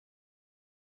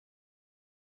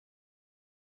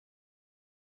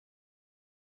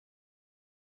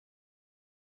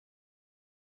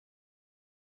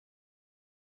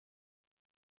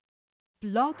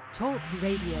Blog Talk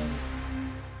Radio.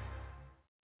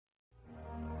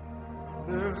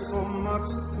 There's so much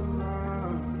to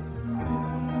learn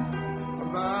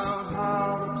about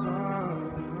how to turn.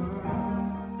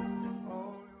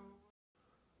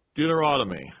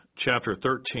 Deuteronomy chapter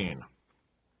 13.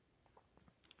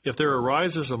 If there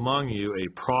arises among you a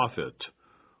prophet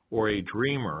or a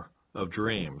dreamer of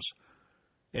dreams,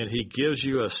 and he gives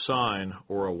you a sign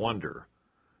or a wonder,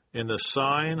 and the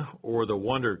sign or the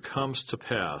wonder comes to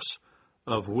pass,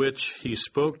 of which he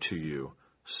spoke to you,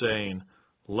 saying,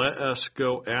 Let us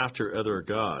go after other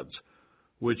gods,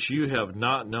 which you have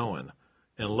not known,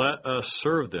 and let us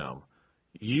serve them,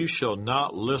 you shall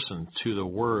not listen to the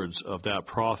words of that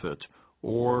prophet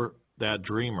or that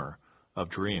dreamer of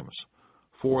dreams.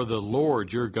 For the Lord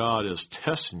your God is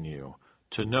testing you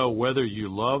to know whether you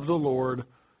love the Lord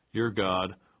your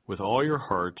God with all your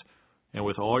heart and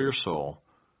with all your soul.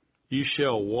 You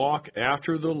shall walk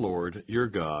after the Lord your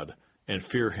God and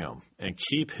fear him, and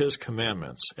keep his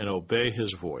commandments and obey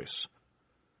his voice.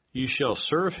 You shall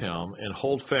serve him and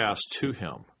hold fast to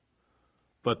him.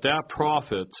 But that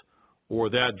prophet or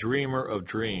that dreamer of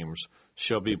dreams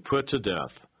shall be put to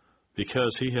death,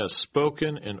 because he has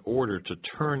spoken in order to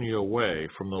turn you away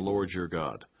from the Lord your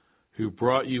God, who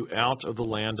brought you out of the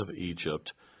land of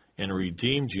Egypt and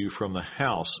redeemed you from the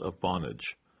house of bondage,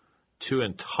 to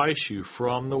entice you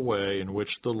from the way in which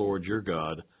the Lord your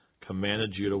God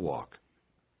commanded you to walk.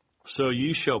 So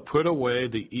you shall put away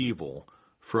the evil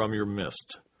from your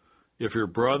midst. If your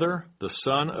brother, the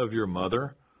son of your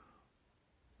mother,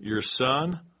 your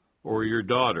son or your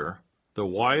daughter, the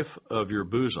wife of your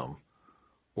bosom,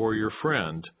 or your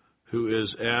friend, who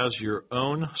is as your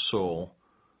own soul,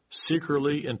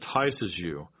 secretly entices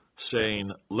you, saying,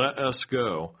 Let us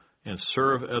go and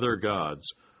serve other gods,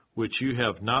 which you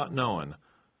have not known,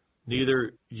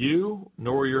 neither you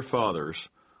nor your fathers,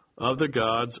 of the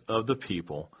gods of the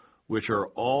people, which are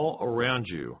all around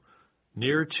you,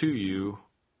 near to you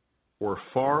or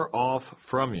far off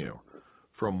from you,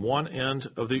 from one end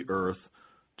of the earth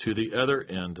to the other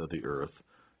end of the earth,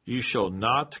 you shall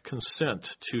not consent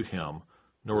to him,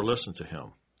 nor listen to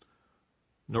him.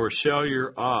 Nor shall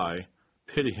your eye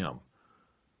pity him,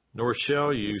 nor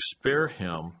shall you spare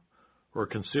him or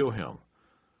conceal him,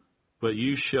 but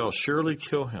you shall surely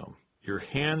kill him. Your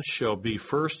hand shall be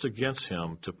first against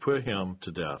him to put him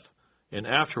to death, and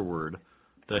afterward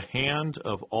the hand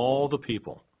of all the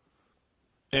people.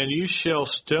 And you shall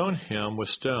stone him with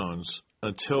stones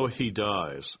until he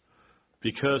dies,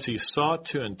 because he sought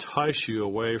to entice you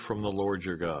away from the Lord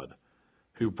your God,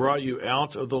 who brought you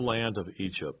out of the land of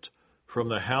Egypt, from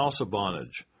the house of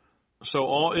bondage. So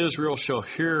all Israel shall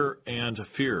hear and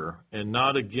fear, and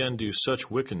not again do such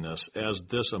wickedness as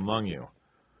this among you.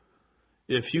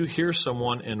 If you hear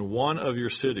someone in one of your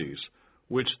cities,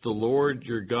 which the Lord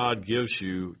your God gives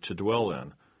you to dwell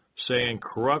in, saying,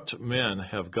 Corrupt men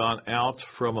have gone out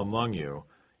from among you,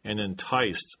 and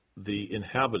enticed the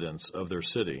inhabitants of their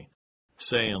city,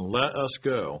 saying, Let us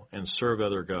go and serve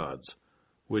other gods,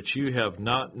 which you have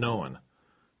not known,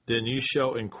 then you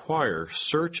shall inquire,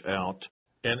 search out,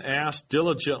 and ask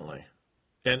diligently.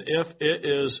 And if it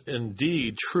is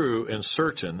indeed true and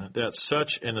certain that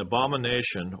such an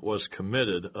abomination was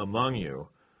committed among you,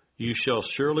 you shall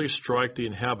surely strike the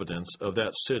inhabitants of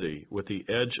that city with the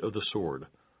edge of the sword,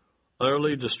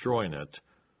 utterly destroying it,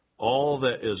 all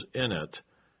that is in it,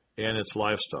 and its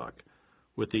livestock,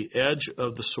 with the edge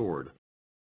of the sword.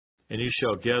 And you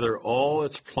shall gather all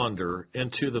its plunder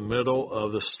into the middle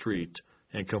of the street,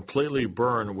 and completely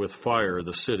burn with fire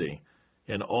the city,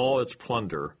 and all its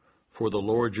plunder, for the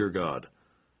Lord your God.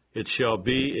 It shall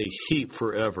be a heap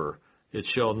forever, it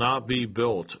shall not be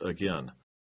built again.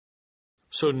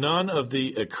 So none of the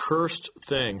accursed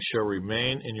things shall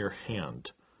remain in your hand,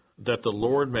 that the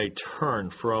Lord may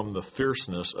turn from the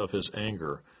fierceness of his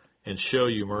anger, and show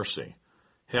you mercy,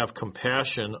 have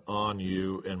compassion on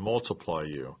you, and multiply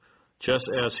you, just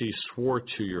as he swore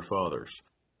to your fathers.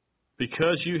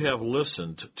 Because you have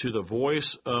listened to the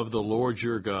voice of the Lord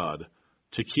your God,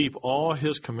 to keep all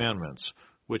his commandments,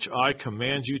 which I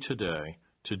command you today,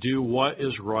 to do what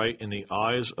is right in the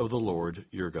eyes of the Lord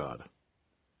your God.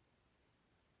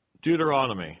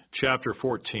 Deuteronomy chapter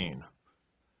 14.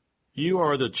 You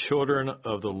are the children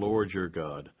of the Lord your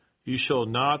God. You shall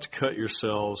not cut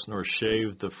yourselves nor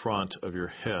shave the front of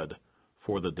your head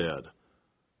for the dead.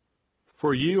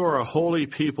 For you are a holy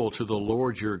people to the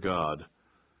Lord your God,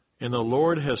 and the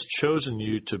Lord has chosen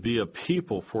you to be a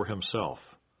people for himself,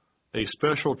 a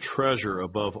special treasure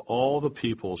above all the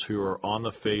peoples who are on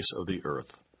the face of the earth.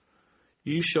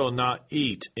 You shall not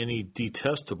eat any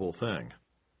detestable thing.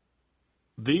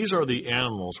 These are the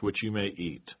animals which you may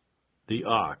eat: the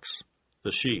ox,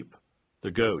 the sheep,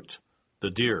 the goat, the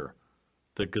deer,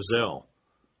 the gazelle,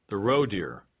 the roe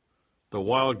deer, the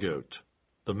wild goat,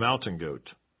 the mountain goat,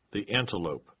 the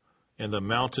antelope, and the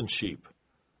mountain sheep.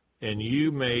 And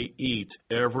you may eat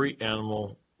every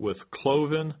animal with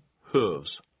cloven hooves,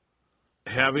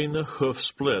 having the hoof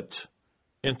split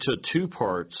into 2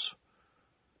 parts,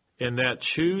 and that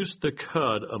chews the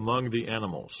cud among the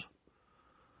animals.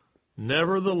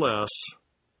 Nevertheless,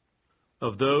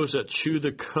 of those that chew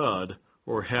the cud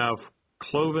or have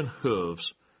cloven hooves,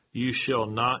 you shall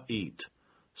not eat,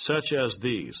 such as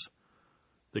these: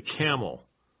 the camel,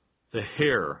 the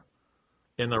hare,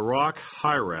 and the rock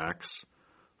hyrax,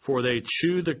 for they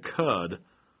chew the cud,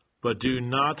 but do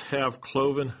not have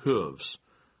cloven hooves.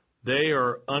 They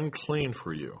are unclean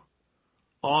for you.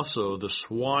 Also the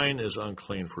swine is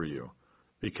unclean for you,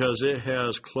 because it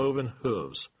has cloven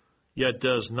hooves, yet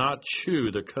does not chew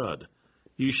the cud.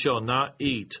 You shall not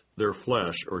eat their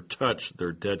flesh or touch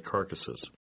their dead carcasses.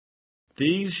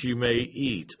 These you may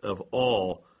eat of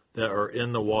all that are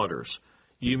in the waters.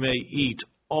 You may eat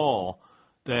all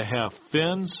that have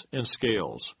fins and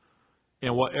scales,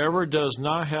 and whatever does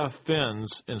not have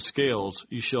fins and scales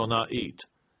you shall not eat.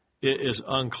 It is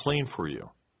unclean for you.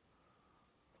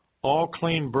 All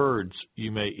clean birds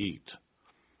you may eat,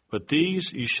 but these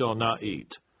you shall not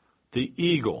eat: the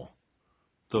eagle,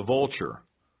 the vulture,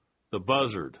 the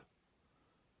buzzard,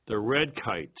 the red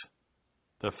kite,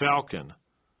 the falcon,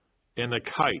 and the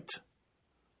kite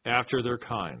after their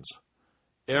kinds,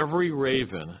 every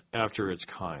raven after its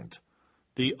kind,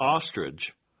 the ostrich,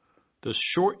 the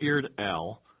short-eared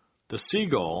owl, the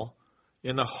seagull,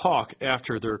 and the hawk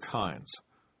after their kinds,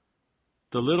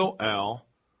 the little owl,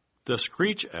 the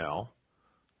screech owl,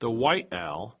 the white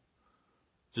owl,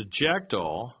 the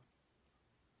jackdaw,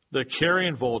 the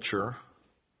carrion vulture,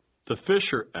 the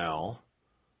fisher owl,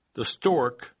 the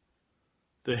stork,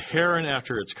 the heron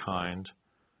after its kind,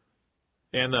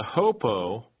 and the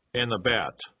hoopoe and the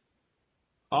bat.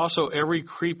 Also every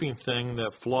creeping thing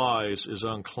that flies is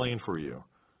unclean for you.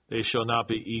 They shall not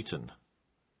be eaten.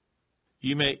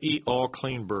 You may eat all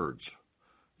clean birds.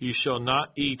 You shall not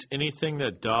eat anything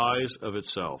that dies of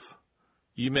itself.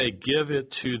 You may give it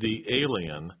to the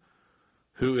alien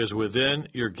who is within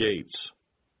your gates,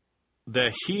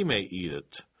 that he may eat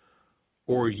it,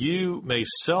 or you may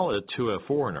sell it to a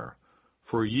foreigner,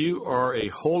 for you are a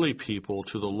holy people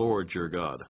to the Lord your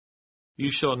God.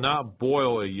 You shall not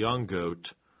boil a young goat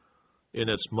in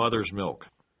its mother's milk.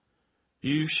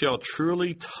 You shall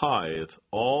truly tithe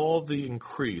all the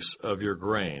increase of your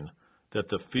grain that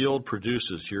the field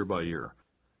produces year by year.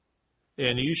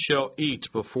 And you shall eat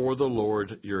before the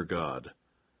Lord your God,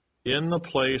 in the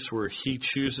place where he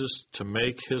chooses to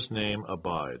make his name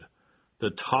abide,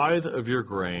 the tithe of your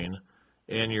grain,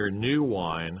 and your new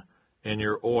wine, and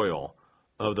your oil,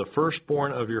 of the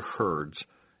firstborn of your herds,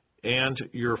 and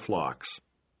your flocks,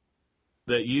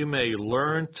 that you may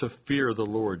learn to fear the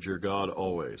Lord your God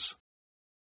always.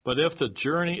 But if the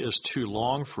journey is too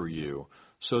long for you,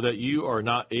 so that you are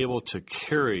not able to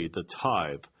carry the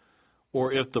tithe,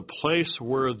 or if the place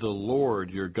where the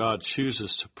Lord your God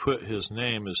chooses to put his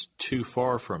name is too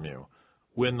far from you,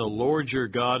 when the Lord your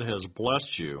God has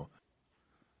blessed you,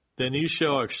 then you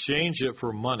shall exchange it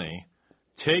for money,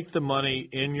 take the money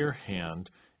in your hand,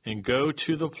 and go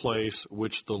to the place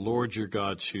which the Lord your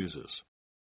God chooses.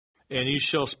 And you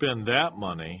shall spend that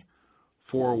money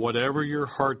for whatever your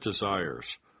heart desires,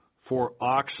 for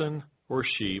oxen or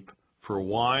sheep, for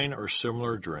wine or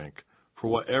similar drink, for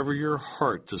whatever your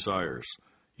heart desires.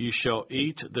 You shall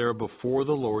eat there before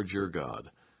the Lord your God,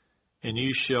 and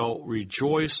you shall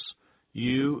rejoice,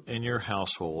 you and your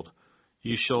household.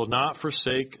 You shall not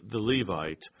forsake the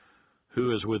Levite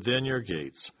who is within your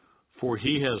gates, for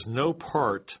he has no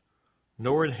part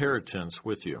nor inheritance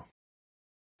with you.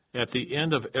 At the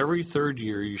end of every 3rd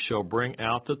year you shall bring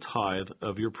out the tithe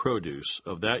of your produce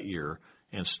of that year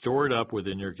and store it up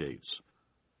within your gates.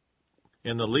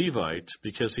 And the Levite,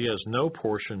 because he has no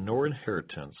portion nor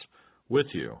inheritance with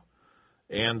you,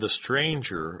 and the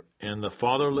stranger and the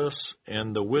fatherless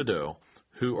and the widow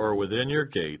who are within your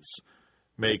gates,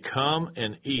 may come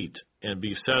and eat and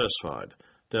be satisfied,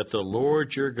 that the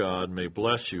Lord your God may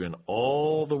bless you in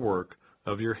all the work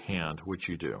of your hand which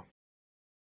you do.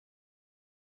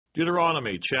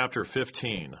 Deuteronomy chapter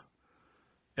 15.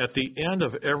 At the end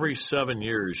of every 7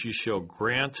 years you shall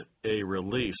grant a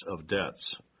release of debts,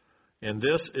 and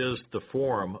this is the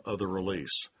form of the release.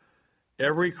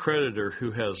 Every creditor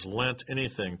who has lent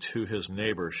anything to his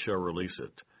neighbor shall release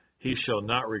it. He shall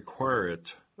not require it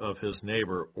of his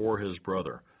neighbor or his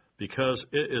brother, because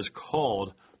it is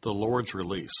called the Lord's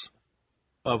release.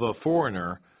 Of a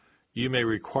foreigner you may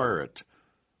require it.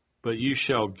 But you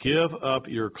shall give up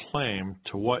your claim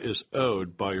to what is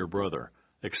owed by your brother,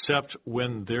 except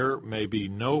when there may be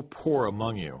no poor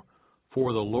among you.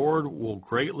 For the Lord will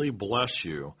greatly bless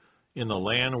you in the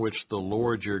land which the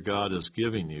Lord your God is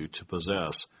giving you to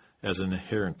possess as an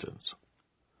inheritance.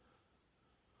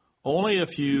 Only if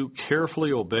you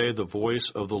carefully obey the voice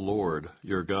of the Lord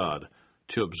your God,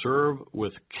 to observe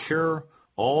with care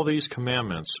all these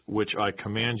commandments which I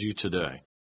command you today.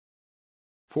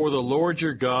 For the Lord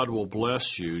your God will bless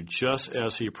you just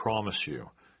as he promised you.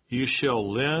 You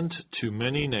shall lend to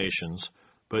many nations,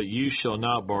 but you shall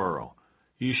not borrow.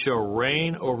 You shall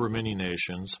reign over many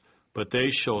nations, but they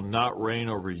shall not reign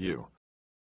over you.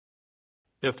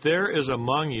 If there is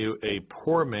among you a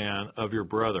poor man of your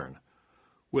brethren,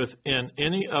 within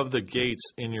any of the gates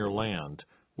in your land,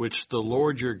 which the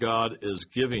Lord your God is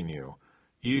giving you,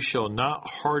 you shall not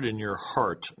harden your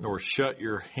heart, nor shut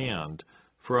your hand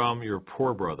from your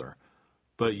poor brother,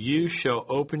 but you shall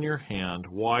open your hand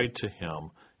wide to him,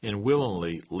 and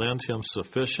willingly lend him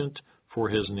sufficient for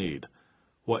his need,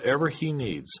 whatever he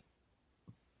needs.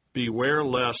 Beware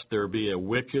lest there be a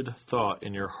wicked thought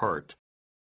in your heart,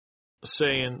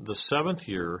 saying, the 7th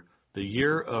year, the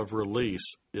year of release,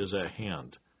 is at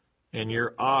hand, and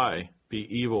your eye be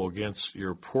evil against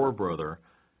your poor brother,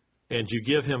 and you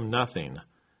give him nothing,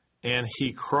 and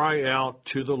he cry out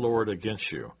to the Lord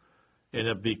against you, and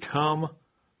it become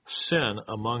sin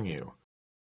among you.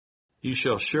 You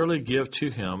shall surely give to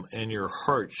him, and your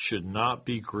heart should not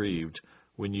be grieved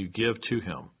when you give to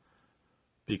him.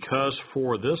 Because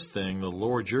for this thing the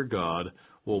Lord your God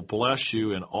will bless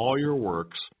you in all your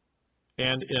works,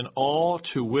 and in all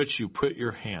to which you put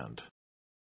your hand.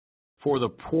 For the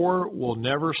poor will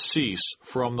never cease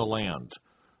from the land.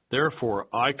 Therefore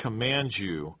I command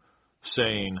you,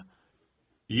 saying,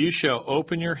 you shall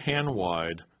open your hand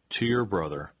wide to your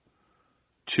brother,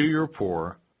 to your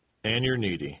poor, and your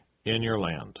needy in your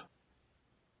land.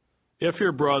 If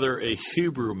your brother, a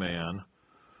Hebrew man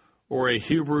or a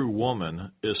Hebrew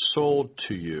woman, is sold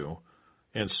to you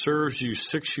and serves you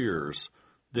 6 years,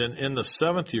 then in the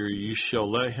 7th year you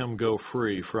shall let him go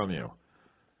free from you.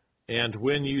 And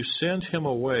when you send him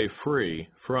away free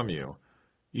from you,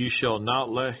 you shall not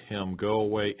let him go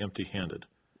away empty-handed.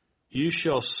 You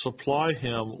shall supply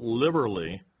him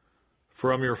liberally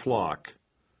from your flock,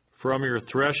 from your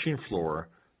threshing floor,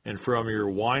 and from your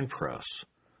winepress.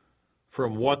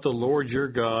 From what the Lord your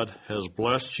God has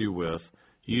blessed you with,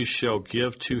 you shall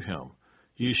give to him.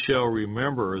 You shall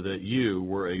remember that you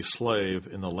were a slave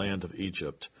in the land of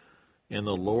Egypt, and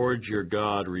the Lord your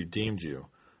God redeemed you.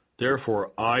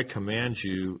 Therefore I command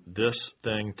you this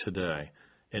thing today,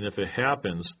 and if it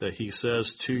happens that he says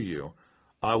to you,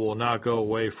 I will not go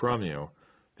away from you,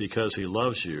 because he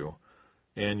loves you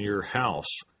and your house,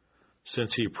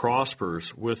 since he prospers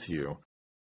with you,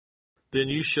 then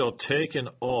you shall take an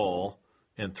awl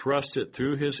and thrust it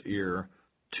through his ear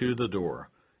to the door,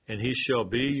 and he shall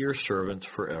be your servant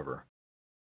forever.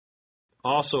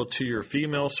 Also to your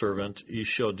female servant you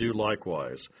shall do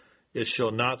likewise. It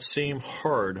shall not seem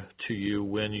hard to you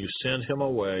when you send him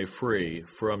away free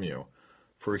from you,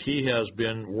 for he has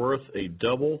been worth a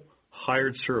double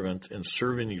hired servant in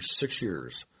serving you 6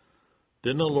 years.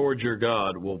 Then the Lord your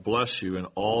God will bless you in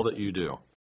all that you do.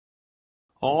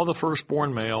 All the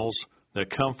firstborn males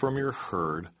that come from your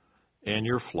herd and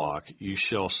your flock you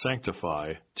shall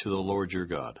sanctify to the Lord your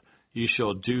God. You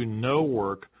shall do no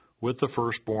work with the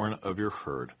firstborn of your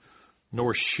herd,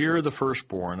 nor shear the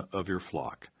firstborn of your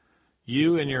flock.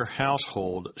 You and your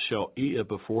household shall eat it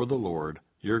before the Lord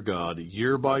your God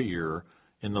year by year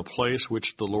in the place which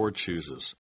the Lord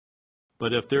chooses.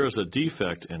 But if there is a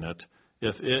defect in it,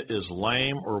 if it is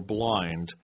lame or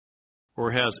blind,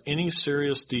 or has any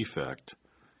serious defect,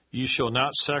 you shall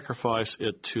not sacrifice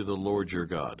it to the Lord your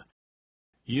God.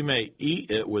 You may eat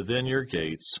it within your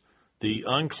gates. The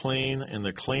unclean and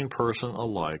the clean person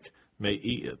alike may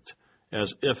eat it,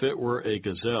 as if it were a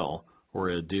gazelle or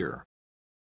a deer.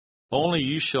 Only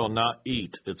you shall not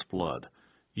eat its blood.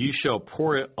 You shall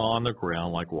pour it on the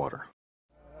ground like water.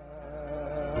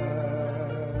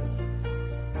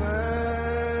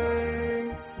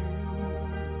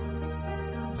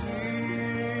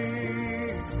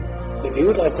 If you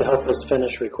would like to help us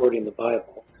finish recording the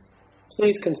Bible,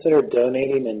 please consider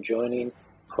donating and joining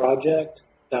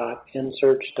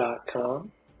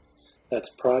project.nsearch.com. That's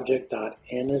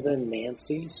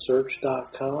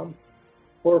project.n-as-in-Nancy-search.com,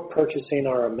 or purchasing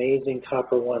our amazing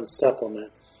Copper One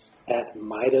supplement at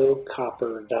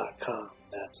mitocopper.com.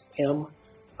 That's M-I-T-O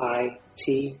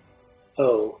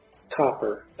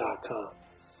copper.com.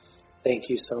 Thank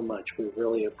you so much. We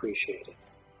really appreciate it.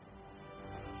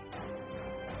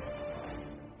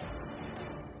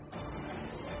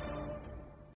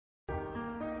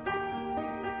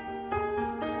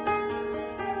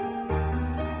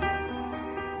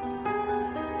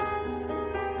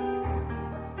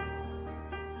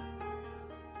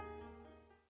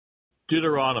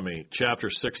 Deuteronomy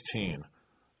chapter 16.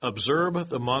 Observe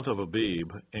the month of Abib,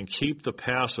 and keep the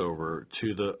Passover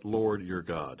to the Lord your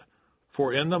God.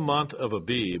 For in the month of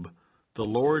Abib, the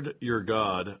Lord your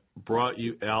God brought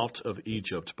you out of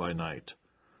Egypt by night.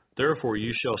 Therefore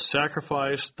you shall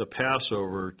sacrifice the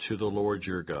Passover to the Lord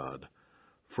your God,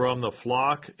 from the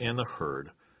flock and the herd,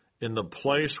 in the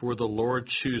place where the Lord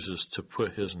chooses to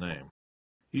put his name.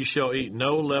 You shall eat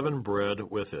no leavened bread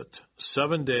with it.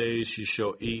 7 days you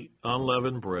shall eat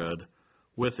unleavened bread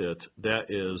with it, that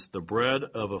is, the bread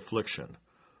of affliction.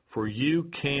 For you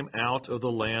came out of the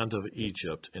land of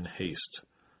Egypt in haste,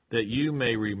 that you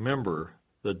may remember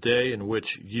the day in which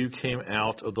you came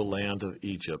out of the land of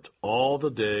Egypt all the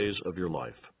days of your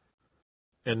life.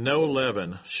 And no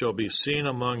leaven shall be seen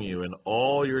among you in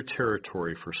all your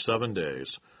territory for 7 days,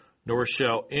 nor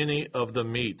shall any of the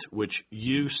meat which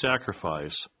you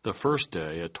sacrifice the first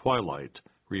day at twilight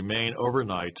remain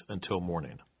overnight until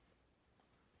morning.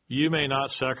 You may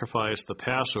not sacrifice the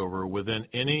Passover within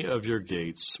any of your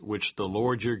gates which the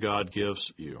Lord your God gives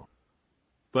you.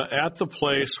 But at the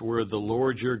place where the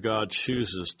Lord your God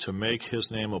chooses to make his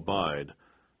name abide,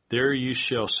 there you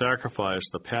shall sacrifice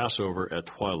the Passover at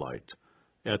twilight,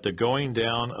 at the going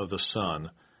down of the sun,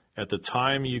 at the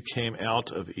time you came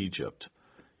out of Egypt.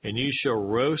 And you shall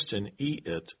roast and eat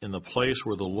it in the place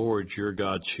where the Lord your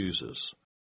God chooses.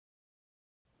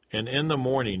 And in the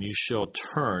morning you shall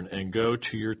turn and go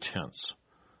to your tents.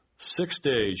 6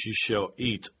 days you shall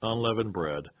eat unleavened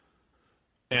bread.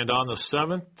 And on the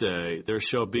 7th day there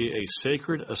shall be a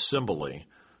sacred assembly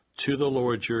to the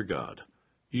Lord your God.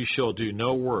 You shall do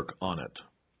no work on it.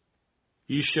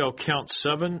 You shall count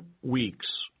 7 weeks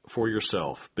for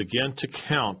yourself. Begin to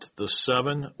count the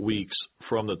 7 weeks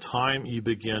from the time you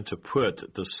begin to put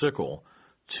the sickle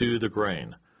to the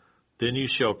grain. Then you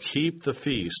shall keep the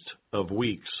feast of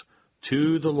weeks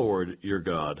to the Lord your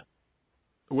God,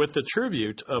 with the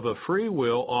tribute of a free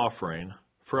will offering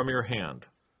from your hand,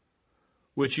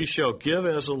 which you shall give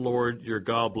as the Lord your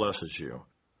God blesses you.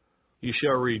 You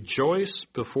shall rejoice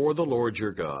before the Lord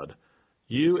your God,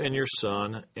 you and your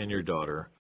son and your daughter,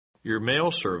 your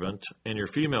male servant and your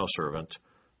female servant,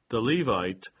 the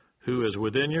Levite who is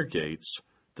within your gates,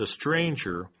 the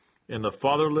stranger and the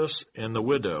fatherless and the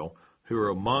widow who are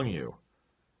among you,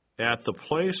 at the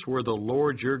place where the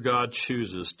Lord your God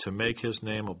chooses to make his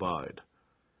name abide.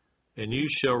 And you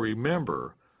shall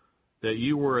remember that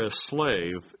you were a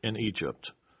slave in Egypt,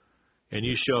 and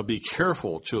you shall be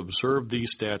careful to observe these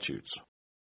statutes.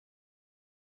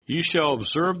 You shall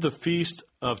observe the Feast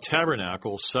of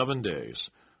Tabernacles 7 days,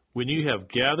 when you have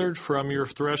gathered from your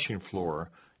threshing floor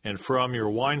and from your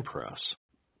winepress.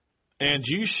 And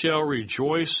you shall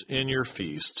rejoice in your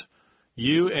feast,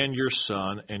 you and your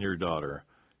son and your daughter,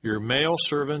 your male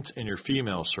servant and your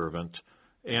female servant,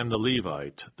 and the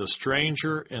Levite, the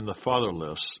stranger and the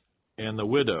fatherless, and the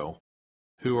widow,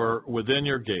 who are within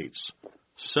your gates.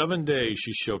 7 days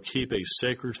you shall keep a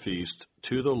sacred feast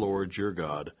to the Lord your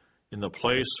God, in the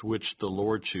place which the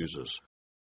Lord chooses.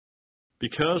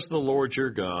 Because the Lord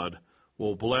your God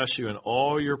will bless you in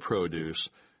all your produce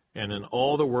and in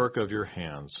all the work of your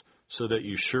hands, so that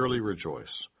you surely rejoice.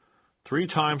 3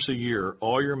 times a year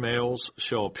all your males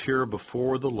shall appear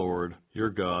before the Lord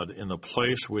your God in the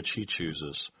place which he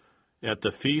chooses, at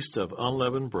the feast of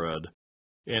unleavened bread,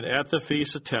 and at the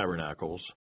feast of tabernacles,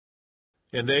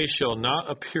 and they shall not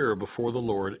appear before the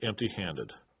Lord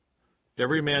empty-handed.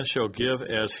 Every man shall give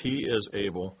as he is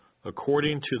able,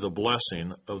 according to the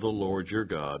blessing of the Lord your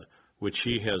God, which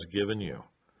he has given you.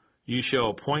 You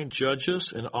shall appoint judges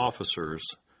and officers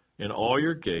in all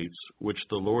your gates, which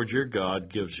the Lord your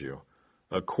God gives you,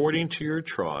 according to your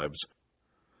tribes,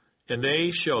 and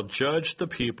they shall judge the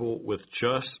people with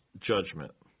just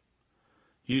judgment.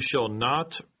 You shall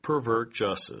not pervert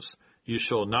justice. You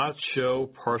shall not show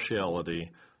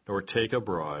partiality, nor take a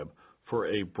bribe, for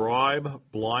a bribe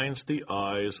blinds the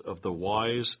eyes of the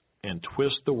wise and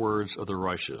twists the words of the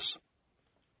righteous.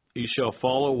 You shall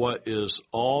follow what is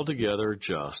altogether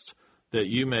just, that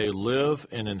you may live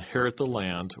and inherit the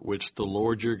land which the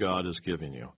Lord your God is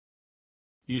giving you.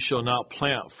 You shall not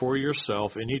plant for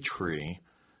yourself any tree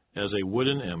as a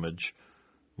wooden image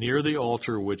near the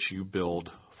altar which you build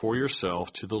for yourself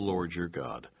to the Lord your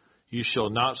God. You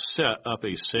shall not set up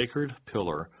a sacred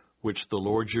pillar which the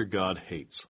Lord your God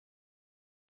hates.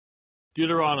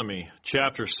 Deuteronomy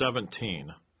chapter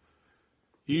 17.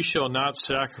 You shall not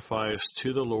sacrifice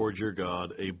to the Lord your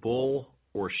God a bull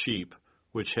or sheep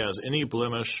which has any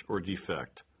blemish or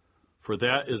defect, for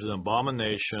that is an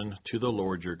abomination to the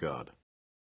Lord your God.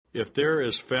 If there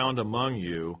is found among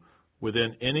you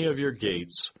within any of your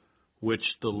gates, which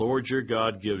the Lord your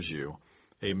God gives you,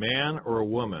 a man or a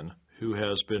woman who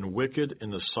has been wicked in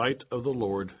the sight of the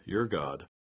Lord your God,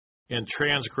 and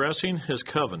transgressing his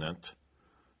covenant,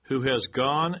 who has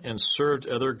gone and served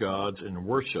other gods and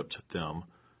worshipped them,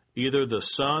 either the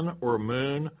sun or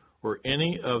moon or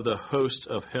any of the hosts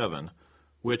of heaven,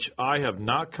 which I have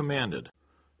not commanded,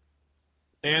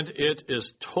 and it is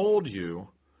told you,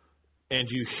 and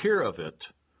you hear of it,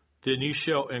 then you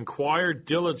shall inquire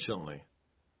diligently.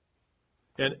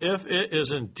 And if it is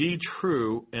indeed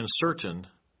true and certain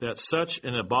that such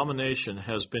an abomination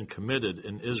has been committed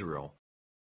in Israel,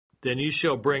 then you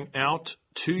shall bring out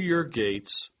to your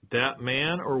gates that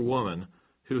man or woman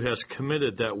who has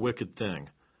committed that wicked thing,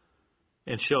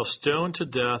 and shall stone to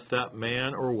death that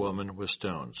man or woman with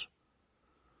stones.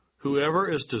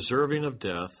 Whoever is deserving of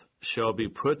death shall be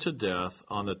put to death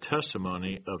on the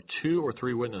testimony of 2 or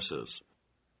 3 witnesses.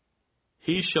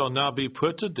 He shall not be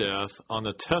put to death on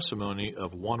the testimony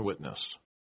of 1 witness.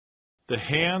 The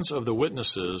hands of the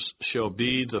witnesses shall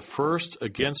be the first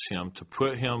against him to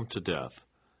put him to death,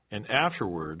 and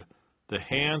afterward the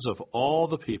hands of all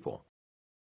the people.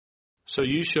 So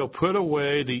you shall put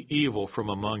away the evil from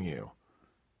among you.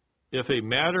 If a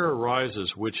matter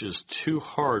arises which is too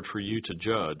hard for you to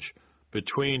judge,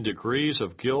 between degrees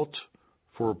of guilt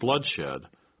for bloodshed,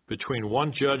 between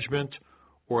one judgment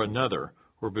or another,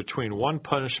 or between one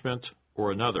punishment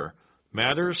or another,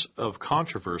 matters of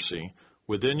controversy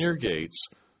within your gates,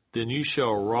 then you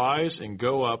shall rise and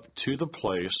go up to the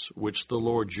place which the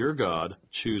Lord your God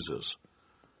chooses.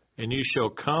 And you shall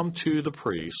come to the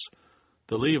priests,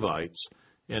 the Levites,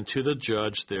 and to the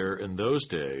judge there in those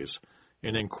days,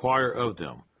 and inquire of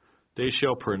them. They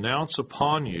shall pronounce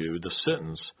upon you the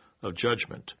sentence of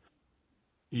judgment.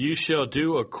 You shall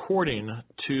do according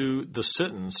to the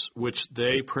sentence which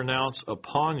they pronounce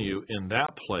upon you in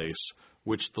that place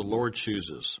which the Lord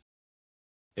chooses.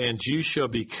 And you shall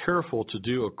be careful to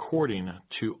do according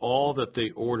to all that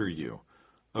they order you,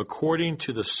 according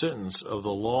to the sentence of the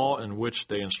law in which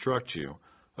they instruct you,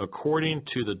 according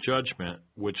to the judgment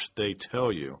which they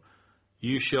tell you.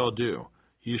 You shall do.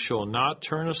 You shall not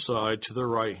turn aside to the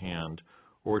right hand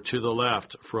or to the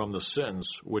left from the sentence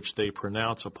which they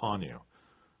pronounce upon you.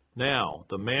 Now,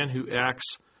 the man who acts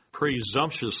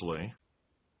presumptuously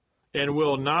and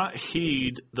will not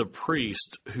heed the priest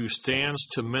who stands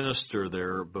to minister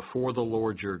there before the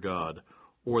Lord your God,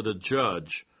 or the judge,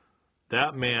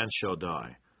 that man shall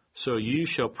die. So you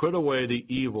shall put away the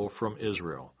evil from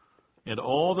Israel. And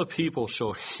all the people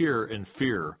shall hear and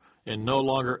fear, and no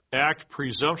longer act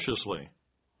presumptuously.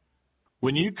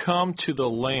 When you come to the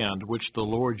land which the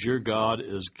Lord your God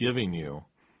is giving you,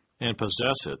 and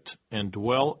possess it, and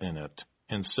dwell in it,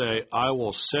 and say, I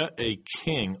will set a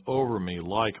king over me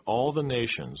like all the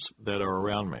nations that are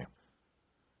around me.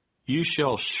 You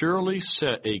shall surely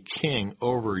set a king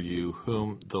over you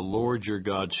whom the Lord your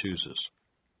God chooses.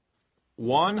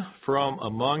 One from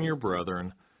among your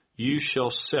brethren you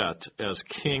shall set as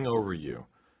king over you.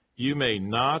 You may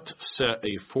not set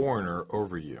a foreigner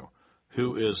over you,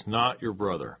 who is not your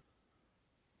brother.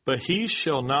 But he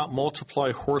shall not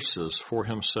multiply horses for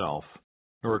himself,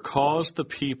 nor cause the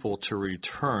people to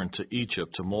return to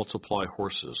Egypt to multiply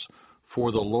horses.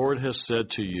 For the Lord has said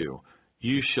to you,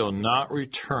 you shall not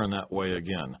return that way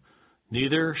again.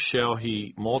 Neither shall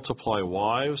he multiply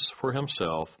wives for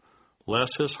himself,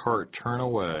 lest his heart turn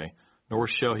away, nor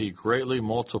shall he greatly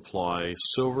multiply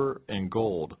silver and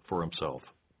gold for himself.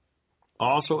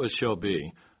 Also it shall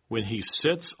be, when he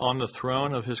sits on the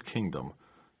throne of his kingdom,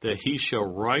 that he shall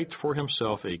write for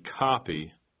himself a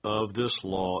copy of this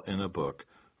law in a book,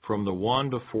 from the one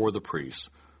before the priests,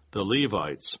 the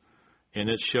Levites, and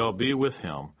it shall be with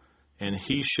him, and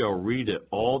he shall read it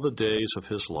all the days of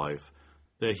his life,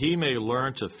 that he may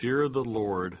learn to fear the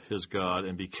Lord his God,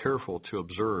 and be careful to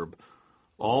observe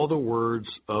all the words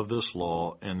of this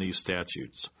law and these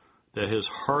statutes, that his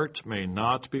heart may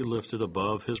not be lifted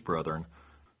above his brethren,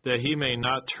 that he may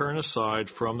not turn aside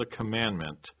from the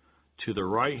commandment to the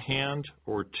right hand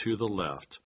or to the left,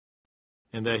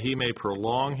 and that he may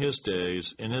prolong his days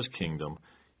in his kingdom,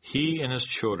 he and his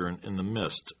children in the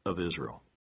midst of Israel.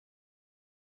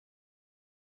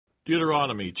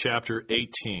 Deuteronomy chapter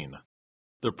 18.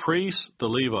 The priests, the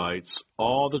Levites,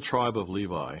 all the tribe of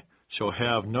Levi, shall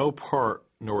have no part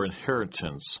nor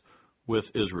inheritance with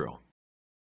Israel.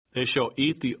 They shall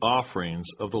eat the offerings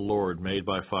of the Lord made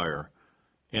by fire,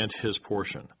 and his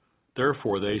portion.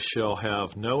 Therefore they shall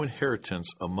have no inheritance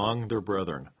among their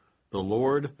brethren. The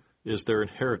Lord is their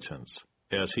inheritance,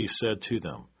 as he said to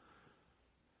them.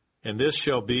 And this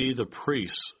shall be the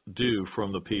priests' due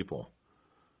from the people,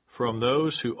 from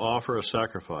those who offer a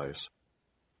sacrifice.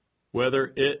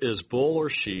 Whether it is bull or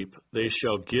sheep, they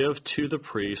shall give to the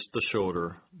priest the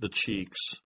shoulder, the cheeks,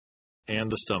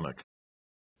 and the stomach.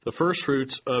 The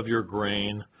firstfruits of your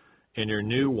grain, and your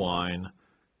new wine,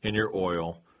 and your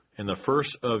oil, and the first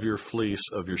of your fleece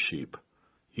of your sheep,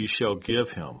 ye shall give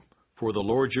him. For the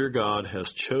Lord your God has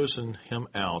chosen him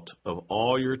out of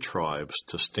all your tribes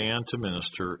to stand to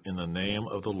minister in the name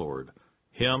of the Lord,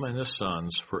 him and his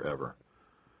sons forever.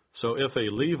 So if a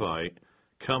Levite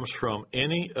comes from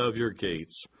any of your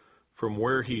gates, from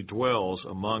where he dwells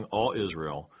among all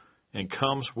Israel, and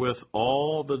comes with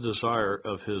all the desire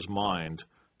of his mind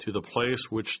to the place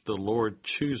which the Lord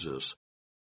chooses,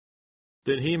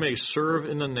 then he may serve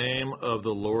in the name of the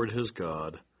Lord his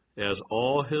God, as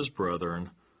all his brethren,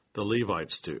 the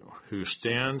Levites do, who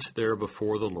stand there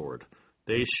before the Lord.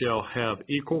 They shall have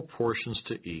equal portions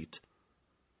to eat,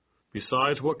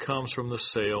 besides what comes from the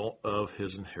sale of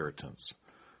his inheritance.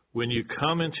 When you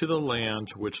come into the land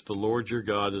which the Lord your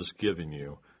God is giving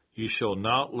you, ye shall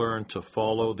not learn to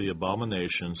follow the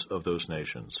abominations of those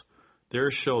nations.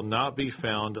 There shall not be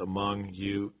found among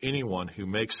you anyone who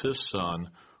makes his son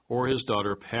or his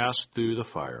daughter pass through the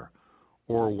fire,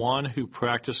 or one who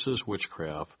practices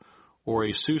witchcraft, or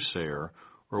a soothsayer,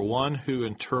 or one who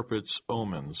interprets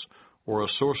omens, or a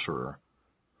sorcerer,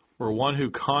 or one who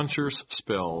conjures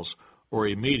spells, or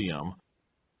a medium,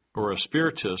 or a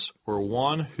spiritist, or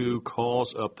one who calls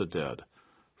up the dead.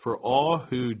 For all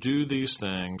who do these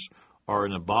things are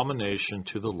an abomination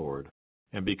to the Lord,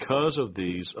 and because of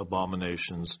these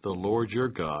abominations the Lord your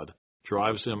God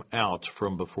drives them out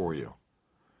from before you.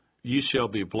 Ye shall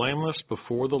be blameless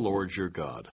before the Lord your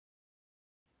God.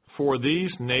 For these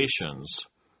nations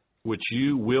which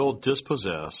you will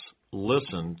dispossess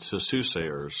listen to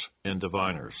soothsayers and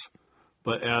diviners.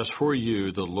 But as for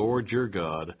you, the Lord your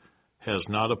God has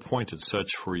not appointed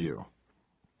such for you,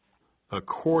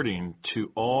 according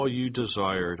to all you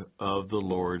desired of the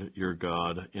Lord your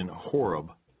God in Horeb,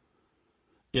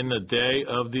 in the day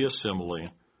of the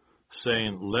assembly,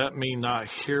 saying, Let me not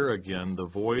hear again the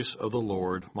voice of the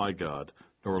Lord my God,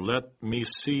 nor let me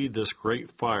see this great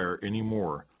fire any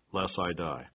more, lest I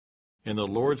die. And the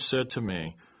Lord said to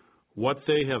me, What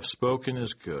they have spoken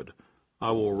is good.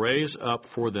 I will raise up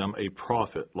for them a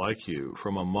prophet like you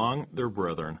from among their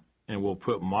brethren, and will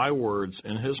put my words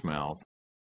in his mouth,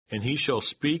 and he shall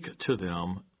speak to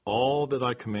them all that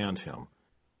I command him.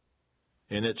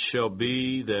 And it shall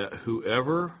be that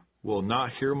whoever will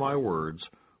not hear my words,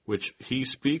 which he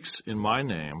speaks in my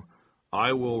name,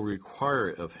 I will require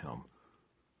it of him.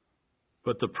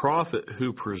 But the prophet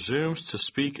who presumes to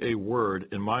speak a word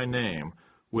in my name,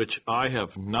 which I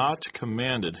have not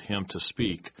commanded him to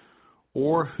speak,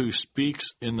 or who speaks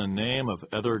in the name of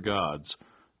other gods,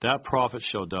 that prophet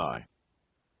shall die.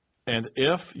 And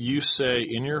if you say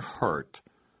in your heart,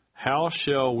 How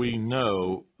shall we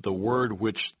know the word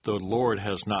which the Lord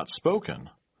has not spoken?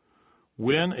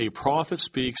 When a prophet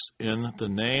speaks in the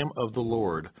name of the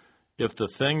Lord, if the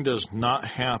thing does not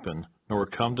happen nor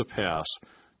come to pass,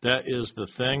 that is the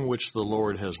thing which the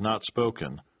Lord has not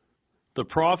spoken. The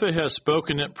prophet has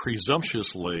spoken it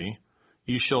presumptuously.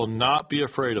 You shall not be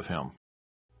afraid of him.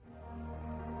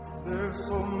 There's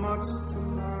so much to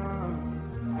learn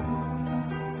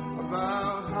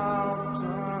about how to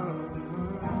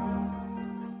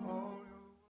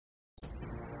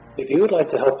If you would like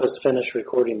to help us finish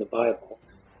recording the Bible,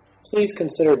 please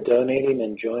consider donating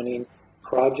and joining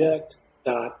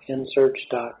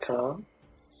project.nsearch.com.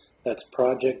 That's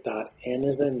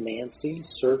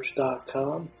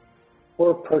project.n-as-in-Nancy-search.com,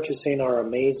 or purchasing our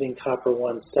amazing Copper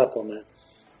One supplement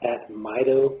at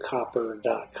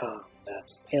mitocopper.com.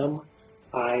 That's M-I-T-O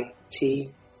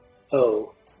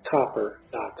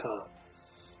copper.com.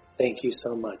 Thank you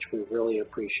so much. We really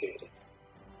appreciate it.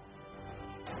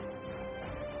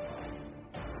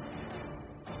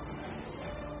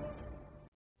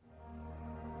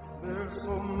 There's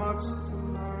so much to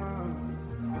learn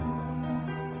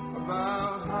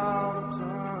about how to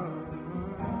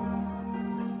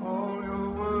turn all your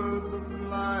words of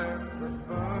life that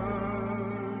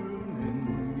burn in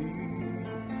me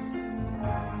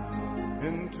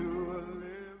into a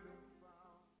living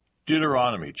fountain.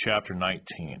 Deuteronomy chapter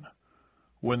 19.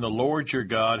 When the Lord your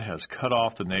God has cut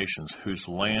off the nations whose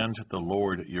land the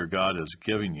Lord your God is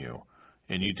giving you,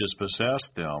 and you dispossess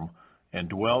them, and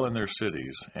dwell in their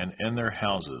cities and in their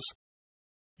houses,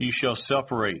 ye shall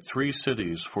separate 3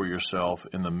 cities for yourself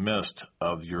in the midst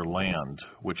of your land,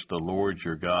 which the Lord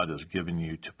your God is giving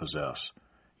you to possess.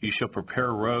 Ye shall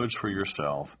prepare roads for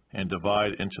yourself, and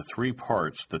divide into 3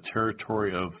 parts the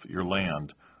territory of your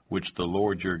land, which the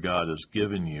Lord your God is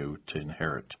giving you to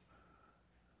inherit,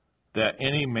 that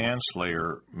any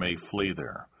manslayer may flee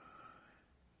there.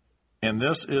 And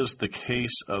this is the case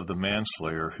of the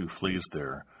manslayer who flees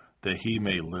there, that he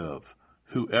may live.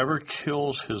 Whoever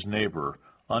kills his neighbor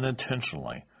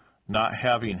unintentionally, not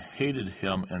having hated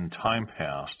him in time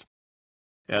past,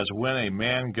 as when a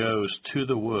man goes to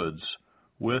the woods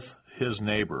with his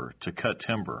neighbor to cut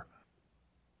timber,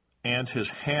 and his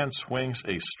hand swings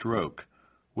a stroke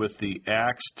with the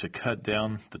axe to cut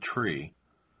down the tree,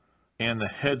 and the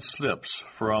head slips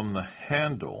from the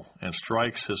handle and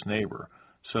strikes his neighbor,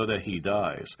 so that he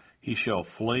dies, he shall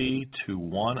flee to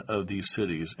one of these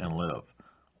cities and live,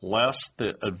 lest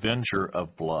the avenger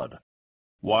of blood,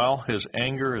 while his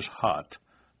anger is hot,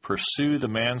 pursue the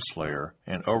manslayer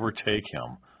and overtake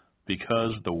him,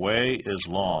 because the way is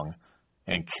long,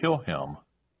 and kill him,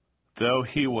 though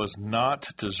he was not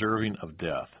deserving of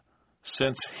death,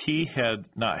 since he had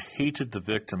not hated the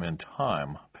victim in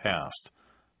time past.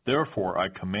 Therefore I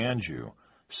command you,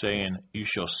 saying, you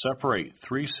shall separate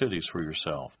 3 cities for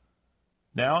yourself.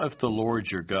 Now if the Lord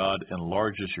your God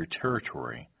enlarges your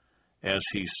territory, as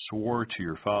he swore to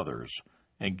your fathers,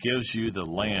 and gives you the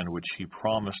land which he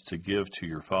promised to give to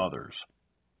your fathers,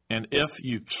 and if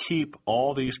you keep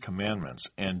all these commandments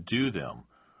and do them,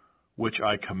 which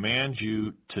I command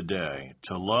you today,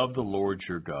 to love the Lord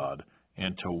your God,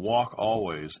 and to walk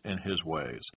always in his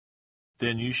ways,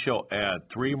 then you shall add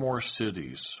 3 more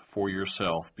cities for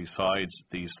yourself besides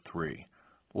these 3,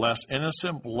 lest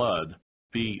innocent blood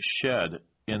be shed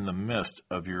in the midst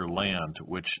of your land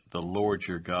which the Lord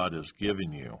your God is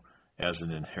giving you as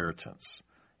an inheritance,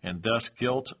 and thus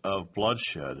guilt of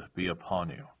bloodshed be upon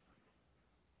you.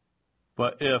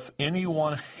 But if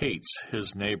anyone hates his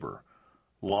neighbor,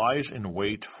 lies in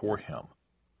wait for him,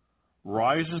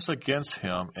 rises against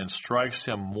him and strikes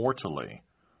him mortally,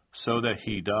 so that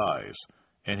he dies,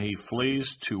 and he flees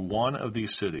to one of these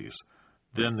cities,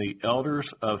 then the elders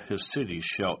of his city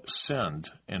shall send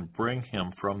and bring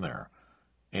him from there,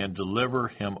 and deliver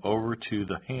him over to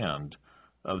the hand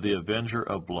of the avenger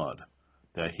of blood,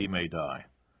 that he may die.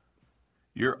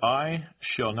 Your eye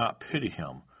shall not pity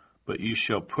him, but you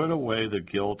shall put away the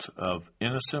guilt of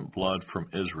innocent blood from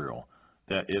Israel,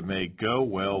 that it may go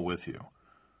well with you.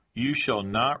 You shall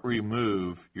not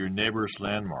remove your neighbor's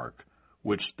landmark,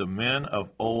 which the men of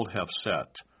old have set,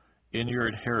 in your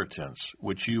inheritance,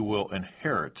 which you will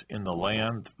inherit in the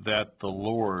land that the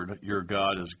Lord your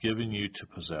God is giving you to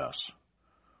possess.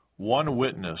 One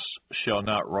witness shall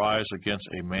not rise against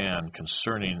a man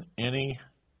concerning any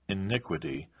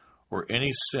iniquity or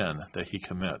any sin that he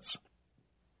commits.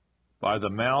 By the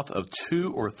mouth of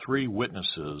 2 or 3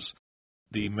 witnesses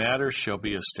the matter shall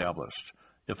be established.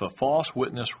 If a false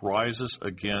witness rises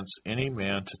against any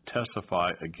man to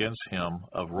testify against him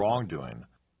of wrongdoing,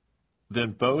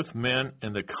 then both men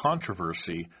in the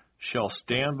controversy shall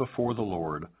stand before the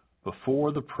Lord,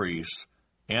 before the priests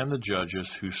and the judges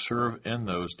who serve in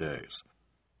those days.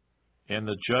 And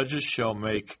the judges shall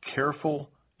make careful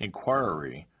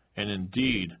inquiry, and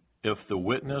indeed, if the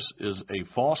witness is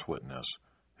a false witness,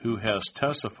 who has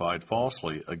testified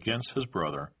falsely against his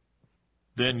brother,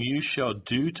 then you shall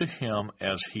do to him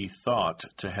as he thought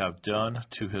to have done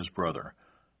to his brother.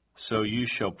 So you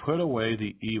shall put away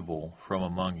the evil from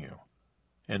among you.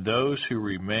 And those who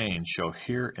remain shall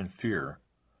hear and fear,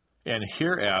 and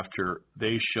hereafter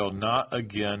they shall not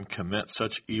again commit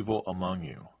such evil among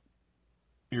you.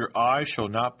 Your eye shall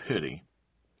not pity.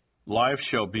 Life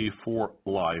shall be for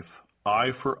life,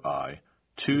 eye for eye,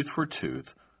 tooth for tooth,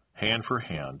 hand for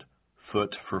hand,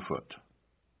 foot for foot.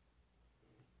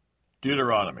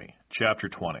 Deuteronomy chapter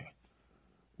 20.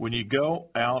 When you go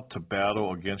out to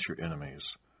battle against your enemies,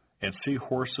 and see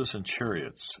horses and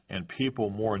chariots, and people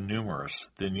more numerous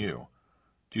than you,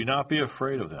 do not be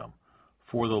afraid of them,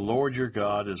 for the Lord your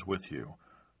God is with you,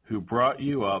 who brought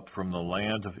you up from the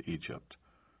land of Egypt.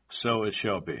 So it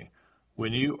shall be,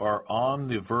 when you are on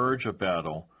the verge of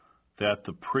battle, that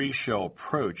the priest shall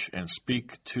approach and speak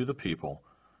to the people,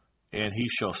 and he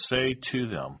shall say to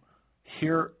them,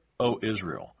 Hear, O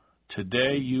Israel,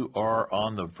 today you are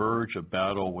on the verge of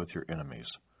battle with your enemies.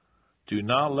 Do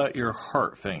not let your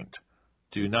heart faint.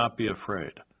 Do not be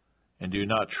afraid, and do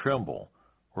not tremble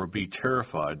or be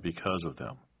terrified because of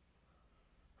them.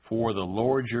 For the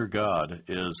Lord your God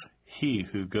is he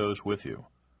who goes with you,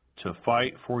 to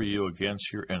fight for you against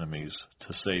your enemies,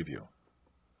 to save you.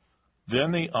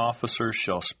 Then the officer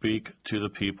shall speak to the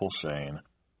people, saying,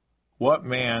 What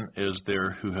man is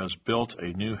there who has built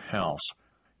a new house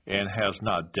and has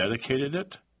not dedicated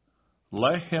it?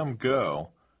 Let him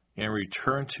go and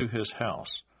return to his house,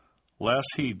 lest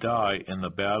he die in the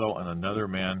battle and another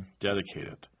man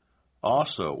dedicate it.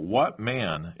 Also, what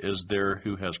man is there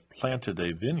who has planted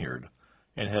a vineyard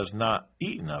and has not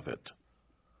eaten of it?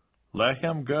 let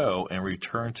him go and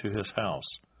return to his house,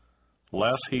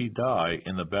 lest he die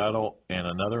in the battle and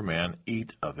another man eat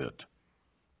of it.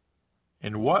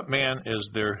 And what man is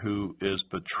there who is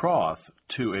betrothed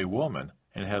to a woman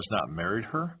and has not married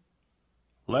her?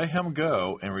 Let him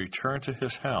go and return to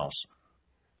his house,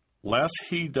 lest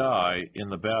he die in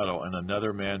the battle and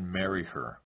another man marry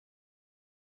her.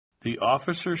 The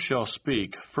officer shall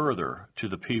speak further to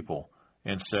the people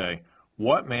and say,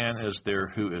 what man is there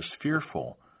who is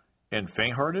fearful and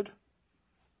faint-hearted?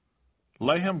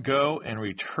 Let him go and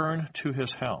return to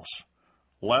his house,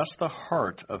 lest the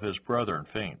heart of his brethren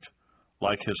faint,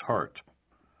 like his heart.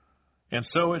 And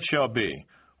so it shall be,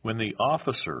 when the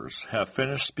officers have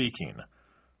finished speaking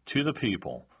to the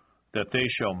people, that they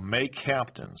shall make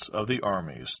captains of the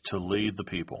armies to lead the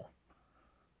people.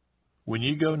 When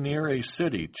you go near a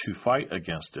city to fight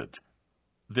against it,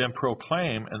 then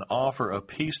proclaim and offer a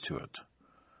peace to it.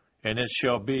 And it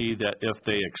shall be that if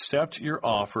they accept your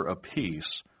offer of peace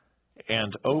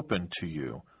and open to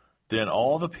you, then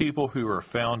all the people who are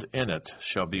found in it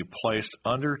shall be placed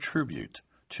under tribute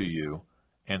to you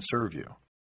and serve you.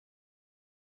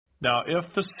 Now if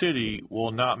the city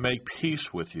will not make peace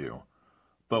with you,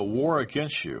 but war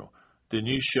against you, then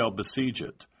you shall besiege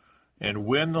it. And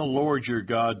when the Lord your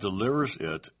God delivers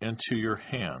it into your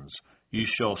hands, you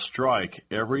shall strike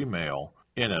every male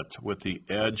in it with the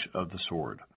edge of the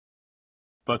sword.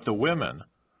 But the women,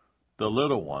 the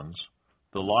little ones,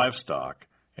 the livestock,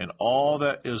 and all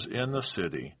that is in the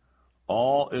city,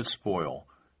 all its spoil,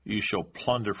 you shall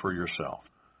plunder for yourself.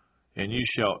 And you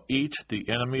shall eat the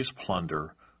enemy's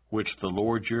plunder, which the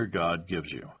Lord your God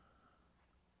gives you.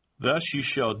 Thus you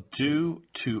shall do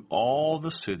to all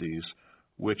the cities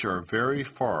which are very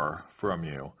far from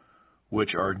you,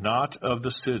 which are not of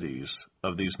the cities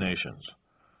of these nations,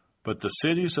 but the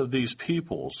cities of these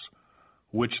peoples,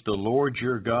 which the Lord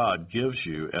your God gives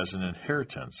you as an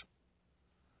inheritance.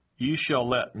 You shall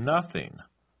let nothing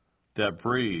that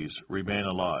breathes remain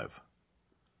alive,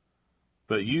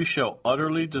 but you shall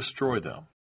utterly destroy them.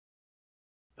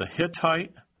 The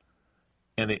Hittite,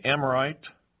 and the Amorite,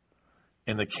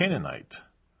 and the Canaanite,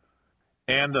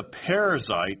 and the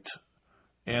Perizzite,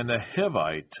 and the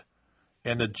Hivite,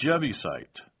 and the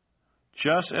Jebusite,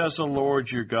 just as the Lord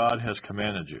your God has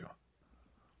commanded you,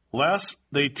 lest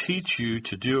they teach you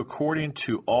to do according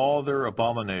to all their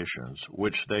abominations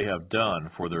which they have done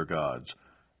for their gods,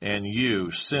 and you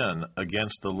sin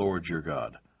against the Lord your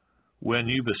God. When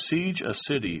you besiege a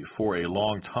city for a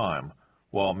long time,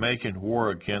 while making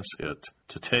war against it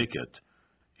to take it,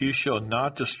 you shall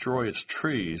not destroy its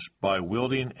trees by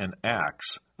wielding an axe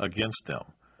against them.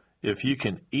 If you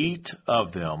can eat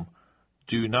of them,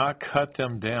 do not cut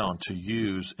them down to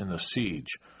use in the siege,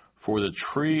 for the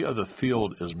tree of the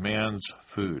field is man's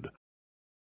food.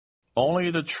 Only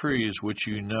the trees which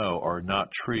you know are not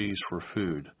trees for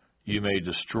food, you may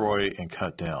destroy and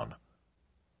cut down.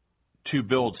 To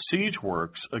build siege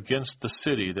works against the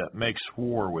city that makes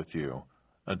war with you,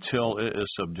 until it is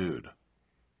subdued.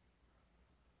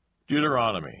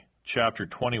 Deuteronomy chapter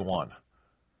 21.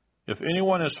 If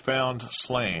anyone is found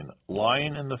slain,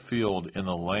 lying in the field in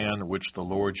the land which the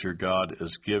Lord your God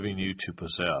is giving you to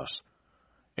possess,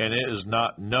 and it is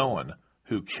not known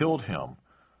who killed him,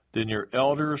 then your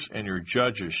elders and your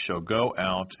judges shall go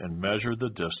out and measure the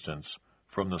distance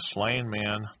from the slain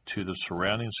man to the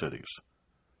surrounding cities.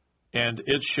 And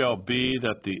it shall be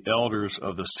that the elders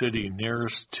of the city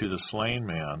nearest to the slain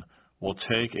man will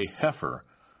take a heifer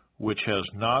which has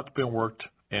not been worked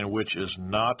and which is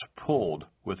not pulled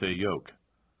with a yoke.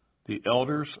 The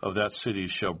elders of that city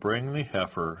shall bring the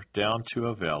heifer down to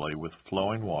a valley with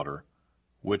flowing water,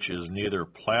 which is neither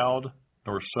plowed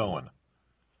nor sown.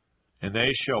 And they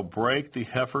shall break the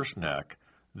heifer's neck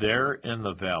there in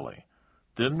the valley.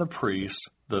 Then the priests,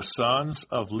 the sons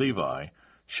of Levi,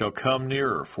 shall come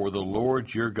nearer, for the Lord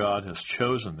your God has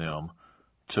chosen them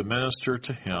to minister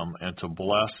to him and to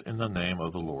bless in the name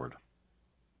of the Lord.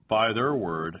 By their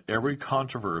word every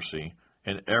controversy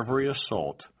and every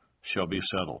assault shall be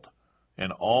settled,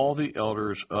 and all the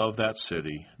elders of that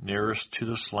city nearest to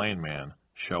the slain man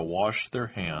shall wash their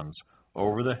hands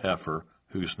over the heifer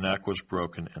whose neck was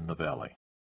broken in the valley.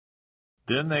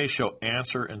 Then they shall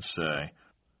answer and say,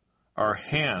 Our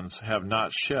hands have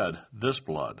not shed this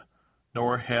blood,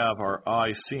 nor have our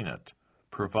eyes seen it.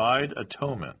 Provide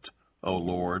atonement, O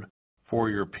Lord, for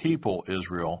your people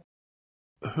Israel,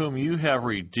 whom you have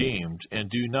redeemed, and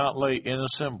do not lay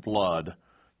innocent blood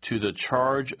to the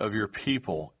charge of your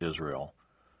people Israel.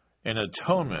 An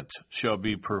atonement shall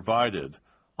be provided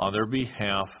on their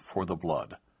behalf for the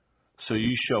blood. So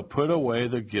you shall put away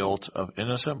the guilt of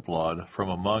innocent blood from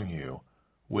among you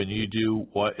when you do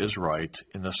what is right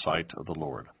in the sight of the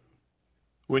Lord.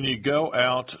 When you go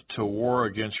out to war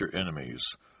against your enemies,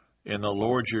 and the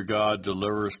Lord your God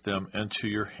delivers them into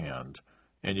your hand,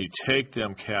 and you take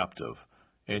them captive,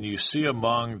 and you see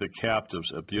among the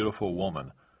captives a beautiful woman,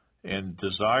 and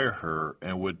desire her,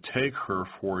 and would take her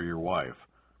for your wife,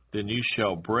 then you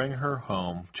shall bring her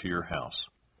home to your house.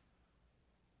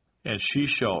 And she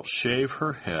shall shave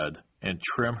her head, and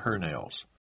trim her nails.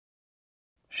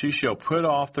 She shall put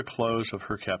off the clothes of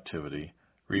her captivity,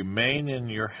 remain in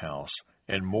your house,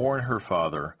 and mourn her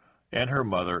father and her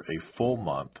mother a full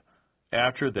month.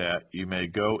 After that you may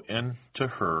go in to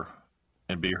her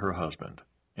and be her husband,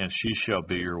 and she shall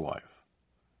be your wife.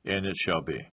 And it shall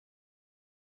be,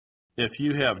 if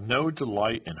you have no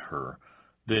delight in her,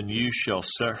 then you shall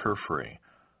set her free.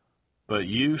 But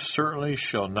you certainly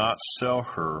shall not sell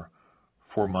her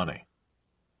for money.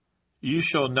 You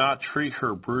shall not treat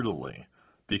her brutally,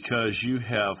 because you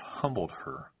have humbled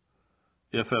her.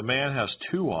 If a man has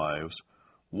two wives,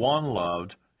 one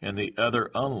loved and the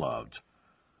other unloved,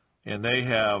 and they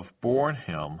have borne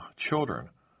him children,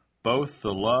 both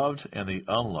the loved and the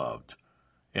unloved,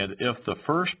 and if the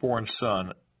firstborn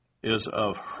son is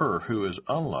of her who is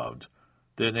unloved,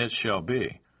 then it shall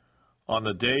be, on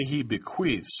the day he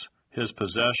bequeaths his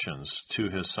possessions to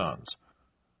his sons,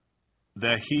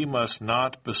 that he must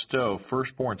not bestow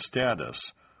firstborn status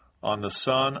on the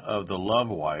son of the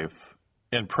loved wife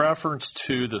in preference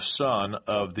to the son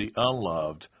of the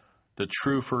unloved, the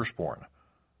true firstborn,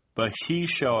 but he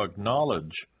shall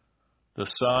acknowledge the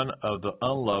son of the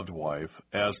unloved wife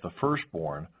as the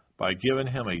firstborn by giving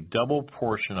him a double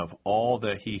portion of all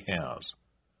that he has.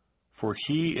 For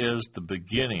he is the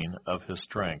beginning of his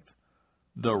strength.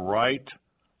 The right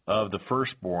of the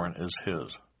firstborn is his.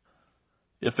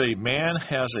 If a man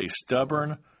has a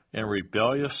stubborn and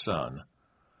rebellious son,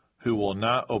 who will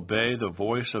not obey the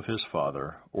voice of his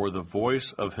father or the voice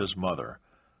of his mother,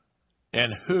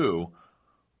 and who,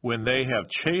 when they have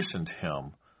chastened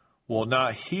him, will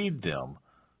not heed them,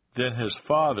 then his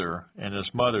father and his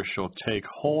mother shall take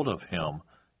hold of him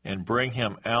and bring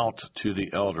him out to the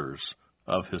elders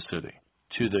of his city,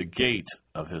 to the gate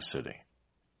of his city.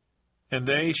 And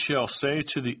they shall say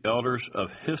to the elders of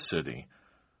his city,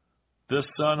 this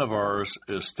son of ours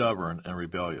is stubborn and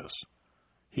rebellious.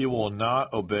 He will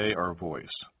not obey our voice.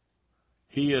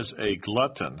 He is a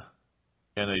glutton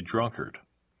and a drunkard.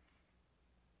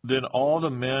 Then all the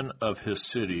men of his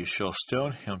city shall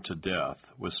stone him to death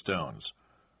with stones.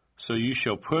 So you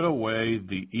shall put away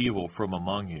the evil from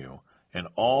among you, and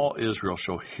all Israel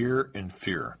shall hear and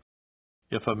fear.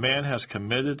 If a man has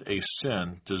committed a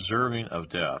sin deserving of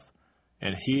death,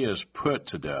 and he is put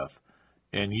to death,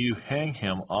 and you hang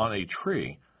him on a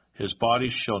tree, his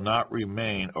body shall not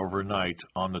remain overnight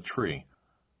on the tree,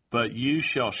 but you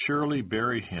shall surely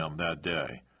bury him that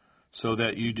day, so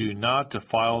that you do not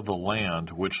defile the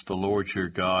land which the Lord your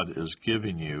God is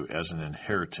giving you as an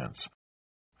inheritance.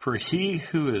 For he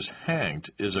who is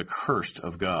hanged is accursed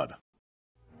of God.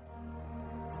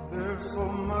 There's so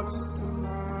much to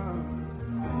learn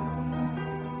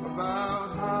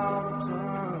about how to turn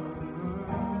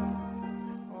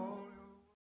all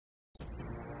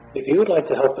If you would like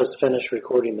to help us finish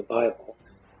recording the Bible,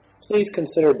 please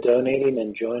consider donating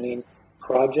and joining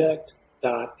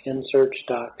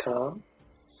project.nsearch.com.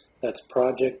 That's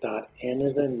project.n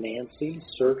as in Nancy,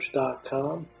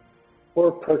 search.com,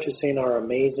 or purchasing our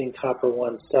amazing Copper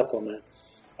One supplement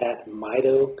at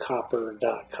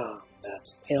mitocopper.com. That's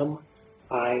M-I-T-O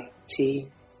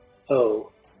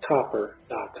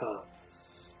copper.com.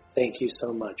 Thank you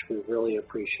so much. We really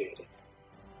appreciate it.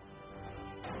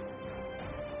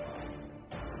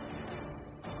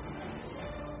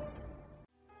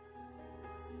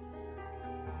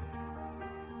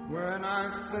 when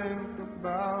I think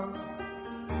about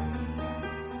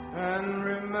and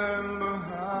remember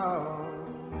how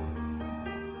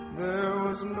there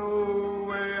was no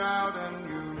way out and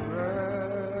you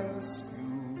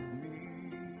rescued me.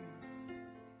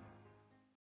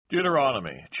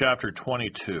 Deuteronomy chapter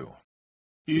 22.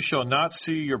 You shall not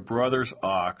see your brother's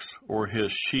ox or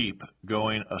his sheep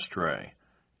going astray,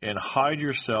 and hide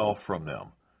yourself from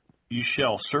them. You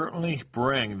shall certainly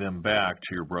bring them back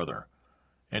to your brother.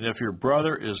 And if your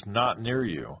brother is not near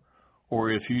you,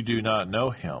 or if you do not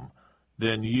know him,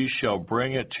 then you shall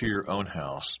bring it to your own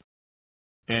house,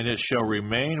 and it shall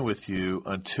remain with you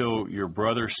until your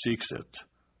brother seeks it.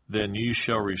 Then you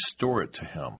shall restore it to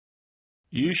him.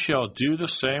 You shall do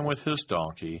the same with his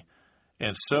donkey,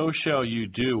 and so shall you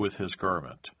do with his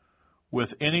garment. With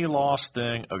any lost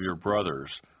thing of your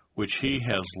brother's, which he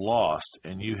has lost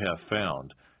and you have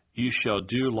found, you shall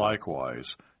do likewise.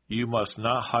 You must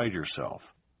not hide yourself.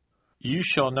 You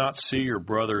shall not see your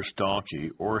brother's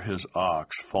donkey or his ox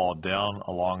fall down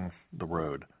along the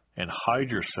road, and hide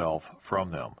yourself from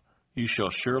them. You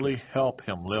shall surely help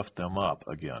him lift them up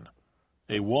again.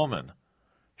 A woman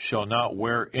shall not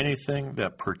wear anything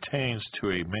that pertains to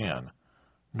a man,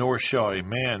 nor shall a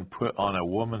man put on a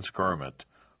woman's garment,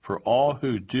 for all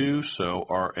who do so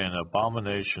are an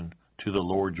abomination to the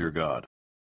Lord your God.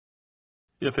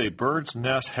 If a bird's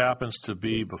nest happens to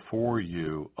be before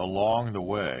you along the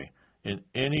way, in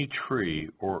any tree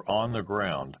or on the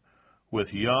ground, with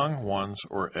young ones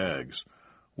or eggs,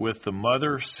 with the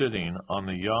mother sitting on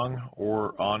the young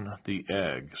or on the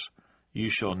eggs, you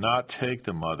shall not take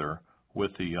the mother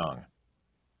with the young.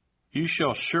 You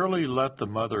shall surely let the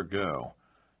mother go,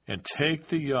 and take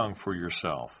the young for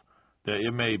yourself, that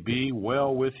it may be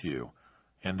well with you,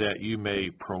 and that you may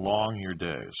prolong your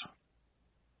days.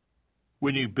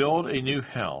 When you build a new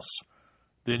house,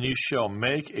 then you shall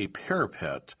make a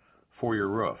parapet for your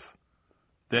roof,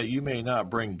 that you may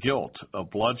not bring guilt of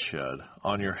bloodshed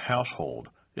on your household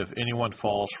if anyone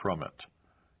falls from it.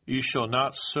 You shall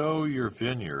not sow your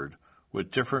vineyard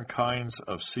with different kinds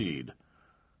of seed,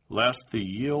 lest the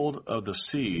yield of the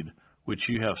seed which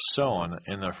you have sown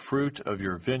and the fruit of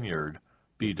your vineyard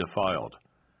be defiled.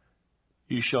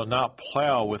 You shall not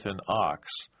plow with an ox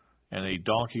and a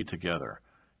donkey together.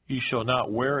 You shall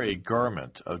not wear a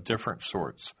garment of different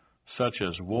sorts, such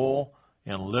as wool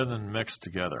and linen mixed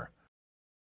together.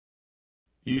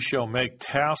 You shall make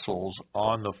tassels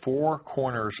on the four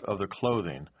corners of the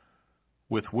clothing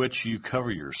with which you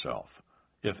cover yourself.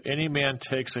 If any man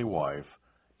takes a wife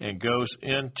and goes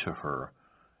in to her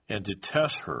and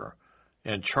detests her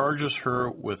and charges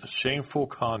her with shameful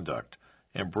conduct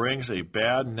and brings a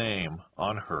bad name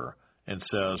on her and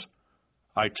says,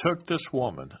 I took this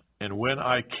woman, and when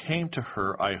I came to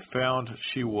her I found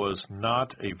she was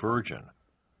not a virgin,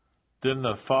 then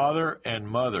the father and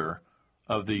mother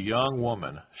of the young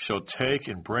woman shall take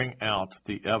and bring out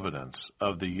the evidence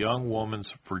of the young woman's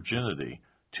virginity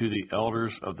to the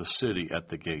elders of the city at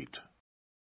the gate.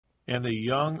 And the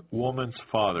young woman's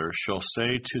father shall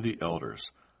say to the elders,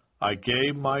 I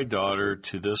gave my daughter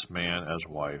to this man as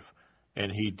wife,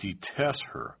 and he detests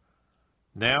her.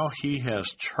 Now he has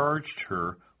charged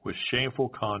her with shameful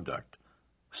conduct,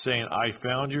 saying, I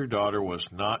found your daughter was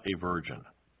not a virgin.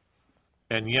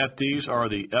 And yet these are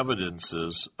the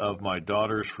evidences of my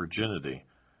daughter's virginity,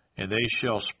 and they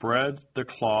shall spread the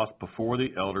cloth before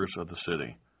the elders of the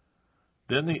city.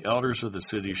 Then the elders of the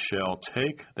city shall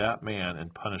take that man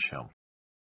and punish him.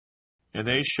 And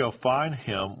they shall fine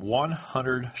him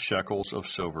 100 shekels of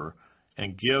silver,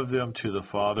 and give them to the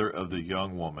father of the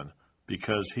young woman,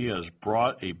 because he has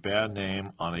brought a bad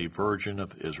name on a virgin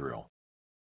of Israel.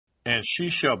 And she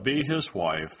shall be his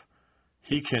wife.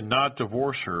 He cannot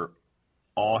divorce her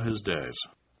all his days.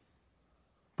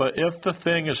 But if the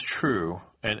thing is true,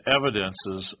 and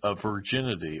evidences of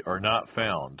virginity are not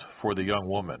found for the young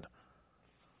woman,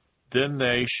 then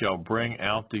they shall bring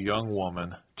out the young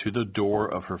woman to the door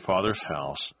of her father's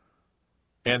house,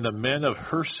 and the men of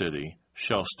her city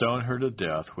shall stone her to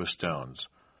death with stones,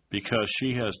 because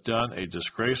she has done a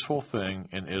disgraceful thing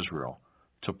in Israel,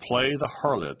 to play the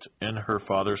harlot in her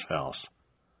father's house.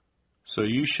 So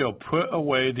you shall put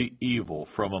away the evil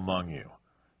from among you.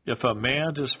 If a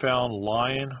man is found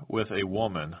lying with a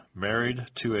woman married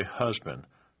to a husband,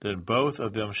 then both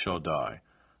of them shall die,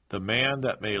 the man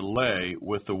that may lay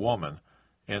with the woman,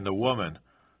 and the woman,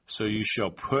 so you shall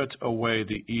put away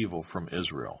the evil from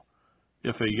Israel.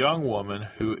 If a young woman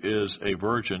who is a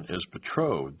virgin is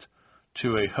betrothed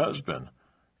to a husband,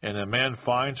 and a man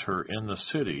finds her in the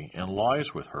city and lies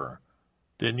with her,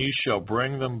 then you shall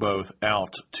bring them both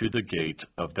out to the gate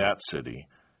of that city,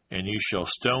 and you shall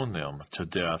stone them to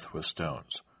death with stones.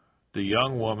 The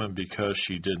young woman because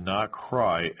she did not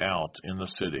cry out in the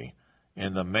city,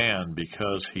 and the man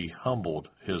because he humbled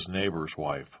his neighbor's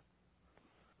wife.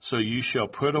 So you shall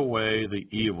put away the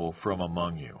evil from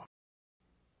among you.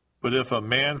 But if a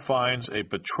man finds a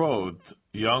betrothed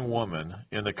young woman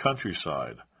in the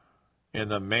countryside,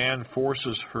 and the man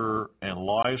forces her and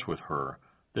lies with her,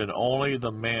 then only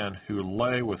the man who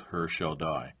lay with her shall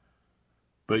die.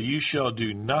 But you shall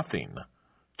do nothing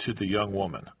to the young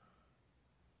woman.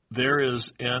 There is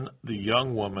in the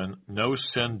young woman no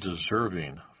sin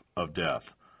deserving of death.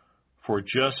 For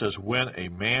just as when a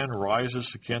man rises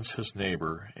against his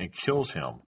neighbor and kills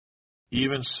him,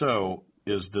 even so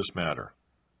is this matter.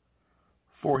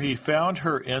 For he found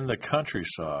her in the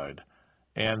countryside,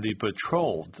 and the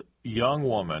betrothed young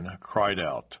woman cried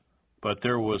out, but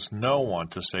there was no one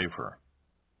to save her.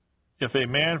 If a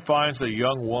man finds a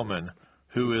young woman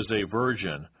who is a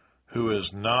virgin, who is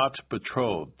not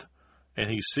betrothed, and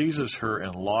he seizes her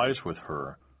and lies with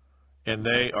her, and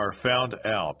they are found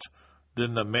out,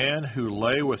 then the man who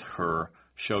lay with her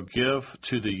shall give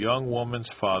to the young woman's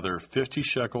father 50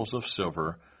 shekels of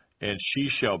silver, and she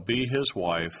shall be his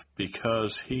wife,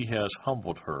 because he has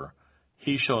humbled her.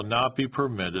 He shall not be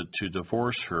permitted to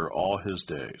divorce her all his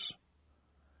days.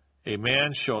 A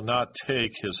man shall not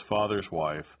take his father's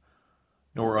wife,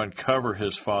 nor uncover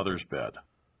his father's bed.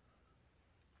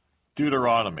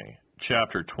 Deuteronomy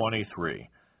chapter 23.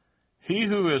 He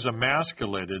who is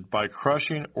emasculated by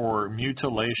crushing or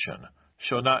mutilation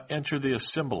shall not enter the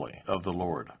assembly of the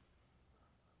Lord.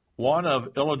 One of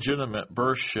illegitimate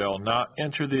birth shall not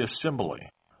enter the assembly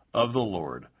of the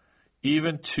Lord.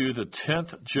 Even to the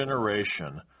 10th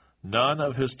generation, none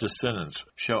of his descendants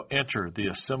shall enter the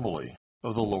assembly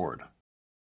of the Lord.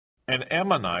 An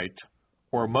Ammonite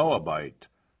or Moabite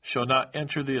shall not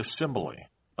enter the assembly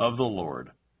of the Lord.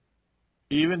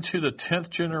 Even to the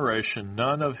 10th generation,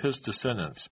 none of his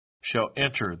descendants shall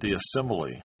enter the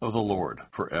assembly of the Lord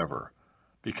forever,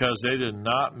 because they did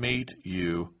not meet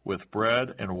you with bread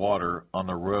and water on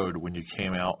the road when you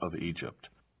came out of Egypt.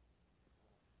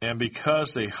 And because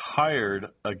they hired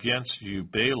against you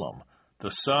Balaam,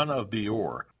 the son of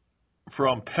Beor,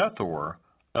 from Pethor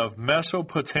of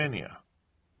Mesopotamia,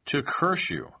 to curse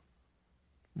you.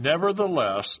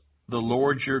 Nevertheless, the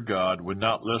Lord your God would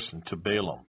not listen to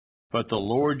Balaam, but the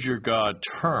Lord your God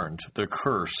turned the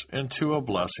curse into a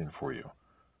blessing for you.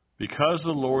 Because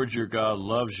the Lord your God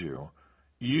loves you,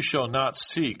 you shall not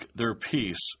seek their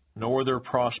peace nor their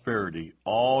prosperity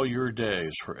all your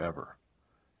days forever.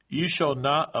 You shall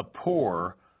not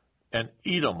abhor an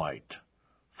Edomite,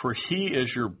 for he is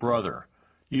your brother.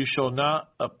 You shall not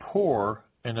abhor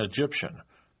an Egyptian,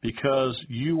 because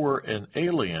you were an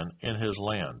alien in his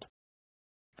land.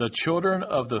 The children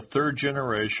of the 3rd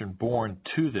generation born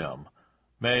to them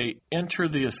may enter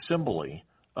the assembly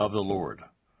of the Lord.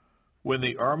 When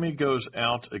the army goes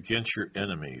out against your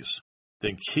enemies,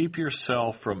 then keep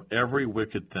yourself from every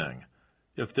wicked thing.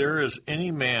 If there is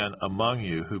any man among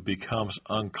you who becomes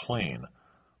unclean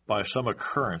by some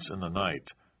occurrence in the night,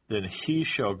 then he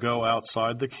shall go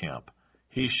outside the camp.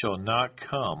 He shall not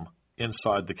come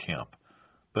inside the camp.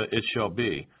 But it shall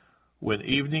be, when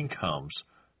evening comes,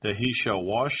 that he shall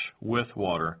wash with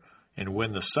water, and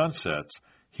when the sun sets,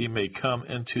 he may come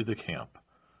into the camp.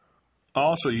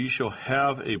 Also you shall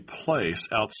have a place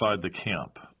outside the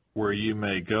camp, where you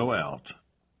may go out,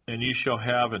 and you shall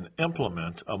have an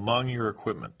implement among your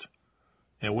equipment.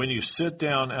 And when you sit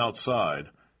down outside,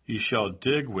 you shall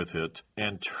dig with it,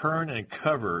 and turn and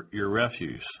cover your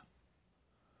refuse.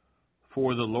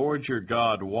 For the Lord your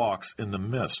God walks in the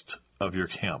midst of your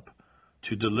camp,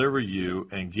 to deliver you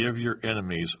and give your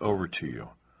enemies over to you.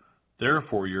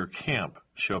 Therefore your camp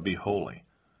shall be holy,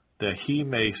 that he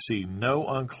may see no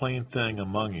unclean thing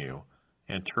among you,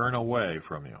 and turn away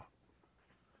from you.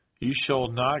 You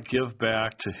shall not give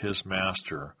back to his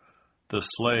master the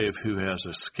slave who has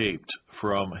escaped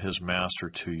from his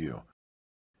master to you.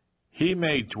 He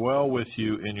may dwell with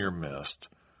you in your midst,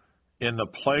 in the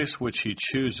place which he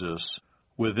chooses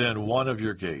within one of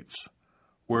your gates.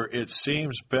 Where it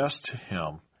seems best to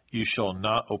him, you shall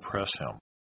not oppress him.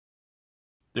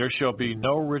 There shall be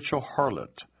no ritual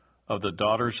harlot of the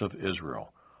daughters of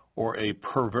Israel, or a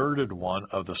perverted one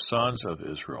of the sons of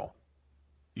Israel.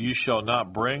 You shall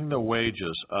not bring the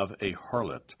wages of a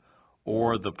harlot,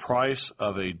 or the price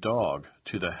of a dog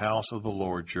to the house of the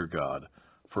Lord your God,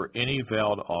 for any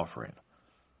vowed offering.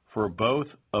 For both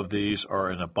of these are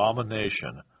an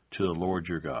abomination to the Lord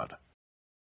your God.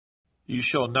 You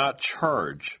shall not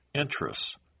charge interest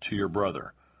to your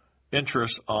brother,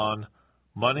 interest on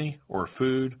money or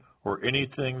food or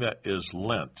anything that is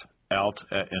lent out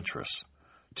at interest.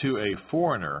 To a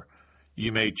foreigner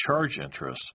you may charge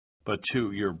interest, but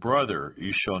to your brother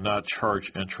you shall not charge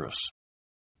interest,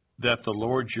 that the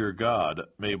Lord your God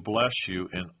may bless you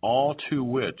in all to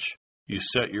which you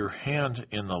set your hand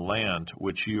in the land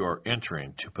which you are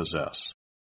entering to possess.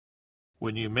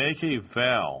 When you make a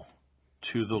vow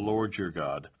to the Lord your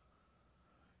God,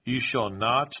 you shall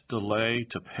not delay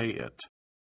to pay it.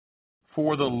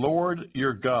 For the Lord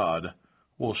your God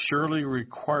will surely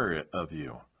require it of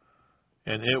you,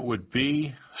 and it would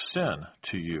be sin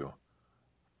to you.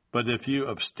 But if you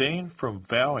abstain from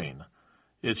vowing,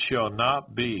 it shall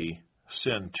not be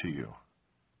sin to you.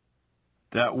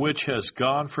 That which has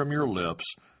gone from your lips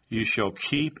you shall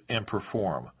keep and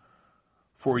perform,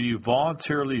 for you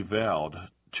voluntarily vowed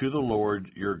to the Lord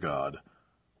your God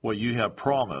what you have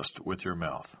promised with your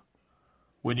mouth.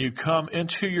 When you come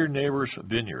into your neighbor's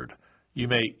vineyard, you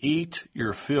may eat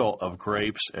your fill of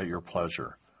grapes at your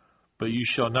pleasure, but you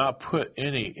shall not put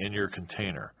any in your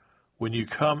container. When you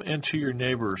come into your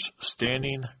neighbor's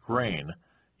standing grain,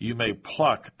 you may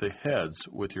pluck the heads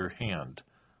with your hand,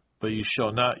 but you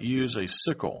shall not use a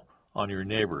sickle on your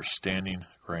neighbor's standing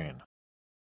grain.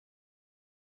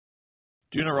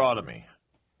 Deuteronomy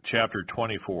chapter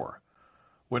 24.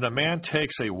 When a man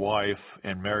takes a wife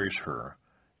and marries her,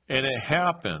 and it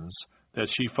happens that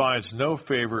she finds no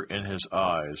favor in his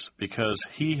eyes because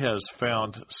he has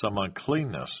found some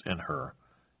uncleanness in her,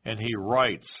 and he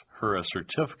writes her a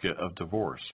certificate of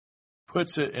divorce, puts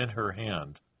it in her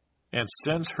hand, and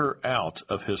sends her out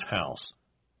of his house.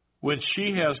 When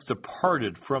she has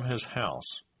departed from his house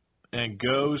and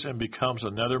goes and becomes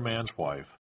another man's wife,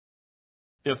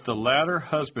 if the latter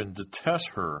husband detests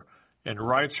her and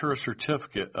writes her a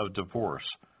certificate of divorce,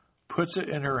 puts it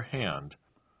in her hand,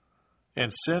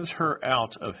 and sends her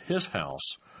out of his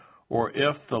house, or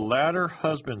if the latter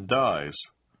husband dies,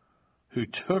 who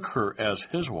took her as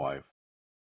his wife,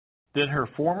 then her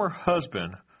former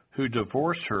husband who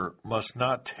divorced her must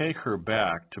not take her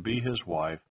back to be his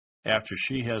wife after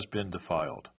she has been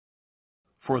defiled.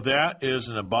 For that is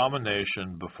an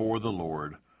abomination before the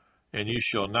Lord, and you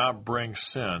shall not bring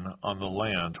sin on the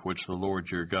land which the Lord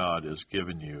your God is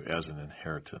giving you as an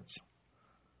inheritance.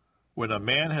 When a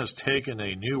man has taken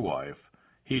a new wife,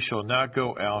 he shall not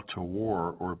go out to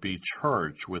war or be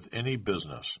charged with any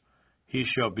business. He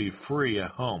shall be free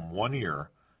at home 1 year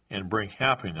and bring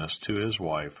happiness to his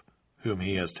wife whom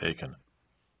he has taken.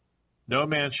 No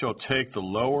man shall take the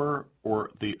lower or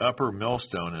the upper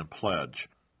millstone in pledge,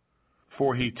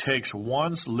 for he takes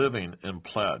one's living in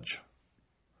pledge.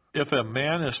 If a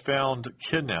man is found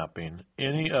kidnapping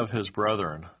any of his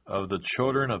brethren of the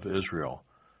children of Israel,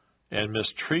 and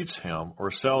mistreats him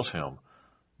or sells him,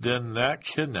 then that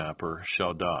kidnapper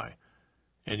shall die,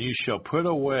 and you shall put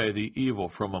away the evil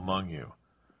from among you.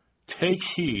 Take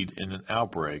heed in an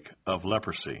outbreak of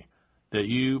leprosy, that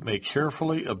you may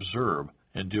carefully observe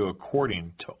and do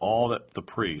according to all that the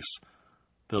priests,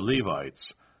 the Levites,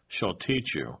 shall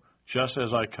teach you, just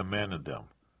as I commanded them.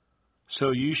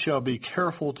 So you shall be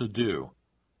careful to do.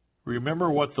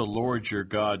 Remember what the Lord your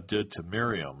God did to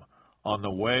Miriam on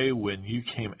the way when you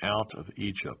came out of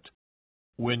Egypt.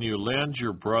 When you lend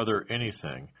your brother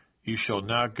anything, you shall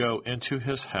not go into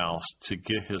his house to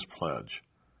get his pledge.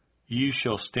 You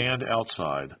shall stand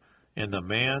outside, and the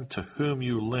man to whom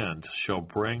you lend shall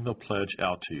bring the pledge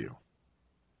out to you.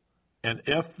 And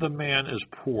if the man is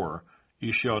poor,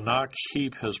 you shall not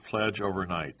keep his pledge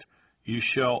overnight. You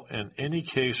shall in any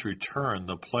case return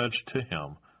the pledge to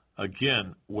him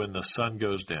again when the sun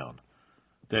goes down,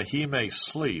 that he may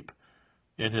sleep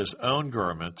in his own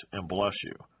garment and bless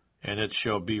you, and it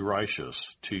shall be righteous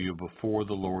to you before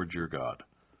the Lord your God.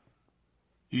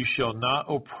 You shall not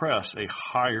oppress a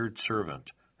hired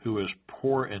servant who is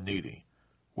poor and needy,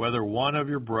 whether one of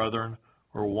your brethren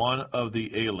or one of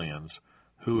the aliens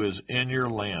who is in your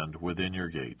land within your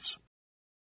gates.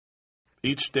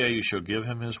 Each day you shall give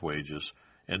him his wages,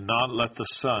 and not let the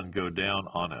sun go down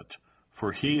on it,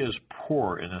 for he is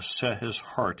poor and has set his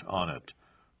heart on it,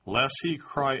 lest he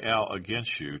cry out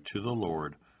against you to the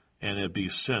Lord, and it be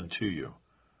sin to you.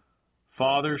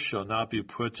 Fathers shall not be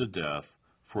put to death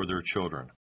for their children,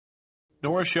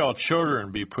 nor shall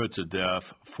children be put to death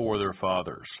for their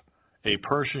fathers. A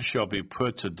person shall be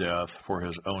put to death for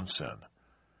his own sin.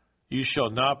 You shall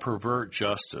not pervert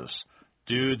justice,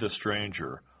 do the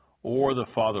stranger, or the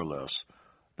fatherless,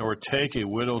 nor take a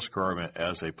widow's garment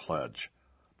as a pledge.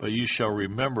 But you shall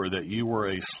remember that you were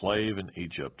a slave in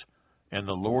Egypt, and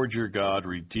the Lord your God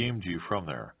redeemed you from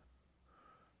there.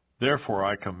 Therefore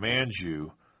I command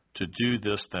you to do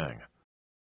this thing.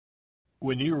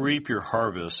 When you reap your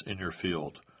harvest in your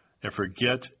field, and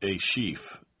forget a sheaf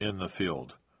in the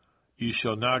field, you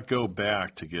shall not go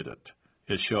back to get it.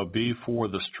 It shall be for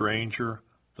the stranger,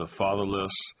 the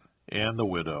fatherless, and the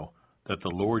widow, that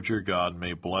the Lord your God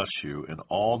may bless you in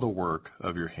all the work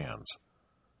of your hands.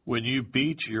 When you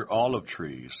beat your olive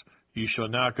trees, you shall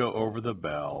not go over the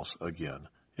boughs again.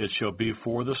 It shall be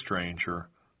for the stranger,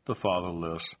 the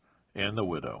fatherless, and the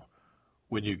widow.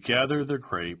 When you gather the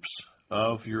grapes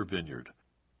of your vineyard,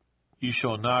 you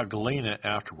shall not glean it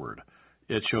afterward.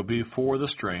 It shall be for the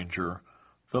stranger,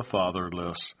 the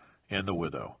fatherless, and the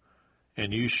widow.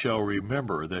 And you shall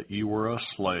remember that you were a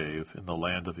slave in the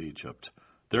land of Egypt.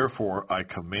 Therefore I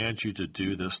command you to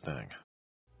do this thing.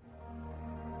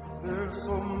 There's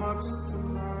so much to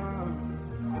learn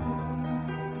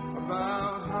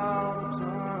about how to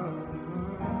turn.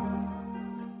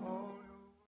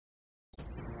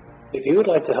 If you would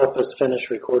like to help us finish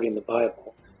recording the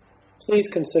Bible, please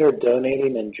consider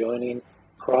donating and joining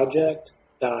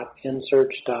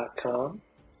project.insearch.com.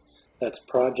 That's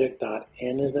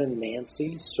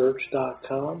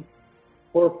project.nancysearch.com,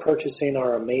 or purchasing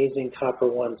our amazing Copper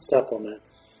One supplement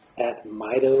at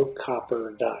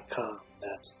mitocopper.com.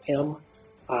 That's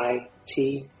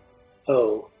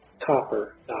MITO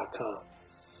copper.com.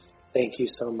 Thank you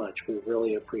so much. We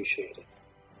really appreciate it.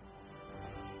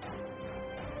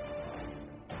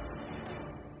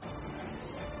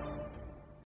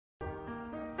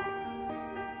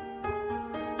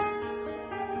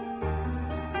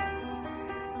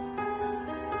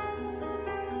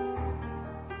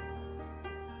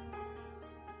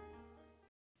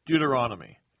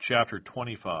 Deuteronomy chapter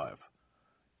 25.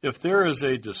 If there is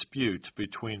a dispute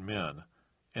between men,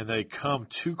 and they come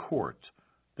to court,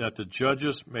 that the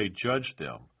judges may judge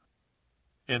them,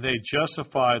 and they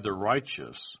justify the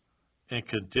righteous, and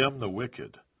condemn the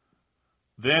wicked,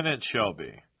 then it shall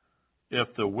be, if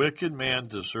the wicked man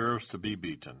deserves to be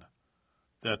beaten,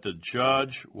 that the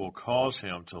judge will cause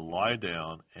him to lie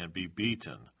down and be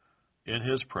beaten in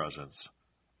his presence,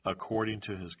 according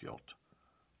to his guilt,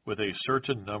 with a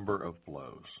certain number of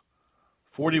blows.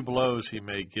 40 blows he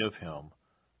may give him,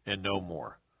 and no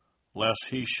more, lest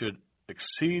he should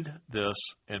exceed this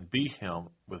and beat him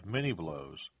with many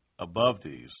blows above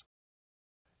these,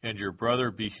 and your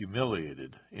brother be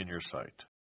humiliated in your sight.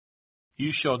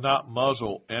 You shall not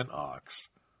muzzle an ox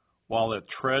while it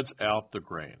treads out the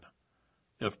grain.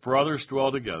 If brothers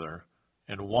dwell together,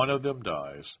 and one of them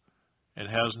dies, and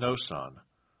has no son,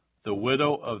 the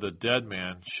widow of the dead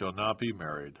man shall not be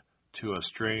married to a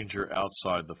stranger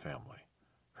outside the family.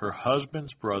 Her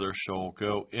husband's brother shall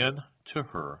go in to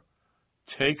her,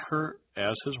 take her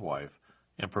as his wife,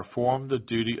 and perform the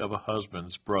duty of a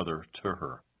husband's brother to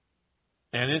her.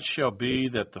 And it shall be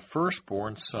that the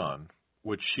firstborn son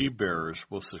which she bears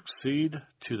will succeed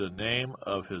to the name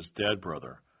of his dead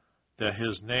brother, that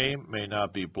his name may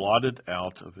not be blotted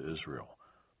out of Israel.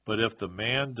 But if the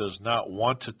man does not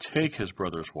want to take his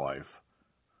brother's wife,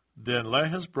 then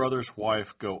let his brother's wife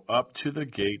go up to the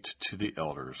gate to the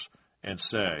elders, and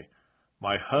say,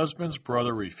 My husband's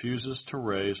brother refuses to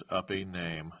raise up a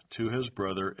name to his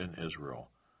brother in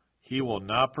Israel. He will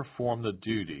not perform the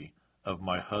duty of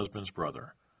my husband's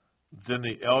brother. Then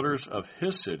the elders of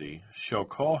his city shall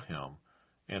call him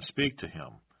and speak to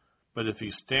him. But if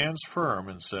he stands firm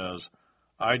and says,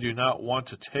 I do not want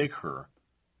to take her,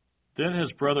 then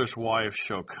his brother's wife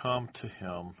shall come to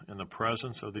him in the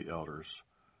presence of the elders,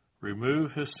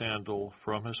 remove his sandal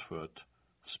from his foot,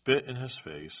 spit in his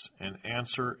face, and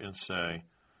answer and say,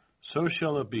 So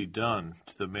shall it be done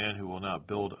to the man who will not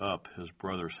build up his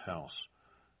brother's house,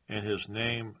 and his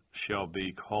name shall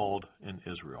be called in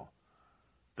Israel,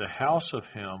 the house of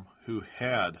him who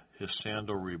had his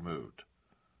sandal removed.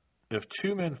 If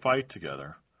two men fight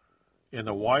together, and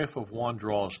the wife of one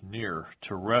draws near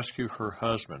to rescue her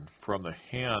husband from the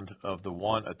hand of the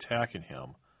one attacking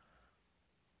him,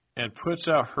 and puts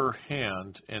out her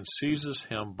hand and seizes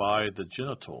him by the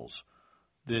genitals,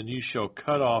 then you shall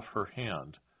cut off her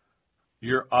hand.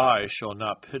 Your eye shall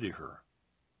not pity her.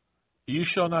 You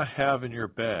shall not have in your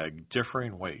bag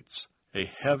differing weights, a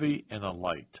heavy and a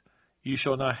light. You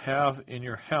shall not have in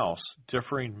your house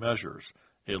differing measures,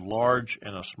 a large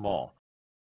and a small.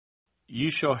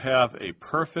 You shall have a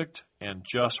perfect and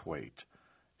just weight,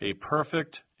 a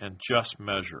perfect and just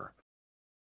measure,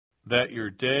 that your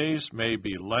days may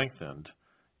be lengthened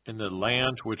in the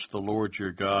land which the Lord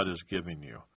your God is giving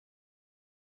you.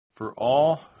 For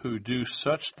all who do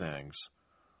such things,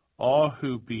 all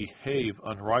who behave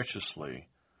unrighteously,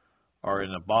 are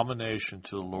an abomination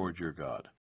to the Lord your God.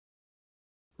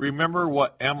 Remember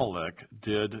what Amalek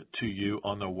did to you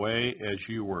on the way as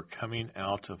you were coming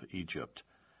out of Egypt,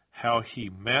 how he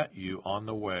met you on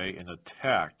the way and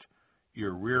attacked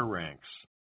your rear ranks,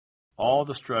 all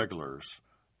the stragglers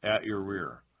at your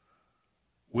rear,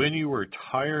 when you were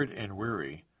tired and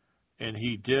weary, and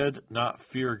he did not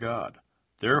fear God.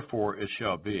 Therefore it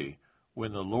shall be,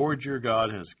 when the Lord your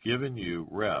God has given you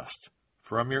rest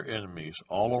from your enemies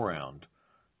all around,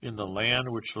 in the land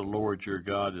which the Lord your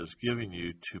God is giving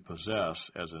you to possess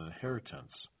as an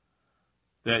inheritance,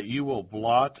 that you will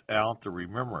blot out the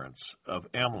remembrance of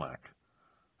Amalek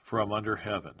from under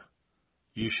heaven.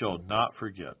 You shall not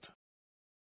forget.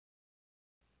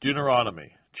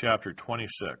 Deuteronomy chapter 26.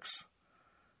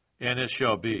 And it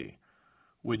shall be,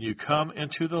 when you come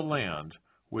into the land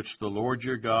which the Lord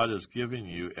your God is giving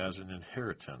you as an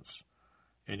inheritance,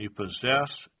 and you possess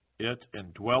it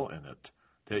and dwell in it,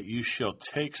 that you shall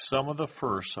take some of the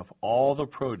first of all the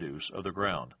produce of the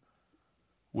ground,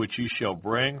 which you shall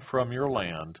bring from your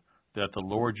land that the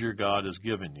Lord your God has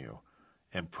given you,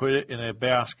 and put it in a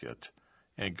basket,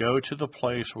 and go to the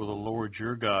place where the Lord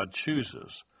your God chooses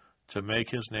to make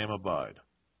his name abide.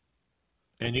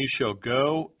 And you shall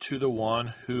go to the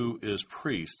one who is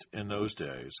priest in those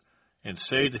days, and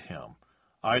say to him,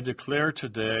 I declare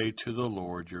today to the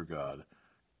Lord your God,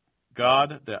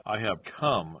 that I have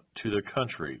come to the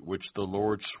country which the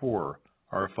Lord swore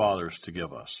our fathers to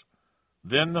give us.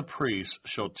 Then the priest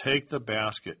shall take the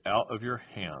basket out of your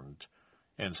hand,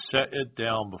 and set it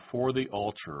down before the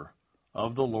altar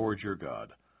of the Lord your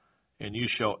God. And you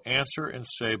shall answer and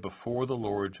say before the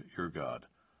Lord your God,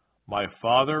 My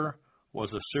father was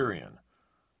a Syrian,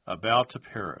 about to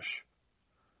perish.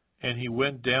 And he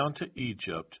went down to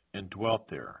Egypt and dwelt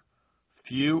there,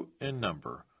 few in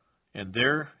number, and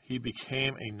there he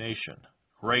became a nation,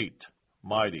 great,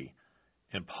 mighty,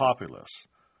 and populous.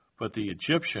 But the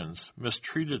Egyptians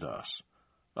mistreated us,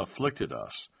 afflicted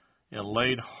us, and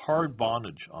laid hard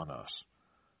bondage on us.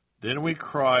 Then we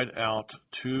cried out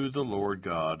to the Lord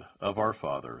God of our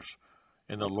fathers,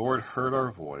 and the Lord heard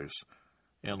our voice,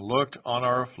 and looked on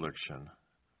our affliction,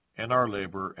 and our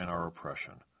labor, and our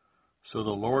oppression. So the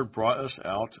Lord brought us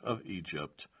out of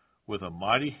Egypt with a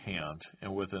mighty hand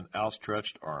and with an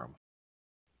outstretched arm,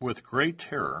 with great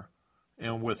terror,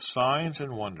 and with signs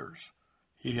and wonders.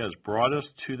 He has brought us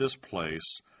to this place,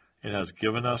 and has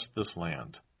given us this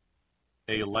land,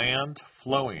 a land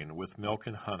flowing with milk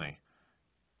and honey.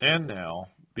 And now,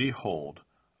 behold,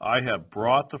 I have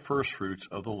brought the firstfruits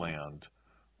of the land,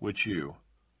 which you,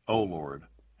 O Lord,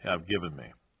 have given me.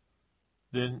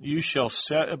 Then you shall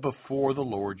set it before the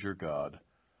Lord your God,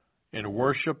 and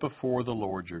worship before the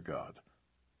Lord your God.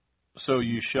 So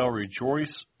you shall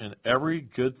rejoice in every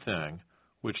good thing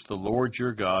which the Lord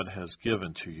your God has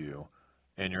given to you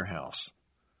and your house,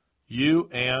 you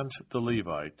and the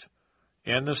Levite,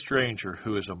 and the stranger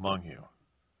who is among you.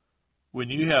 When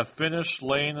you have finished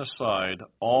laying aside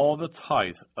all the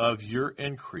tithe of your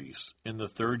increase in the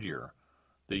 3rd year,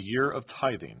 the year of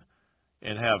tithing,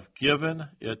 and have given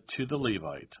it to the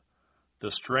Levite,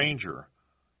 the stranger,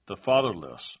 the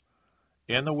fatherless,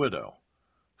 and the widow,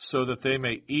 so that they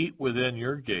may eat within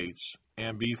your gates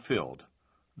and be filled,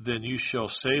 then you shall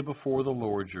say before the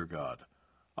Lord your God,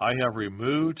 I have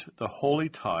removed the holy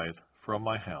tithe from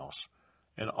my house,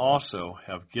 and also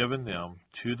have given them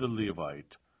to the Levite,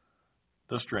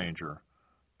 the stranger,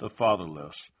 the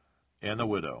fatherless, and the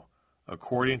widow,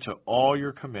 according to all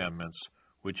your commandments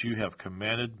which you have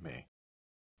commanded me.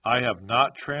 I have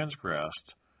not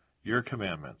transgressed your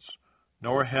commandments,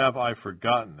 nor have I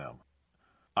forgotten them.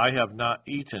 I have not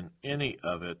eaten any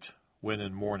of it when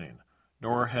in mourning,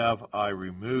 nor have I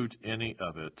removed any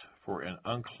of it for an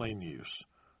unclean use,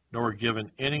 nor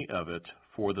given any of it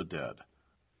for the dead.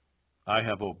 I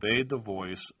have obeyed the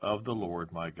voice of the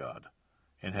Lord my God,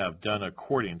 and have done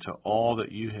according to all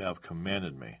that you have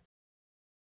commanded me.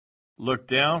 Look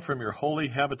down from your holy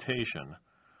habitation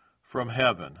from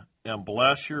heaven, and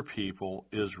bless your people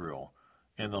Israel,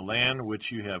 in the land which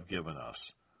you have given us,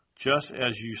 just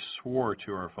as you swore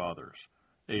to our fathers,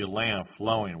 a land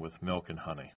flowing with milk and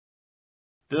honey.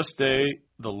 This day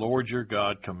the Lord your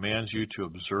God commands you to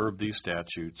observe these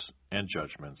statutes and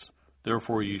judgments.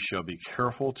 Therefore you shall be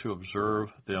careful to observe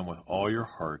them with all your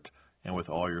heart and with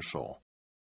all your soul.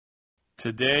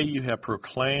 Today you have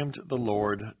proclaimed the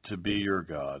Lord to be your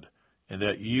God, and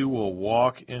that you will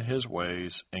walk in his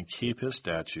ways and keep his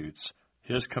statutes,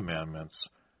 his commandments,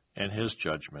 and his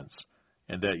judgments,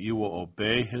 and that you will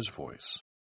obey his voice.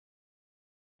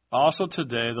 Also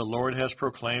today the Lord has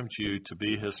proclaimed you to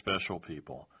be his special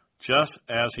people, just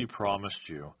as he promised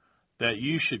you, that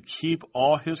you should keep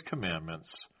all his commandments,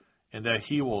 and that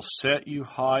he will set you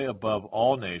high above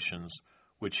all nations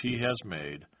which he has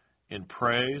made, in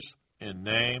praise, in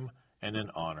name, and in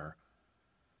honor,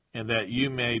 and that you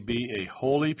may be a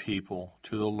holy people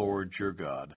to the Lord your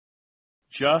God,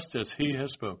 just as he has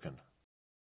spoken.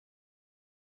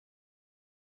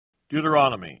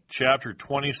 Deuteronomy chapter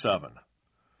 27.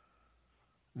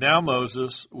 Now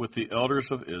Moses, with the elders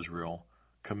of Israel,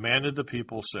 commanded the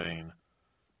people, saying,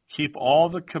 Keep all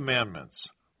the commandments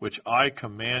which I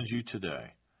command you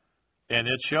today. And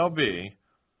it shall be,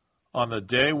 on the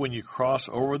day when you cross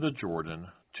over the Jordan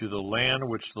to the land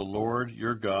which the Lord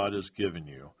your God is giving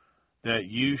you, that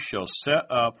you shall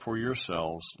set up for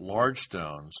yourselves large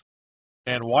stones,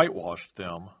 and whitewash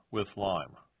them with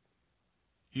lime.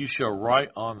 You shall write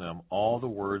on them all the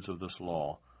words of this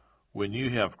law, when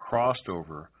you have crossed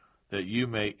over, that you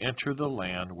may enter the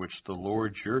land which the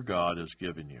Lord your God is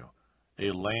giving you,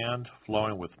 a land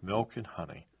flowing with milk and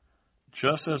honey,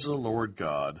 just as the Lord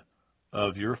God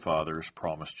of your fathers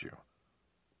promised you.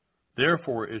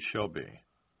 Therefore it shall be,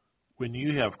 when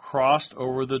you have crossed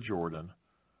over the Jordan,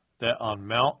 that on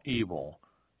Mount Ebal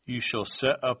you shall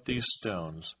set up these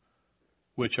stones,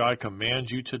 which I command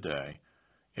you today,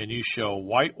 and you shall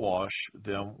whitewash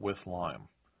them with lime.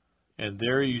 And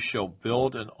there you shall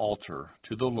build an altar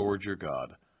to the Lord your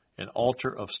God, an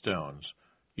altar of stones.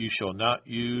 You shall not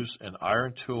use an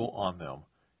iron tool on them.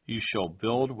 You shall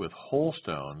build with whole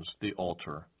stones the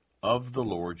altar of the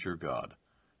Lord your God,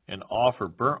 and offer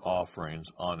burnt offerings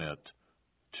on it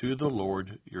to the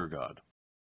Lord your God.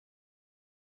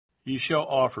 Ye shall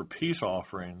offer peace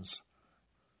offerings,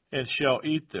 and shall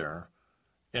eat there,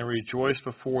 and rejoice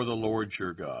before the Lord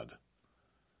your God.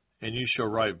 And you shall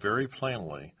write very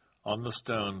plainly on the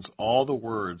stones all the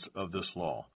words of this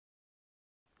law.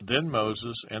 Then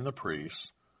Moses and the priests,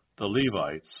 the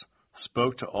Levites,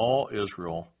 spoke to all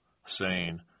Israel,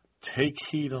 saying, Take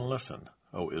heed and listen,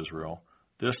 O Israel.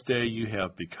 This day you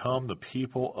have become the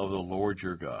people of the Lord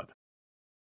your God.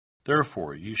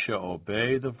 Therefore you shall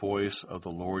obey the voice of the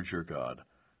Lord your God,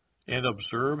 and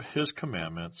observe his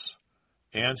commandments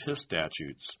and his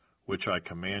statutes, which I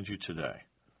command you today.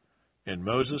 And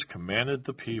Moses commanded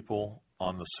the people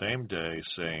on the same day,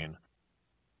 saying,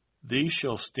 These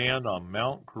shall stand on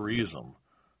Mount Gerizim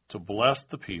to bless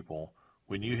the people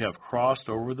when you have crossed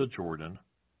over the Jordan: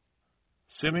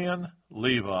 Simeon,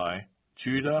 Levi,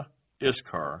 Judah,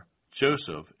 Issachar,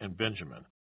 Joseph, and Benjamin.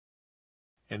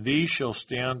 And these shall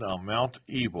stand on Mount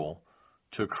Ebal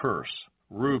to curse: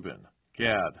 Reuben,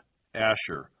 Gad,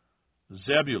 Asher,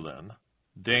 Zebulun,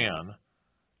 Dan,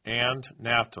 and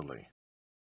Naphtali.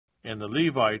 And the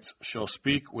Levites shall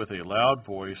speak with a loud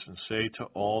voice and say to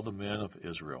all the men of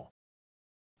Israel,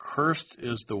 Cursed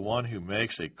is the one who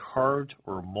makes a carved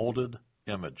or molded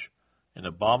image, an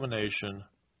abomination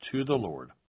to the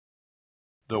Lord,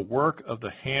 the work of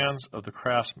the hands of the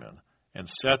craftsman, and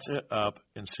sets it up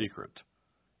in secret.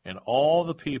 And all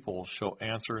the people shall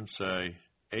answer and say,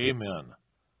 Amen.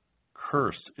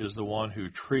 Cursed is the one who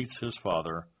treats his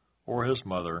father or his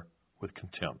mother with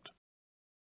contempt.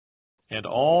 And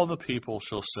all the people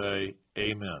shall say,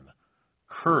 Amen.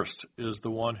 Cursed is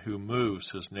the one who moves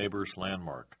his neighbor's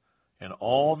landmark. And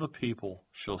all the people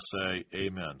shall say,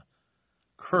 Amen.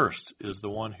 Cursed is the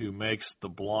one who makes the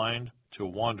blind to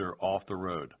wander off the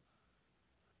road.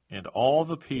 And all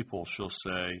the people shall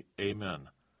say, Amen.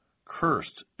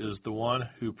 Cursed is the one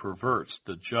who perverts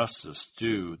the justice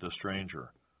due the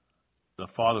stranger, the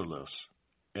fatherless,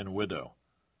 and widow.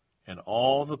 And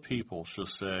all the people shall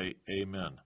say,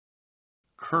 Amen.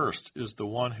 Cursed is the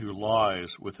one who lies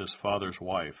with his father's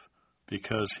wife,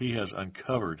 because he has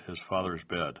uncovered his father's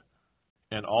bed.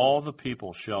 And all the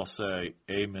people shall say,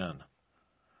 Amen.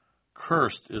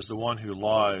 Cursed is the one who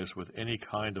lies with any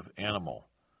kind of animal.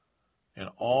 And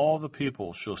all the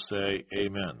people shall say,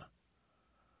 Amen.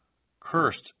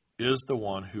 Cursed is the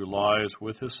one who lies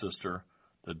with his sister,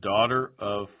 the daughter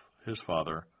of his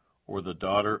father, or the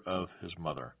daughter of his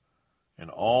mother. And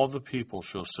all the people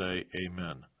shall say,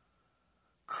 Amen.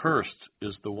 Cursed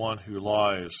is the one who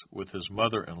lies with his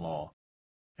mother-in-law.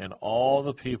 And all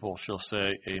the people shall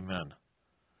say, Amen.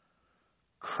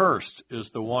 Cursed is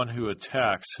the one who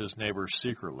attacks his neighbor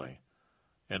secretly.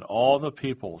 And all the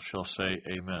people shall say,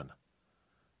 Amen.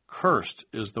 Cursed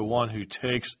is the one who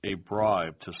takes a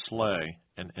bribe to slay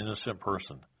an innocent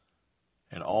person.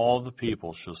 And all the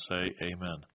people shall say,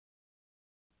 Amen.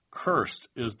 Cursed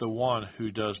is the one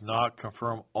who does not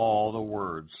confirm all the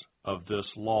words of this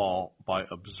law by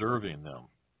observing them.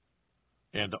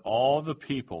 And all the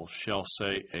people shall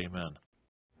say, Amen.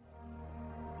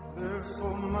 There's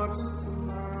so much to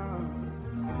learn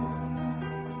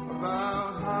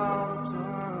about how to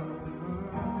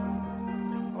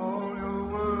turn all your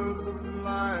words of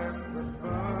life that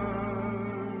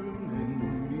burn in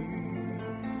me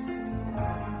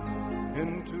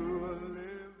into a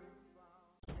living.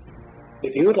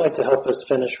 If you would like to help us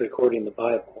finish recording the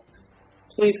Bible,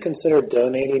 please consider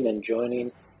donating and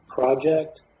joining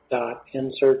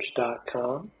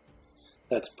project.nsearch.com.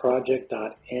 That's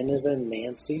project.n as in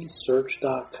Nancy,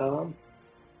 search.com,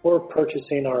 or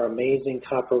purchasing our amazing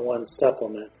Copper One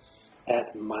supplement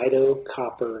at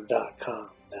mitocopper.com.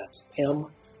 That's M-I-T-O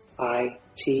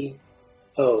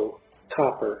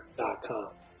copper.com.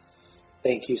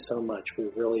 Thank you so much. We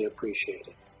really appreciate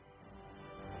it.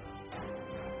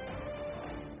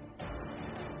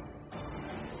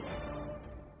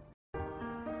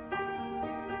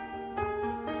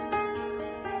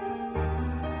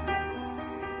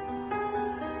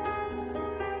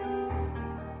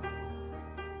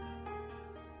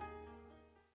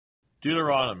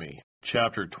 Deuteronomy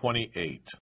chapter 28.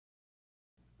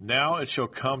 Now it shall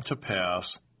come to pass,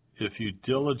 if you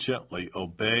diligently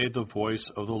obey the voice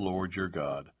of the Lord your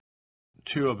God,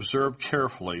 to observe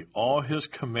carefully all his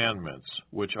commandments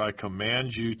which I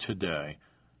command you today,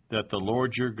 that the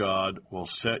Lord your God will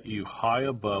set you high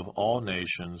above all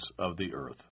nations of the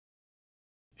earth.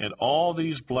 And all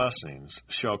these blessings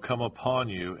shall come upon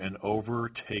you and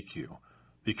overtake you,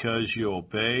 because you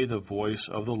obey the voice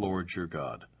of the Lord your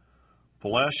God.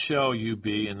 Blessed shall you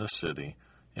be in the city,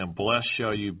 and blessed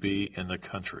shall you be in the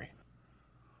country.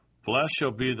 Blessed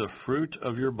shall be the fruit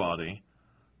of your body,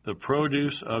 the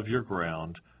produce of your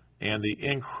ground, and the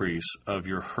increase of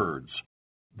your herds,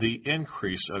 the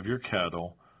increase of your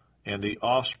cattle, and the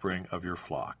offspring of your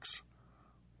flocks.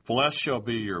 Blessed shall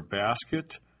be your basket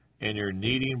and your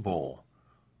kneading bowl.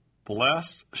 Blessed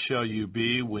shall you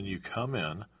be when you come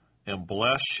in, and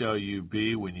blessed shall you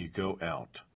be when you go out.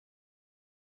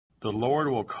 The Lord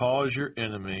will cause your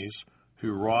enemies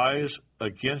who rise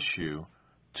against you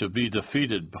to be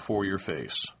defeated before your face.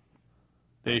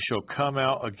 They shall come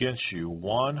out against you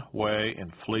one way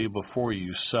and flee before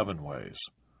you 7 ways.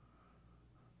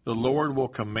 The Lord will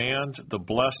command the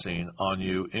blessing on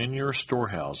you in your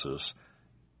storehouses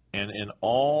and in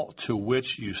all to which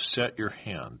you set your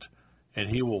hand, and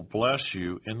he will bless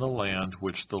you in the land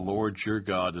which the Lord your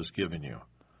God has given you.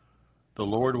 The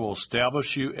Lord will establish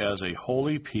you as a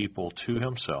holy people to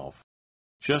himself,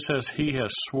 just as he has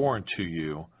sworn to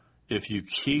you, if you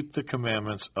keep the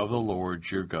commandments of the Lord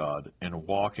your God and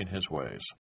walk in his ways.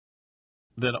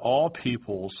 Then all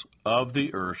peoples of the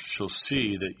earth shall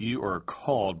see that you are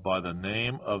called by the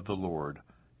name of the Lord,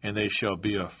 and they shall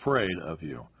be afraid of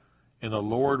you. And the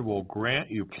Lord will grant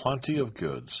you plenty of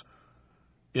goods,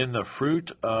 in the fruit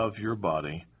of your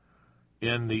body,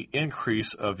 in the increase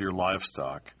of your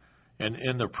livestock, and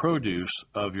in the produce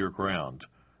of your ground,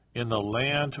 in the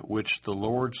land which the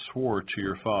Lord swore to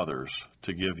your fathers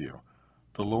to give you.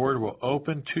 The Lord will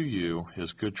open to you his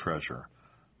good treasure,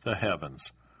 the heavens,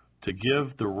 to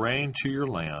give the rain to your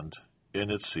land in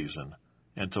its season,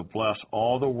 and to bless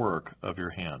all the work of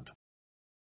your hand.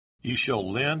 You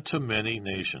shall lend to many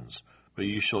nations, but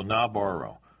you shall not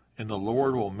borrow, and the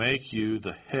Lord will make you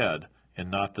the head and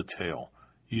not the tail.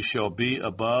 You shall be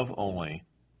above only,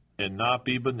 and not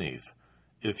be beneath,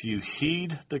 if you heed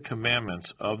the commandments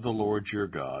of the Lord your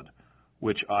God,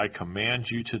 which I command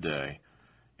you today,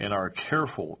 and are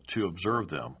careful to observe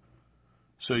them.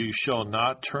 So you shall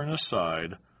not turn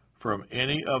aside from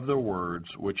any of the words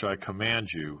which I command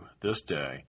you this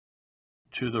day,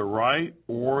 to the right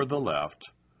or the left,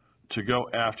 to go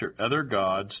after other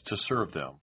gods to serve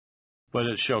them. But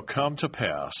it shall come to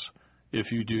pass,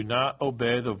 if you do not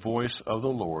obey the voice of the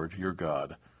Lord your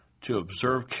God, to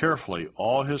observe carefully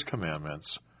all his commandments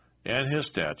and his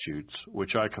statutes,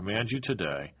 which I command you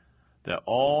today, that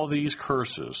all these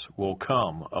curses will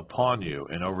come upon you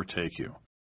and overtake you.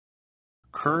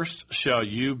 Cursed shall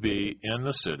you be in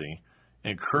the city,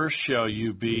 and cursed shall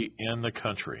you be in the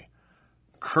country.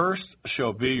 Cursed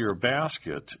shall be your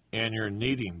basket and your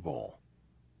kneading bowl.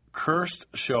 Cursed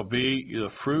shall be the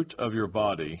fruit of your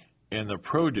body, and the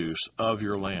produce of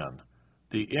your land,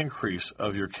 the increase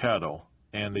of your cattle,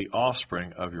 and the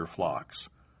offspring of your flocks.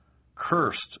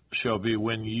 Cursed shall be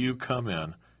when you come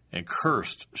in, and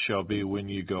cursed shall be when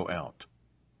you go out.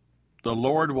 The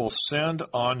Lord will send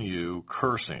on you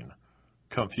cursing,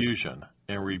 confusion,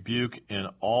 and rebuke in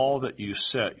all that you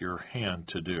set your hand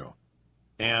to do,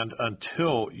 and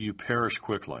until you perish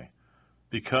quickly,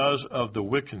 because of the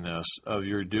wickedness of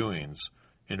your doings,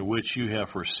 in which you have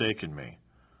forsaken me.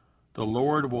 The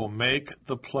Lord will make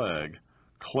the plague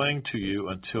cling to you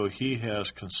until he has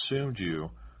consumed you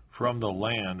from the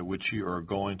land which you are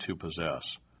going to possess.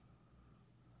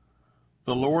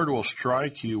 The Lord will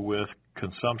strike you with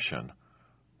consumption,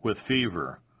 with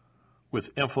fever, with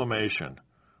inflammation,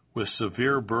 with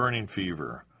severe burning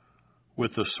fever,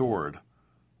 with the sword,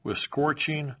 with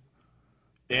scorching,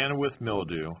 and with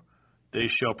mildew. They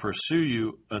shall pursue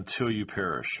you until you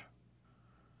perish.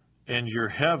 And your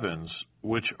heavens,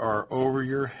 which are over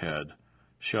your head,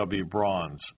 shall be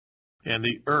bronze, and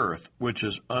the earth which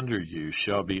is under you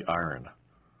shall be iron.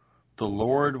 The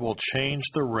Lord will change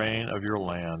the rain of your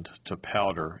land to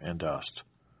powder and dust.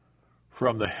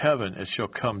 From the heaven it shall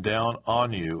come down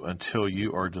on you until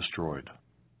you are destroyed.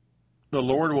 The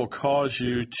Lord will cause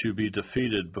you to be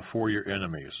defeated before your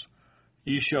enemies.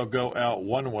 Ye shall go out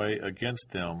one way against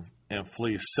them, and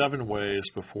flee 7 ways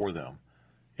before them,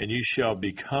 and ye shall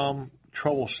become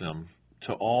troublesome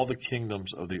to all the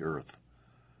kingdoms of the earth.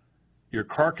 Your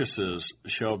carcasses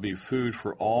shall be food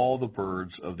for all the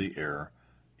birds of the air,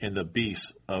 and the beasts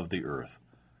of the earth,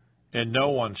 and no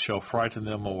one shall frighten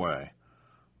them away.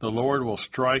 The Lord will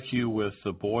strike you with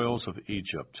the boils of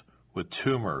Egypt, with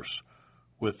tumors,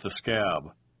 with the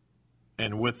scab,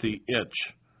 and with the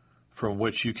itch, from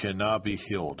which you cannot be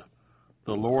healed.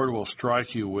 The Lord will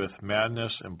strike you with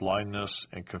madness and blindness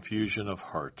and confusion of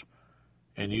heart,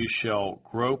 and you shall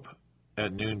grope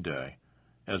at noonday,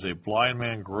 as a blind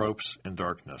man gropes in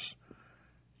darkness.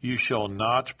 You shall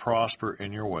not prosper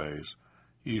in your ways.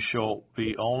 You shall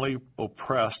be only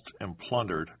oppressed and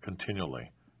plundered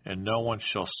continually, and no one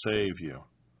shall save you.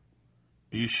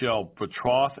 You shall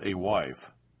betroth a wife,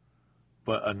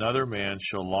 but another man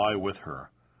shall lie with her.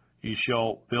 You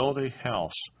shall build a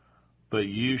house, but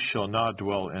you shall not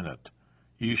dwell in it.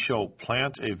 You shall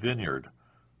plant a vineyard,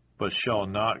 but shall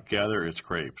not gather its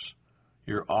grapes.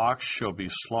 Your ox shall be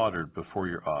slaughtered before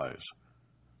your eyes,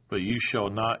 but you shall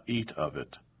not eat of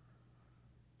it.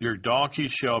 Your donkey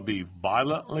shall be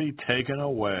violently taken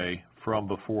away from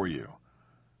before you,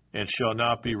 and shall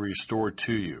not be restored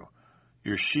to you.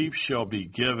 Your sheep shall be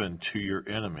given to your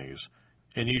enemies,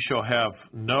 and you shall have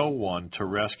no one to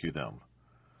rescue them.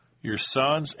 Your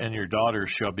sons and your daughters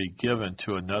shall be given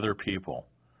to another people,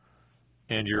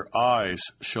 and your eyes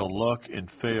shall look and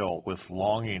fail with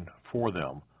longing for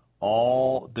them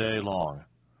all day long,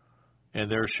 and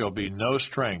there shall be no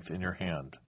strength in your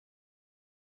hand.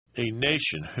 A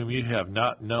nation whom you have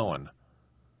not known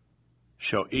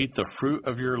shall eat the fruit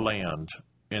of your land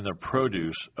and the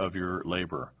produce of your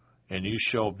labor, and you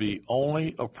shall be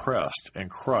only oppressed and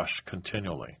crushed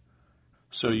continually.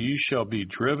 So you shall be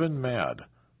driven mad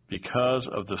because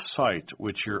of the sight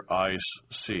which your eyes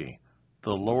see. The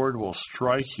Lord will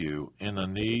strike you in the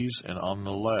knees and on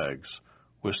the legs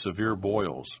with severe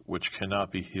boils which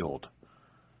cannot be healed,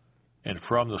 and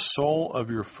from the sole of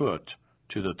your foot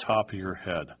to the top of your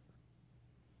head.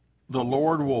 The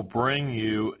Lord will bring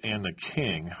you and the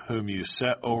king whom you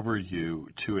set over you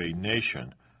to a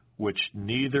nation which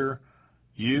neither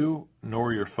you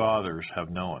nor your fathers have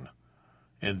known.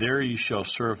 And there you shall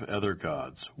serve other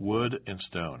gods, wood and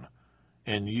stone,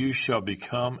 and you shall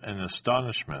become an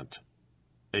astonishment,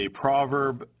 a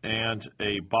proverb and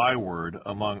a byword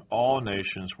among all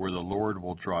nations where the Lord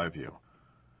will drive you.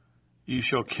 You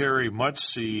shall carry much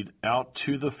seed out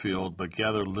to the field, but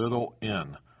gather little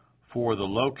in, for the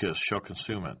locust shall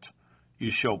consume it.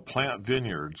 You shall plant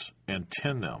vineyards and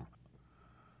tend them,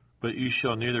 but you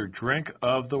shall neither drink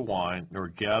of the wine nor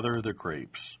gather the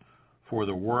grapes, for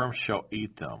the worm shall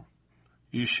eat them.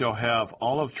 You shall have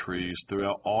olive trees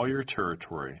throughout all your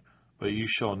territory, but you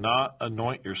shall not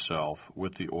anoint yourself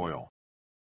with the oil,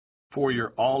 for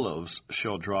your olives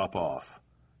shall drop off.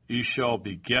 You shall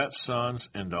beget sons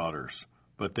and daughters,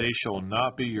 but they shall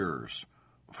not be yours,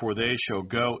 for they shall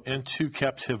go into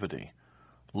captivity.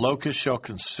 Locusts shall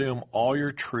consume all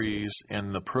your trees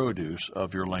and the produce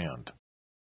of your land.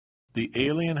 The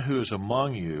alien who is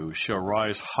among you shall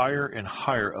rise higher and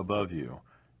higher above you,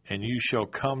 and you shall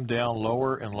come down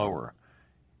lower and lower.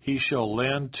 He shall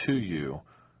lend to you,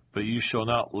 but you shall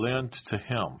not lend to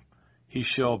him. He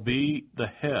shall be the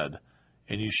head,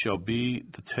 and you shall be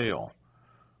the tail.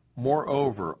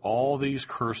 Moreover, all these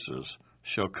curses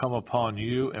shall come upon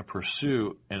you and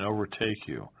pursue and overtake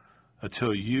you,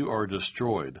 until you are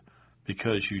destroyed,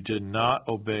 because you did not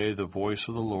obey the voice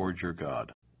of the Lord your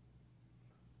God,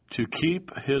 to keep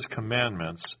his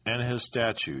commandments and his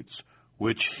statutes,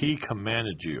 which he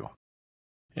commanded you.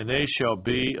 And they shall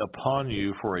be upon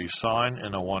you for a sign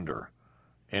and a wonder,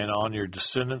 and on your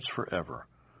descendants forever,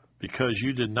 because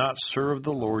you did not serve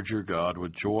the Lord your God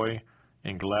with joy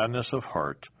and gladness of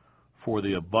heart, for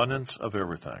the abundance of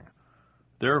everything.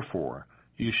 Therefore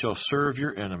you shall serve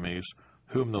your enemies,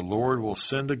 whom the Lord will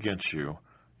send against you,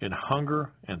 in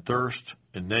hunger and thirst,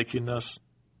 in nakedness,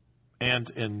 and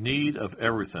in need of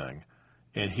everything,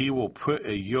 and he will put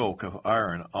a yoke of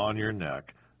iron on your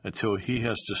neck until he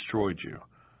has destroyed you.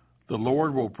 The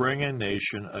Lord will bring a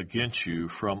nation against you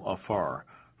from afar,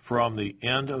 from the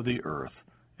end of the earth,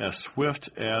 as swift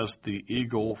as the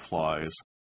eagle flies,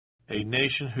 a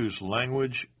nation whose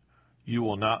language you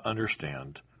will not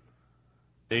understand,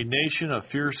 a nation of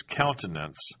fierce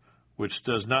countenance, which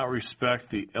does not respect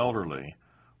the elderly,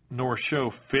 nor show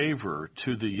favor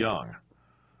to the young.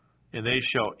 And they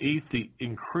shall eat the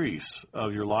increase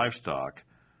of your livestock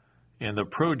and the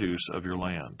produce of your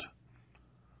land,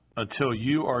 until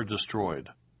you are destroyed.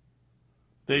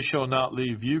 They shall not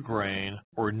leave you grain,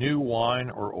 or new wine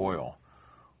or oil,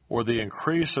 or the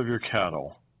increase of your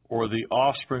cattle, or the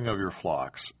offspring of your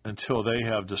flocks, until they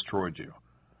have destroyed you.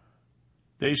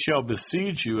 They shall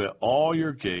besiege you at all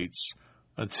your gates,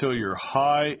 until your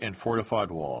high and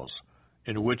fortified walls,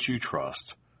 in which you trust,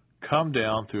 come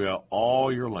down throughout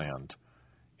all your land.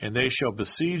 And they shall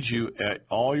besiege you at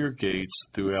all your gates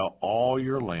throughout all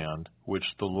your land, which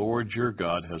the Lord your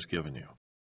God has given you.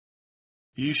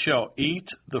 You shall eat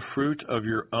the fruit of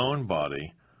your own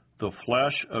body, the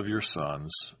flesh of your sons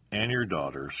and your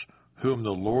daughters, whom the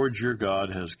Lord your God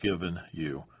has given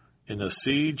you, in the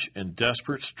siege and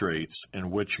desperate straits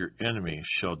in which your enemy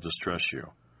shall distress you.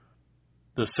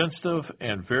 The sensitive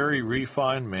and very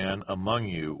refined man among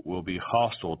you will be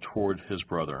hostile toward his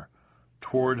brother,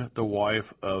 toward the wife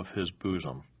of his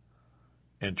bosom,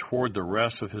 and toward the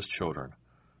rest of his children,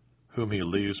 whom he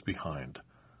leaves behind,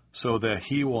 so that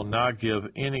he will not give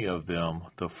any of them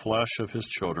the flesh of his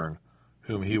children,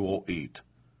 whom he will eat,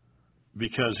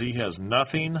 because he has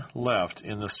nothing left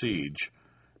in the siege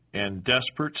and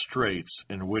desperate straits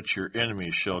in which your enemy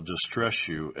shall distress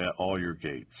you at all your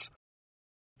gates.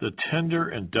 The tender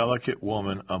and delicate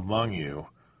woman among you,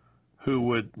 who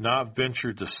would not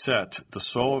venture to set the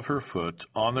sole of her foot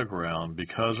on the ground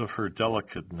because of her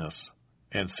delicateness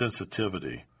and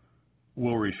sensitivity,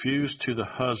 will refuse to the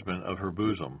husband of her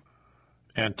bosom,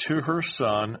 and to her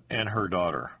son and her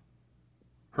daughter.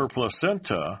 Her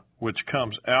placenta, which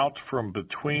comes out from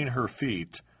between her feet,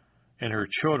 and her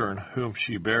children whom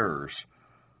she bears,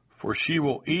 for she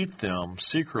will eat them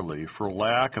secretly for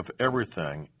lack of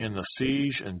everything in the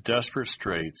siege and desperate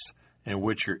straits in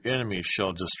which your enemy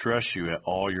shall distress you at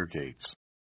all your gates.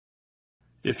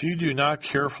 If you do not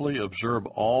carefully observe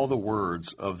all the words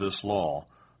of this law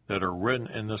that are written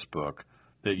in this book,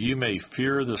 that you may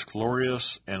fear this glorious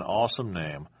and awesome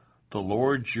name, the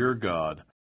Lord your God,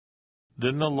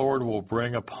 then the Lord will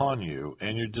bring upon you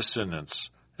and your descendants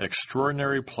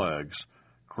extraordinary plagues,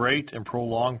 great and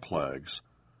prolonged plagues,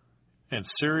 and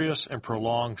serious and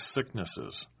prolonged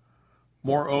sicknesses.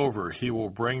 Moreover, he will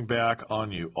bring back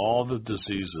on you all the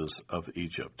diseases of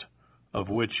Egypt, of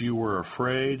which you were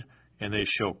afraid, and they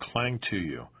shall cling to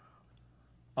you.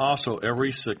 Also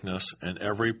every sickness and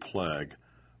every plague,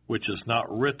 which is not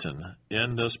written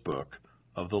in this book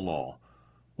of the law,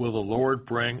 will the Lord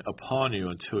bring upon you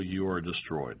until you are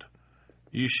destroyed.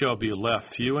 You shall be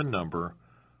left few in number,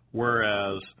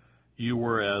 whereas you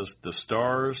were as the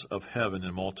stars of heaven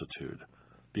in multitude,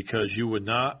 because you would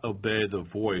not obey the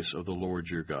voice of the Lord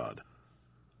your God.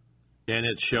 And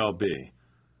it shall be,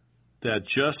 that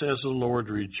just as the Lord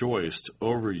rejoiced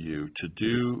over you to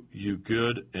do you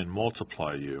good and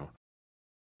multiply you,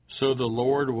 so the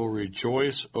Lord will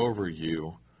rejoice over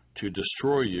you to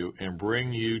destroy you and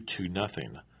bring you to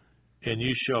nothing, and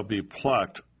you shall be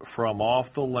plucked from off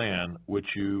the land which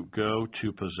you go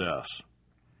to possess.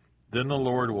 Then the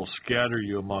Lord will scatter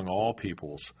you among all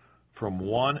peoples, from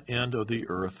one end of the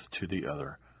earth to the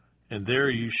other, and there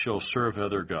you shall serve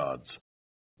other gods,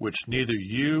 which neither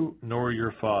you nor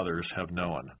your fathers have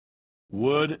known,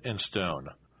 wood and stone.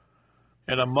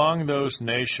 And among those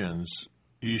nations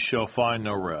you shall find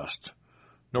no rest,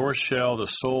 nor shall the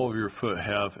sole of your foot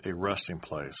have a resting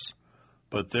place.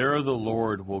 But there the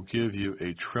Lord will give you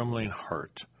a trembling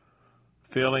heart,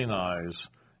 failing eyes,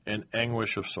 and anguish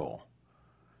of soul.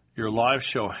 Your life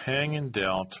shall hang in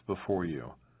doubt before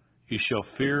you. You shall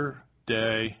fear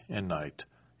day and night,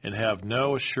 and have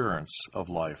no assurance of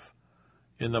life.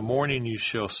 In the morning you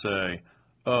shall say,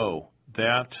 Oh,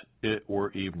 that it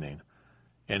were evening.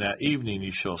 And at evening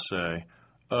you shall say,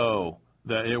 Oh,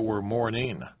 that it were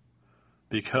morning.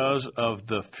 Because of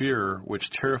the fear which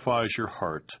terrifies your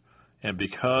heart, and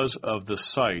because of the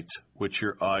sight which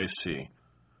your eyes see.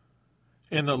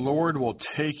 And the Lord will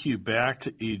take you back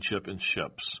to Egypt in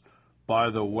ships, by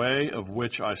the way of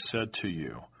which I said to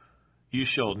you, You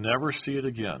shall never see it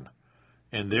again,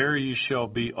 and there you shall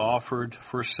be offered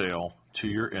for sale to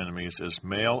your enemies as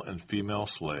male and female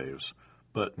slaves,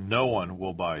 but no one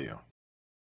will buy you.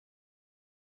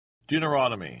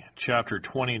 Deuteronomy chapter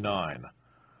 29.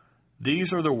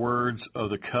 These are the words of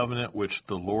the covenant which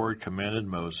the Lord commanded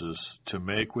Moses to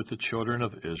make with the children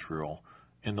of Israel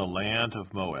in the land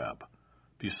of Moab,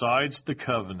 besides the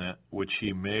covenant which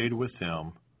he made with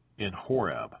them in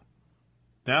Horeb.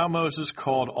 Now Moses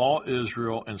called all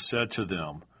Israel and said to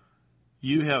them,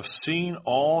 You have seen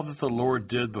all that the Lord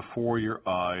did before your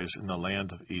eyes in the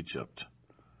land of Egypt,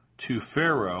 to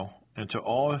Pharaoh and to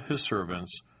all his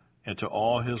servants and to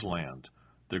all his land,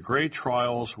 the great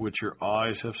trials which your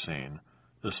eyes have seen,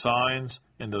 the signs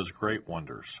and those great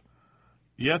wonders.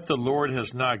 Yet the Lord has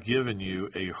not given you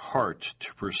a heart to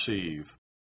perceive,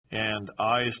 and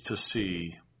eyes to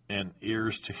see, and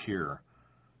ears to hear,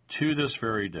 to this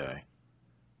very day.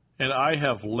 And I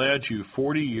have led you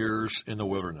 40 years in the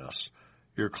wilderness.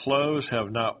 Your clothes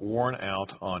have not worn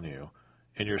out on you,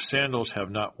 and your sandals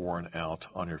have not worn out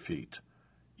on your feet.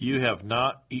 You have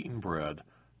not eaten bread,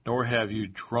 nor have you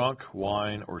drunk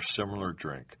wine or similar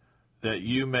drink, that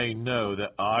you may know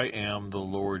that I am the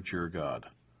Lord your God.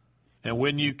 And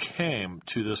when you came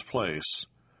to this place,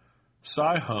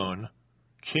 Sihon,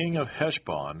 king of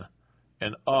Heshbon,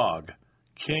 and Og,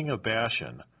 king of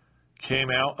Bashan, came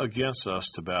out against us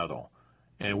to battle,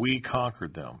 and we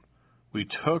conquered them. We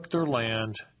took their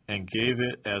land and gave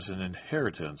it as an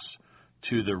inheritance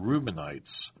to the Reubenites,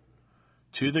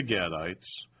 to the Gadites,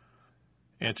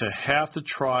 and to half the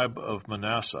tribe of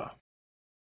Manasseh.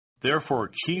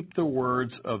 Therefore keep the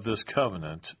words of this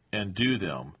covenant and do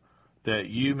them, that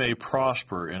you may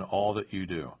prosper in all that you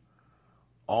do.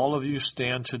 All of you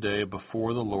stand today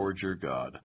before the Lord your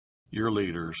God, your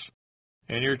leaders,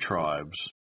 and your tribes,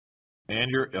 and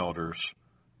your elders,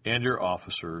 and your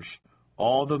officers,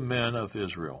 all the men of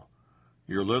Israel,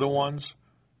 your little ones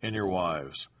and your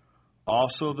wives,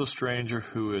 also the stranger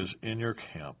who is in your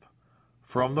camp,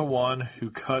 from the one who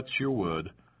cuts your wood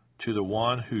to the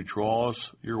one who draws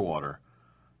your water,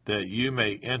 that you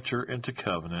may enter into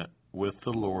covenant with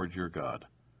the Lord your God,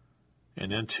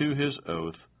 and into his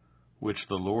oath which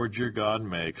the Lord your God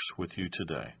makes with you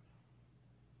today,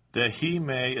 that he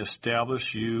may establish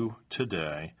you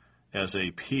today as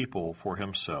a people for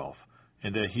himself,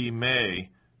 and that he may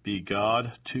be God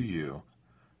to you,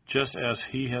 just as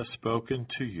he has spoken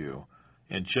to you,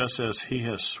 and just as he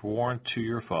has sworn to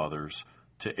your fathers,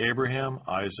 to Abraham,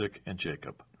 Isaac, and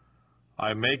Jacob.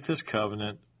 I make this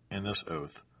covenant and this oath,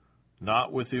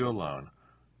 not with you alone,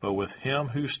 but with him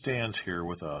who stands here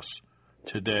with us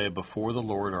today before the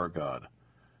Lord our God,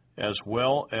 as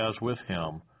well as with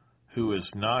him who is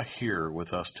not here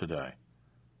with us today.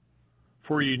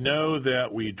 For you know that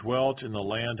we dwelt in the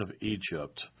land of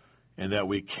Egypt, and that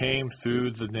we came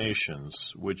through the nations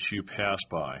which you passed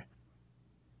by.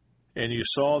 And you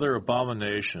saw their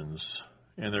abominations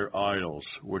and their idols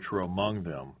which were among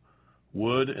them,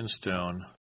 wood and stone,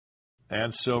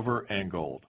 and silver and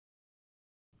gold,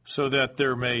 so that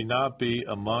there may not be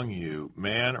among you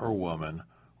man or woman,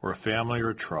 or family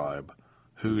or tribe,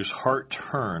 whose heart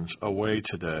turns away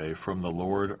today from the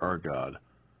Lord our God,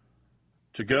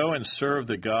 to go and serve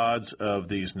the gods of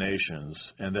these nations,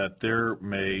 and that there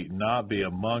may not be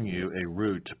among you a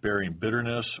root bearing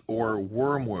bitterness or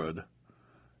wormwood,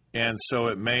 and so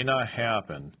it may not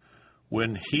happen,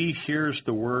 when he hears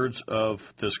the words of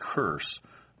this curse,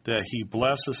 that he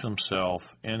blesses himself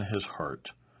in his heart,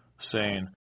 saying,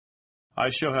 I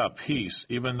shall have peace,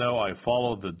 even though I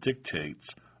follow the dictates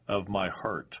of my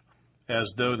heart, as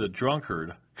though the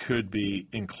drunkard could be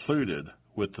included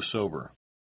with the sober.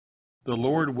 The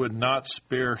Lord would not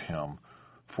spare him,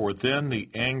 for then the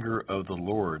anger of the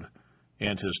Lord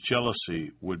and his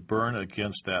jealousy would burn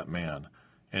against that man,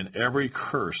 and every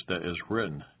curse that is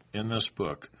written in this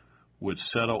book would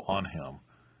settle on him,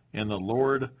 and the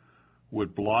Lord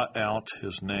would blot out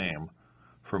his name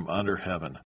from under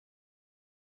heaven.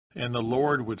 And the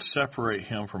Lord would separate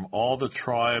him from all the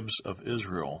tribes of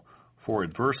Israel for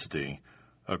adversity,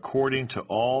 according to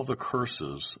all the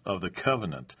curses of the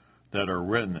covenant that are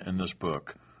written in this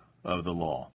book of the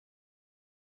law,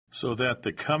 so that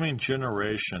the coming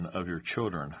generation of your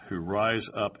children who rise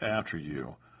up after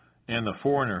you, and the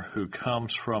foreigner who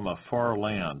comes from a far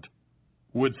land,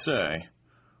 would say,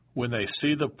 when they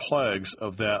see the plagues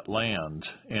of that land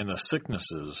and the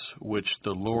sicknesses which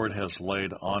the Lord has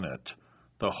laid on it,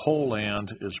 the whole land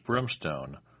is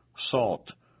brimstone, salt,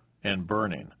 and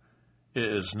burning. It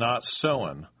is not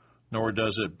sown, nor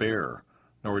does it bear,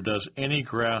 nor does any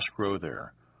grass grow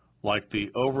there, like the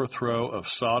overthrow of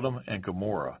Sodom and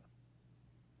Gomorrah,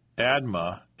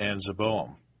 Admah and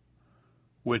Zeboam,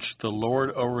 which the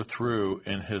Lord overthrew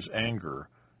in his anger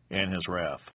and his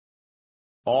wrath.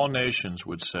 All nations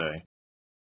would say,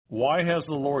 why has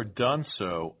the Lord done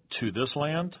so to this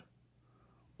land?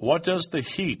 What does the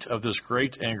heat of this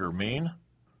great anger mean?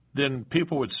 Then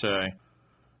people would say,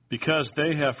 because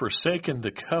they have forsaken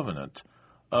the covenant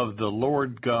of the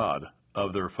Lord God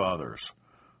of their fathers,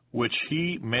 which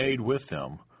he made with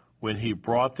them when he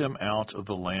brought them out of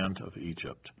the land of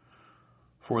Egypt.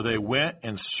 For they went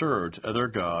and served other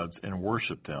gods and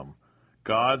worshipped them,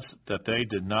 gods that they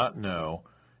did not know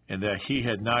and that he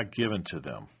had not given to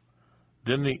them.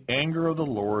 Then the anger of the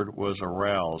Lord was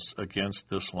aroused against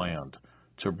this land,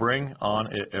 to bring on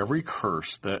it every curse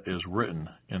that is written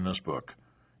in this book.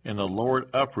 And the Lord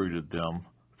uprooted them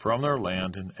from their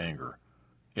land in anger,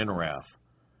 in wrath,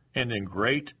 and in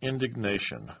great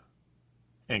indignation,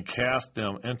 and cast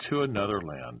them into another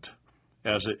land,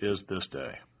 as it is this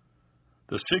day.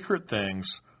 The secret things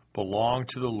belong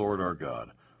to the Lord our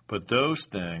God, but those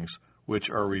things which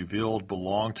are revealed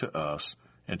belong to us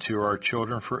and to our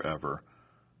children forever,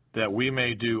 that we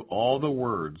may do all the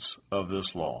words of this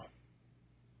law.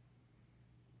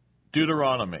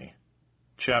 Deuteronomy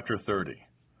chapter 30.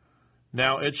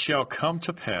 Now it shall come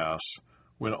to pass,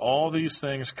 when all these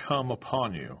things come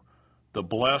upon you, the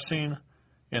blessing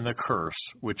and the curse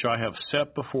which I have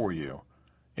set before you,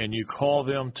 and you call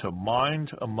them to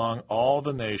mind among all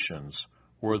the nations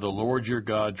where the Lord your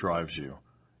God drives you,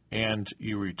 and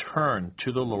you return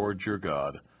to the Lord your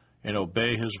God and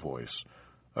obey his voice,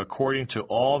 according to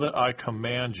all that I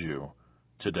command you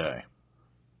today,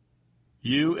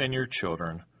 you and your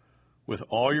children, with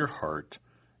all your heart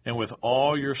and with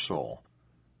all your soul,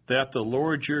 that the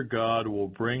Lord your God will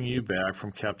bring you back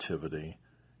from captivity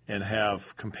and have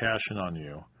compassion on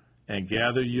you, and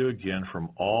gather you again from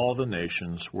all the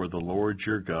nations where the Lord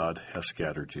your God has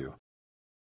scattered you.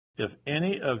 If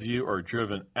any of you are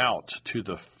driven out to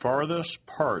the farthest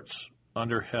parts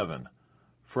under heaven,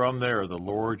 from there the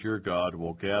Lord your God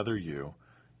will gather you,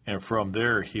 and from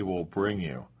there he will bring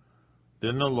you.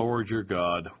 Then the Lord your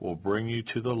God will bring you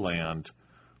to the land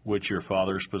which your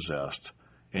fathers possessed,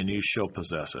 and you shall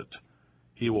possess it.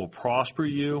 He will prosper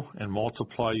you and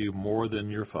multiply you more than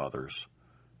your fathers.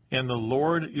 And the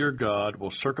Lord your God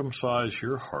will circumcise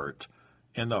your heart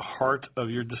and the heart of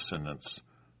your descendants,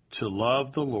 to love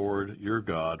the Lord your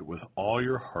God with all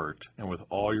your heart and with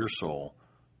all your soul,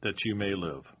 that you may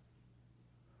live.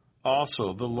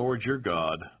 Also the Lord your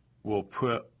God will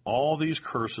put all these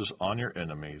curses on your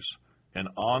enemies and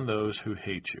on those who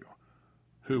hate you,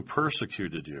 who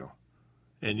persecuted you,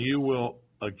 and you will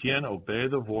again obey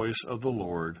the voice of the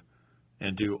Lord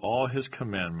and do all his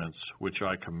commandments which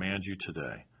I command you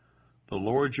today. The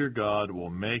Lord your God will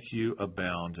make you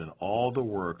abound in all the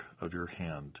work of your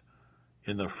hand,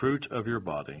 in the fruit of your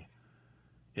body,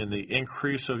 in the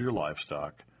increase of your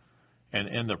livestock, and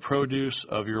in the produce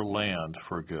of your land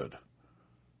for good.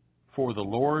 For the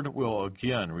Lord will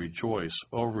again rejoice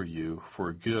over you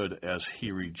for good, as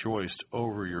he rejoiced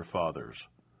over your fathers,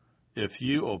 if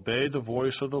you obey the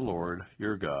voice of the Lord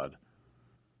your God,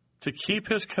 to keep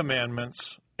his commandments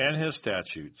and his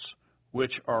statutes,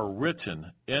 which are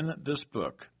written in this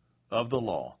book of the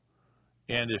law.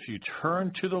 And if you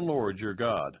turn to the Lord your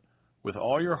God with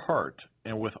all your heart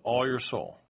and with all your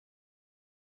soul.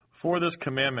 For this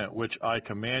commandment which I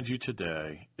command you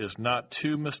today is not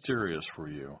too mysterious for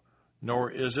you, nor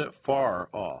is it far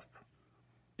off.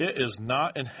 It is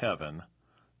not in heaven,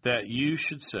 that you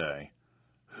should say,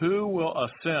 who will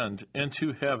ascend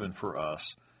into heaven for us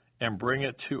and bring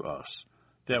it to us,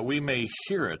 that we may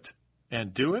hear it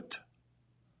and do it?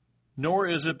 Nor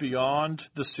is it beyond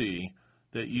the sea,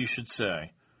 that you should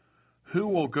say, who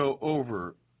will go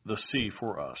over the sea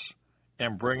for us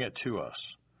and bring it to us,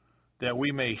 that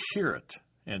we may hear it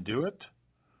and do it?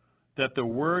 That the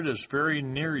word is very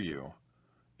near you,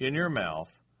 in your mouth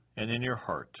and in your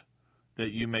heart,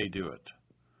 that you may do it.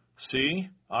 See,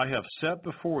 I have set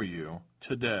before you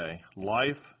today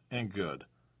life and good,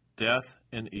 death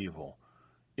and evil.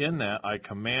 In that I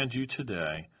command you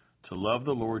today to love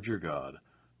the Lord your God,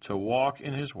 to walk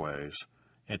in his ways,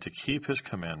 and to keep his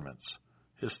commandments,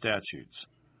 his statutes,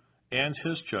 and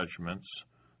his judgments,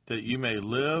 that you may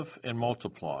live and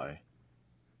multiply.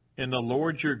 And the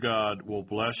Lord your God will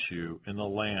bless you in the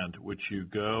land which you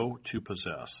go to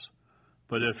possess.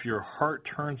 But if your heart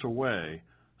turns away,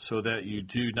 so that you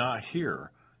do not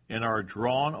hear, and are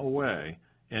drawn away,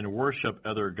 and worship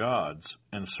other gods,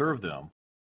 and serve them,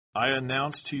 I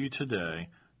announce to you today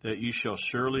that you shall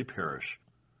surely perish.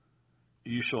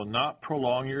 You shall not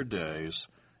prolong your days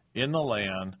in the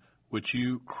land which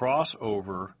you cross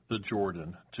over the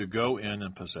Jordan to go in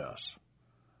and possess.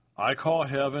 I call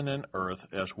heaven and earth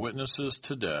as witnesses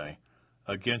today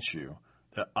against you,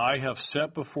 that I have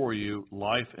set before you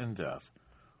life and death,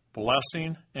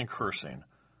 blessing and cursing.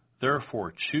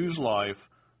 Therefore choose life,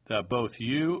 that both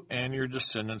you and your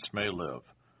descendants may live,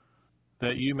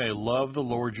 that you may love the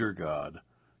Lord your God,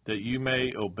 that you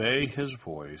may obey his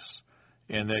voice,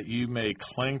 and that you may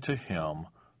cling to him,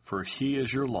 for he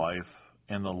is your life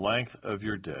and the length of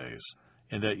your days,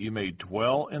 and that you may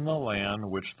dwell in the land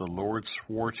which the Lord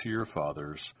swore to your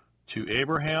fathers, to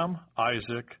Abraham,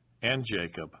 Isaac, and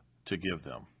Jacob, to give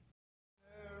them.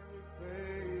 Every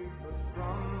favor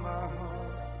from my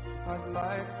heart, I'd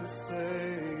like to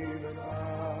say that I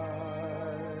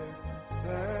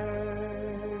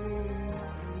thank you.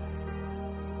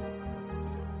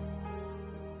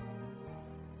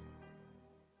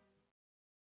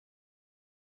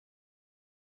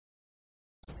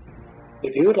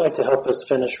 If you would like to help us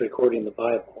finish recording the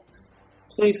Bible,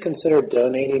 please consider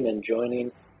donating and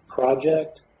joining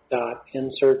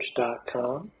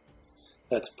project.nsearch.com.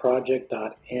 That's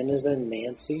project.n as in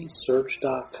Nancy,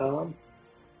 search.com,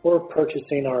 or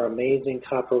purchasing our amazing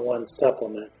Copper One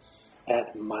supplement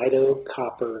at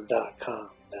mitocopper.com.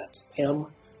 That's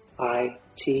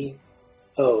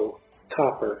MITO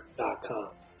copper.com.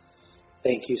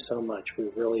 Thank you so much. We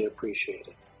really appreciate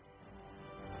it.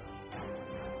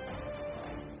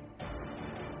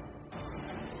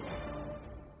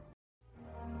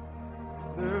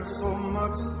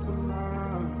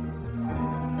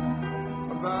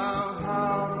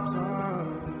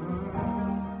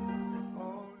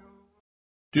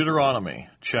 Deuteronomy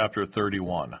chapter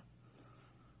 31.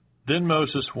 Then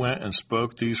Moses went and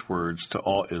spoke these words to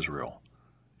all Israel.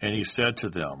 And he said to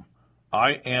them,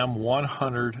 I am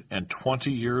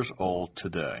 120 years old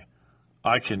today.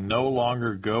 I can no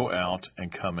longer go out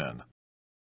and come in.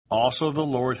 Also the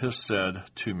Lord has said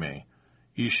to me,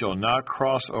 Ye shall not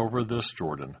cross over this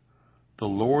Jordan. The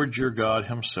Lord your God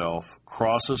himself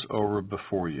crosses over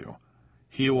before you.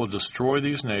 He will destroy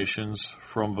these nations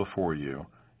from before you,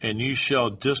 and you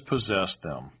shall dispossess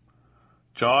them.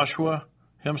 Joshua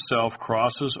himself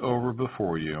crosses over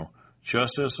before you,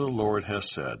 just as the Lord has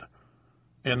said.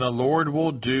 And the Lord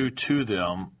will do to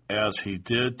them as he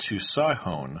did to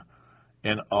Sihon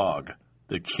and Og,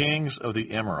 the kings of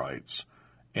the Amorites,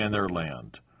 and their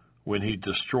land, when he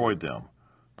destroyed them.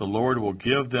 The Lord will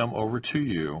give them over to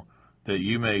you, that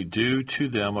you may do to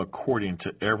them according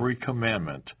to every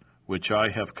commandment which I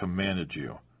have commanded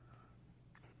you.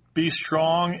 Be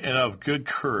strong and of good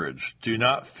courage. Do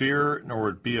not fear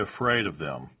nor be afraid of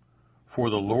them. For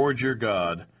the Lord your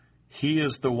God, he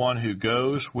is the one who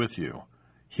goes with you.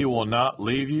 He will not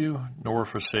leave you nor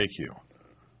forsake you.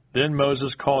 Then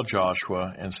Moses called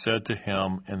Joshua and said to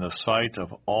him in the sight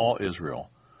of all Israel,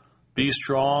 Be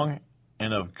strong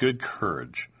and of good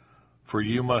courage, for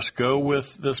you must go with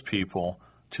this people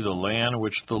to the land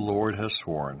which the Lord has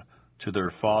sworn to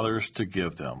their fathers to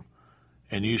give them,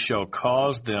 and you shall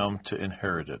cause them to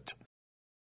inherit it.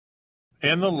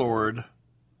 And the Lord,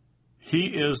 he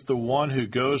is the one who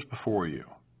goes before you.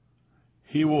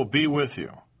 He will be with you.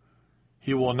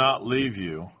 He will not leave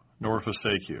you nor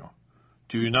forsake you.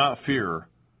 Do not fear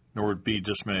nor be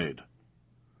dismayed.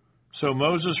 So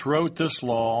Moses wrote this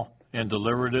law and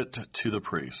delivered it to the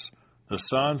priests, the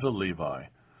sons of Levi,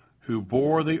 who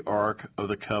bore the ark of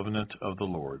the covenant of the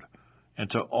Lord, and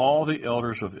to all the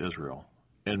elders of Israel.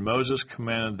 And Moses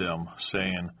commanded them,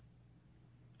 saying,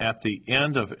 At the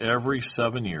end of every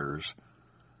 7 years,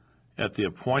 at the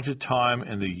appointed time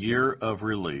in the year of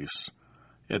release,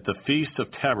 at the Feast of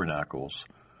Tabernacles,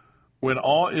 when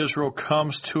all Israel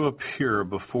comes to appear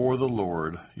before the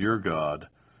Lord your God,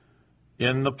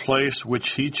 in the place which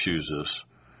he chooses,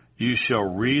 you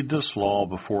shall read this law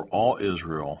before all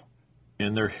Israel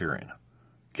in their hearing.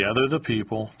 Gather the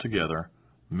people together,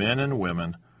 men and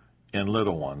women, and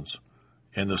little ones,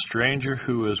 and the stranger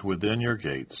who is within your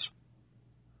gates,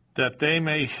 that they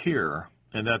may hear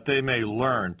and that they may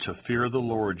learn to fear the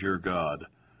Lord your God,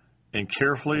 and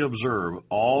carefully observe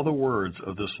all the words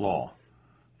of this law,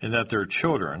 and that their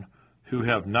children, who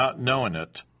have not known it,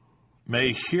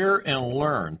 may hear and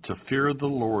learn to fear the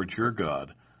Lord your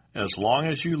God, as long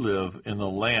as you live in the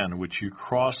land which you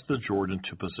cross the Jordan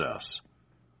to possess.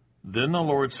 Then the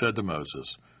Lord said to Moses,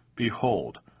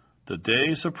 Behold, the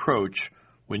days approach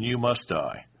when you must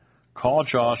die. Call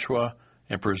Joshua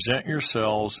and present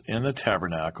yourselves in the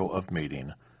tabernacle of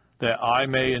meeting, that I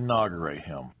may inaugurate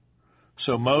him.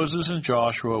 So Moses and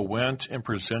Joshua went and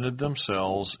presented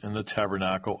themselves in the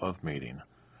tabernacle of meeting.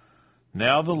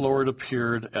 Now the Lord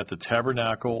appeared at the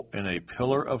tabernacle in a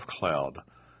pillar of cloud,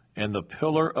 and the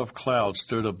pillar of cloud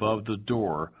stood above the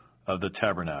door of the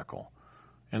tabernacle.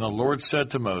 And the Lord said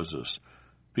to Moses,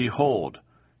 Behold,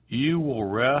 you will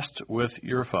rest with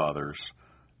your fathers,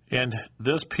 and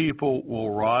this people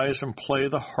will rise and play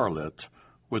the harlot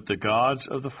with the gods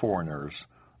of the foreigners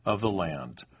of the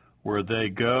land, where they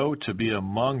go to be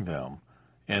among them,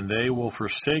 and they will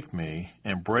forsake me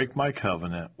and break my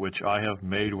covenant which I have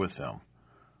made with them.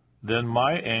 Then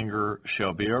my anger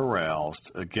shall be aroused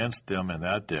against them in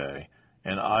that day,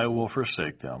 and I will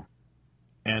forsake them,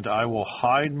 and I will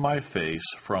hide my face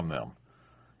from them,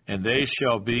 and they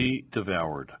shall be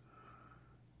devoured.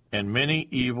 And many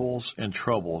evils and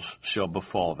troubles shall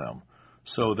befall them,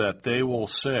 so that they will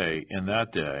say in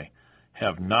that day,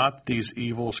 Have not these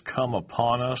evils come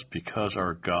upon us because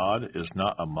our God is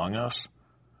not among us?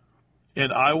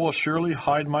 And I will surely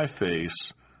hide my face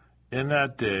in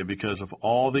that day because of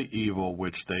all the evil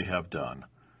which they have done,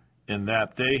 in that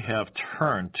they have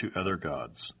turned to other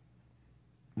gods.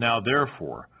 Now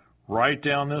therefore, write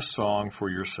down this song for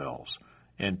yourselves,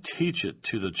 and teach it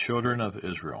to the children of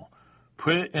Israel.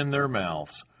 Put it in their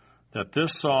mouths, that this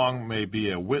song may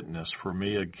be a witness for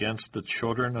me against the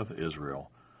children of Israel,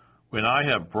 when I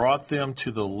have brought them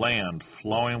to the land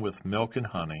flowing with milk and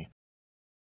honey,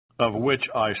 of which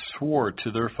I swore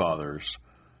to their fathers,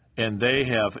 and they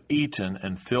have eaten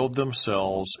and filled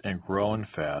themselves and grown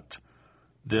fat.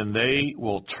 Then they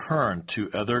will turn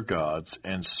to other gods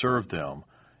and serve them,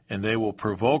 and they will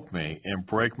provoke me and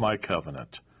break my covenant.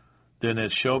 Then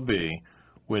it shall be,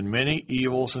 when many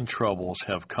evils and troubles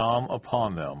have come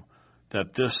upon them,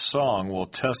 that this song will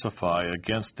testify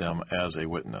against them as a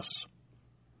witness.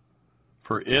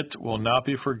 for it will not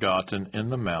be forgotten in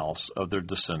the mouths of their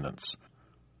descendants.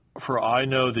 For I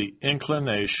know the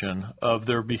inclination of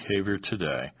their behavior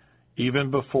today,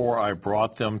 even before I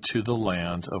brought them to the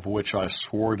land of which I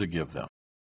swore to give them.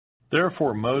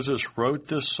 Therefore Moses wrote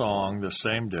this song the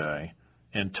same day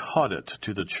and taught it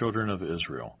to the children of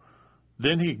Israel.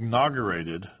 Then he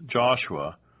inaugurated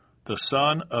Joshua, the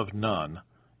son of Nun,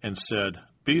 and said,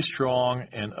 Be strong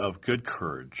and of good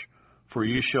courage, for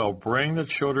you shall bring the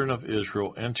children of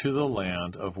Israel into the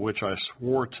land of which I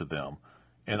swore to them,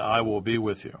 and I will be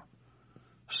with you.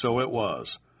 So it was,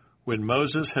 when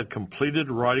Moses had completed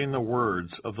writing the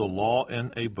words of the law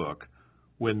in a book,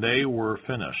 when they were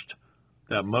finished,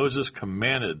 that Moses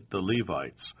commanded the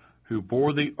Levites, who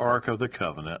bore the ark of the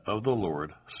covenant of the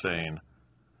Lord, saying,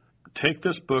 Take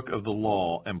this book of the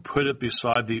law and put it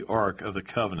beside the ark of the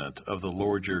covenant of the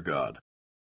Lord your God,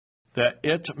 that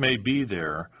it may be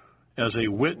there as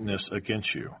a witness against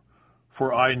you.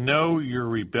 For I know your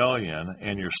rebellion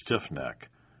and your stiff neck.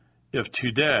 If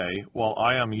today, while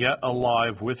I am yet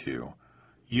alive with you,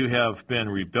 you have been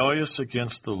rebellious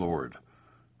against the Lord,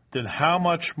 then how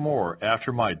much more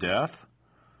after my death?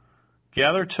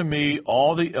 Gather to me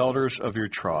all the elders of your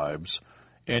tribes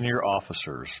and your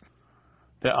officers,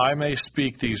 that I may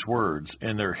speak these words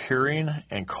in their hearing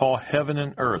and call heaven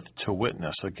and earth to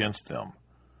witness against them.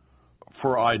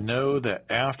 For I know that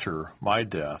after my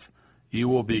death you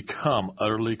will become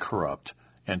utterly corrupt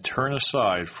and turn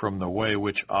aside from the way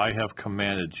which I have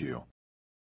commanded you.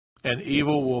 And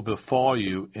evil will befall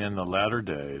you in the latter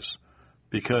days,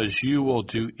 because you will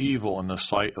do evil in the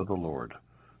sight of the Lord,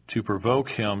 to provoke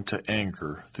him to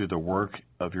anger through the work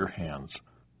of your hands.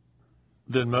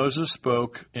 Then Moses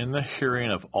spoke in the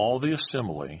hearing of all the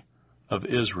assembly of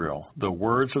Israel the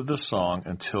words of the song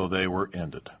until they were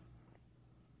ended.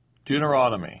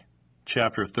 Deuteronomy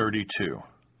chapter 32.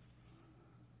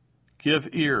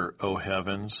 Give ear, O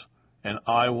heavens, and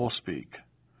I will speak,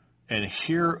 and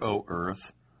hear, O earth,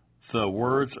 the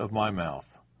words of my mouth.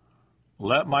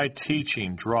 Let my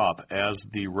teaching drop as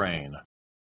the rain,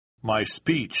 my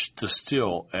speech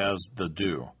distill as the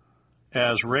dew,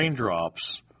 as raindrops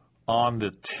on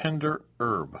the tender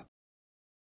herb,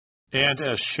 and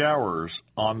as showers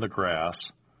on the grass,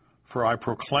 for I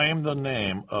proclaim the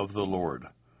name of the Lord.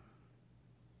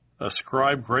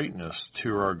 Ascribe greatness to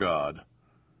our God.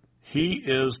 He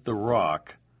is the rock,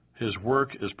 his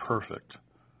work is perfect,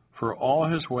 for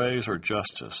all his ways are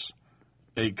justice,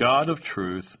 a God of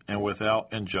truth and without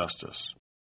injustice.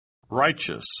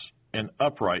 Righteous and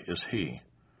upright is he.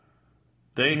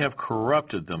 They have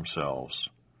corrupted themselves.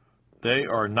 They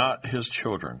are not his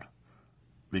children,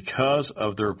 because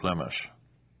of their blemish.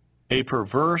 A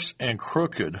perverse and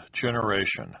crooked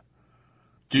generation.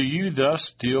 Do you thus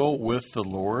deal with the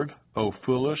Lord, O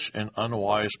foolish and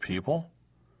unwise people?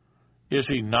 Is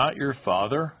he not your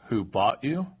father who bought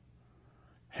you?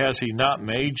 Has he not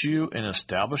made you and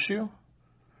established you?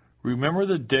 Remember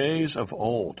the days of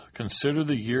old. Consider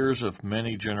the years of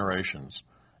many generations.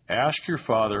 Ask your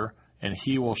father, and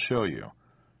he will show you,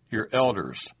 your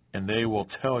elders, and they will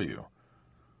tell you.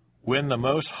 When the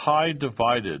Most High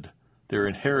divided their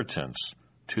inheritance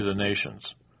to the nations,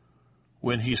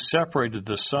 when he separated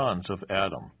the sons of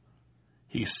Adam,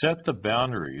 he set the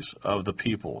boundaries of the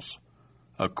peoples,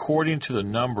 according to the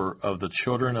number of the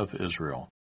children of Israel.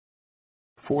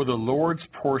 For the Lord's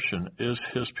portion is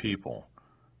his people.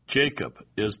 Jacob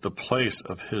is the place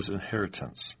of his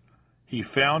inheritance. He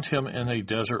found him in a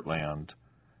desert land,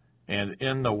 and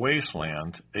in the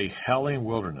wasteland a howling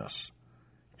wilderness.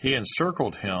 He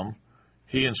encircled him,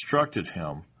 he instructed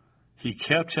him, he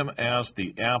kept him as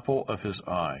the apple of his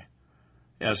eye.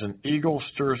 As an eagle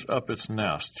stirs up its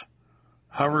nest,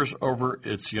 hovers over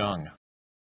its young,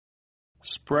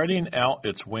 spreading out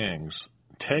its wings,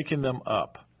 taking them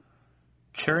up,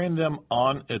 carrying them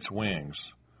on its wings.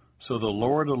 So the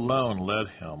Lord alone led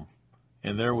him,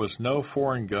 and there was no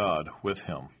foreign god with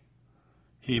him.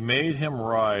 He made him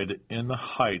ride in the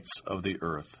heights of the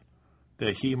earth,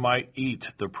 that he might eat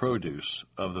the produce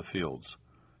of the fields.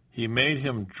 He made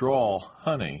him draw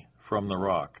honey from the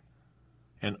rock,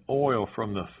 and oil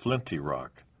from the flinty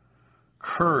rock,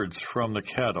 curds from the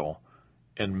cattle,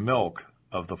 and milk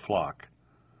of the flock,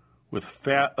 with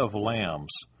fat of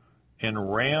lambs,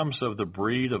 and rams of the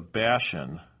breed of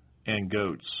Bashan, and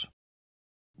goats,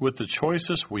 with the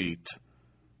choicest wheat,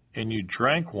 and you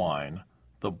drank wine,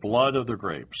 the blood of the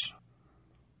grapes.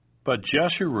 But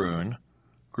Jeshurun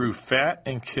grew fat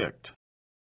and kicked.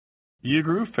 You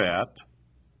grew fat,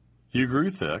 you grew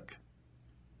thick,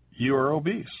 you are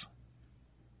obese.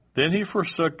 Then he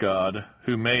forsook God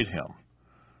who made him,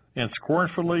 and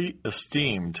scornfully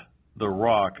esteemed the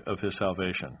rock of his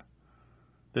salvation.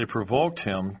 They provoked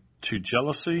him to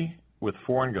jealousy with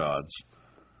foreign gods.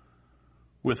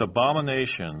 With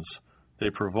abominations they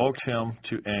provoked him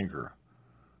to anger.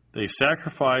 They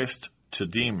sacrificed to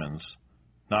demons,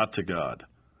 not to God.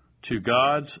 To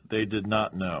gods they did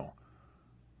not know.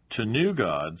 To new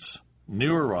gods,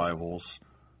 new arrivals,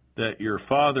 that your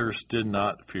fathers did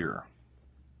not fear.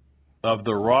 Of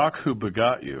the rock who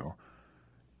begot you,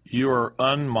 you are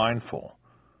unmindful,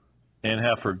 and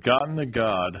have forgotten the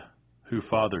God who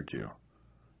fathered you.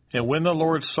 And when the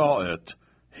Lord saw it,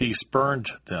 he spurned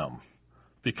them,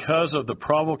 because of the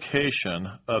provocation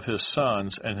of his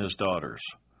sons and his daughters.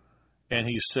 And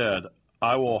he said,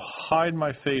 I will hide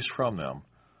my face from them.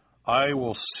 I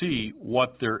will see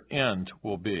what their end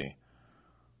will be.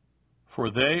 For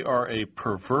they are a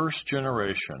perverse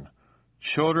generation,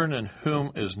 children in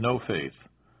whom is no faith.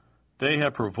 They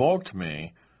have provoked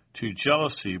me to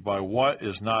jealousy by what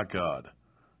is not God.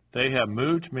 They have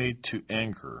moved me to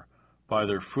anger by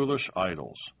their foolish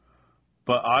idols.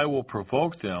 But I will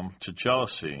provoke them to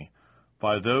jealousy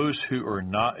by those who are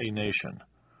not a nation.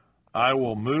 I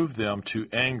will move them to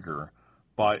anger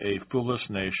by a foolish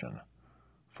nation.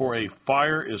 For a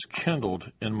fire is kindled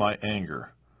in my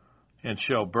anger, and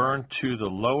shall burn to the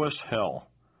lowest hell.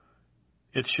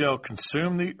 It shall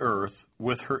consume the earth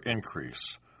with her increase,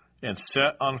 and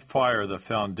set on fire the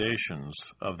foundations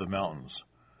of the mountains.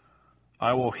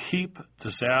 I will heap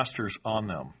disasters on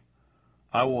them.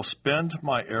 I will spend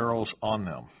my arrows on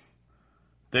them.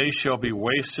 They shall be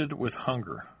wasted with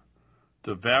hunger,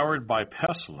 devoured by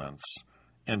pestilence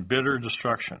and bitter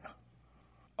destruction.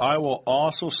 I will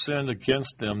also send against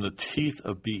them the teeth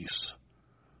of beasts,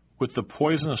 with the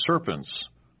poisonous serpents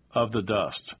of the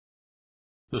dust.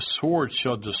 The sword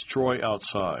shall destroy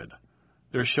outside.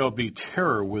 There shall be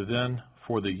terror within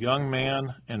for the young man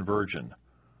and virgin,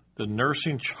 the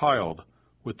nursing child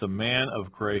with the man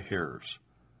of gray hairs.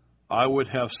 I would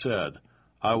have said,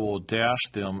 I will dash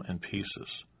them in pieces.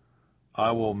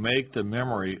 I will make the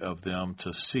memory of them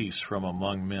to cease from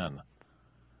among men.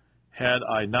 Had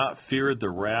I not feared the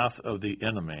wrath of the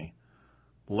enemy,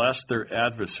 lest their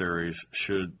adversaries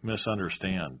should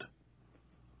misunderstand,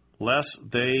 lest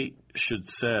they should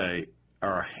say,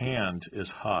 our hand is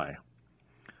high,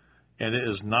 and it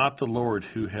is not the Lord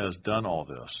who has done all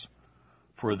this.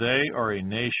 For they are a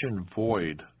nation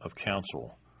void of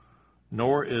counsel,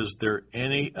 nor is there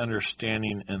any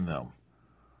understanding in them.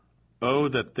 Oh,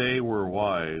 that they were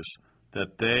wise,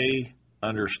 that they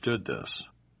understood this,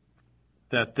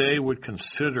 that they would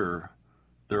consider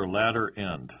their latter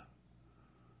end.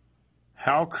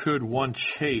 How could one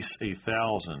chase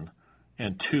 1,000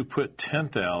 and two put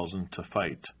 10,000 to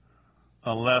fight,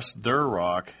 unless their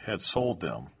rock had sold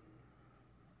them,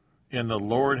 and the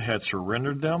Lord had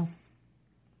surrendered them?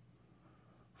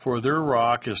 For their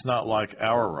rock is not like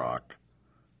our rock,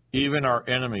 even our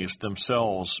enemies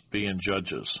themselves being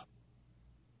judges.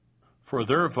 For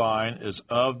their vine is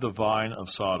of the vine of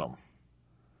Sodom,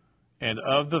 and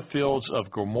of the fields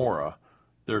of Gomorrah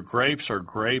their grapes are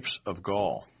grapes of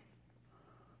gall.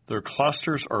 Their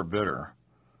clusters are bitter,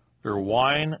 their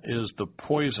wine is the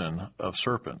poison of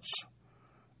serpents,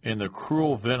 and the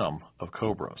cruel venom of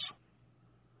cobras.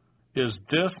 Is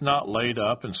this not laid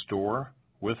up in store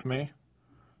with me,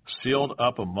 sealed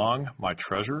up among my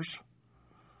treasures?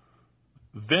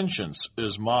 Vengeance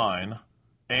is mine,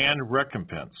 and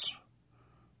recompense.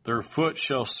 Their foot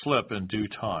shall slip in due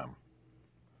time.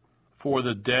 For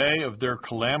the day of their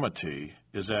calamity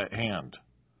is at hand,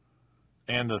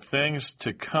 and the things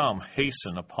to come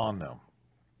hasten upon them.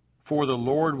 For the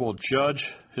Lord will judge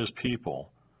his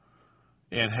people,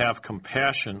 and have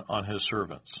compassion on his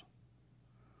servants.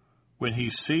 When he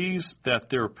sees that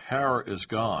their power is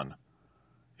gone,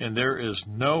 and there is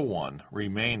no one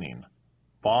remaining,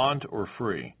 bond or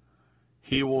free,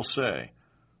 he will say,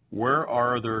 where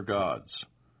are their gods,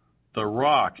 the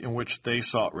rock in which they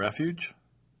sought refuge?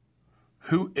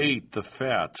 Who ate the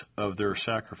fat of their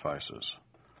sacrifices,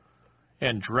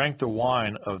 and drank the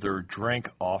wine of their drink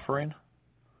offering?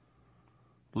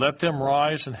 Let them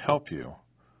rise and help you,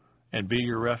 and be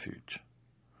your refuge.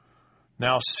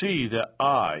 Now see that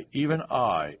I, even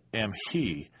I, am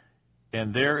he,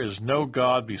 and there is no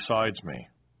God besides me.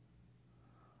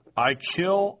 I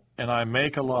kill and I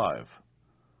make alive.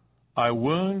 I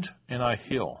wound and I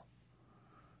heal.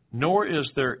 Nor is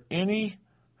there any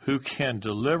who can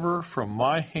deliver from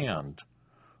my hand,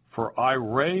 for I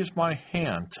raise my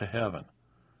hand to heaven,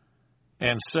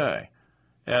 and say,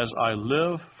 as I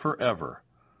live forever,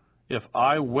 if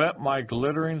I whet my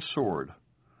glittering sword,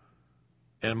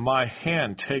 and my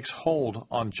hand takes hold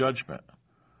on judgment,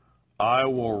 I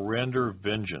will render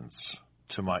vengeance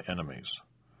to my enemies,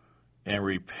 and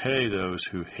repay those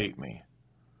who hate me.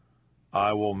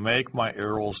 I will make my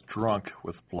arrows drunk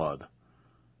with blood,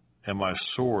 and my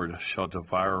sword shall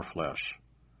devour flesh,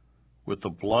 with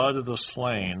the blood of the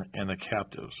slain and the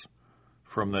captives,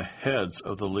 from the heads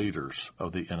of the leaders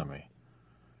of the enemy.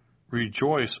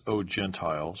 Rejoice, O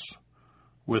Gentiles,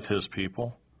 with his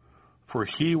people, for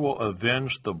he will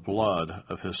avenge the blood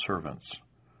of his servants,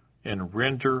 and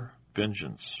render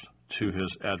vengeance to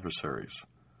his adversaries.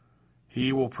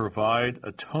 He will provide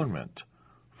atonement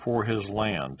for his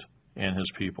land and his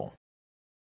people.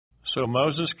 So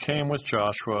Moses came with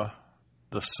Joshua,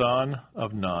 the son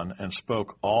of Nun, and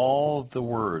spoke all the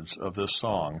words of this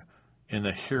song in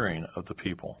the hearing of the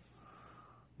people.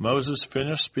 Moses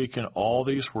finished speaking all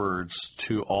these words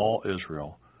to all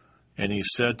Israel, and he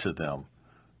said to them,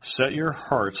 Set your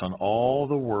hearts on all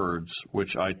the words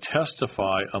which I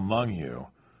testify among you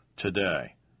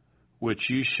today, which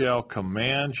ye shall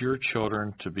command your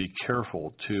children to be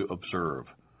careful to observe,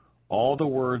 all the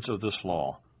words of this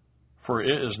law. For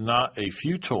it is not a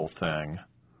futile thing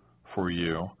for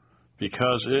you,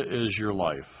 because it is your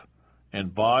life.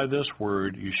 And by this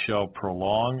word you shall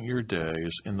prolong your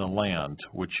days in the land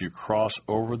which you cross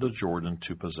over the Jordan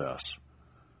to possess.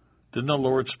 Then the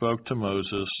Lord spoke to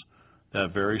Moses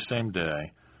that very same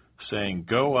day, saying,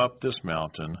 Go up this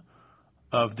mountain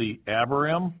of the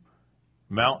Abarim,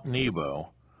 Mount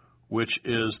Nebo, which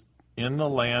is in the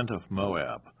land of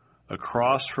Moab,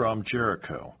 across from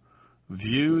Jericho.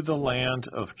 View the land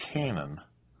of Canaan,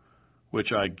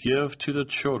 which I give to the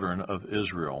children of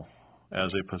Israel as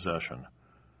a possession,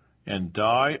 and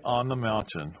die on the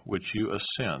mountain which you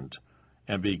ascend,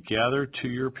 and be gathered to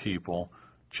your people,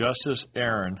 just as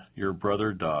Aaron your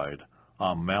brother died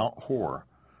on Mount Hor,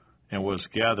 and was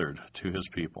gathered to his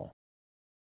people.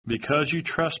 Because you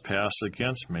trespassed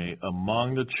against me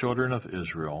among the children of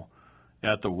Israel,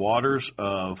 at the waters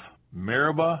of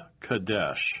Meribah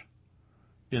Kadesh,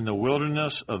 in the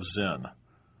wilderness of Zin,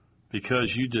 because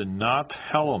you did not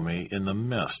hallow me in the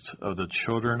midst of the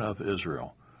children of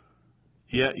Israel.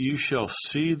 Yet you shall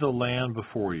see the land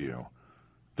before you,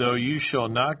 though you shall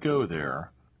not go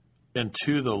there,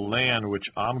 into the land which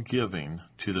I'm giving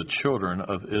to the children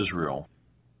of Israel.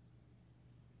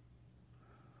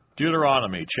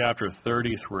 Deuteronomy chapter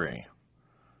 33.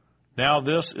 Now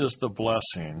this is the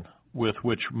blessing with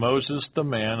which Moses the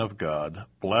man of God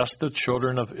blessed the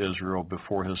children of Israel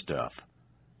before his death.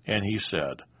 And he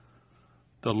said,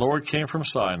 The Lord came from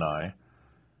Sinai,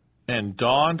 and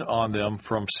dawned on them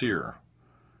from Seir.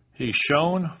 He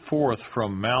shone forth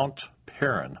from Mount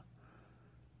Paran,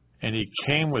 and he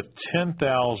came with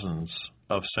 10,000s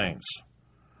of saints.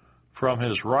 From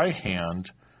his right hand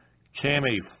came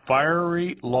a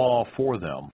fiery law for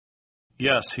them.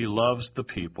 Yes, he loves the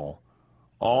people.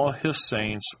 All his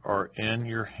saints are in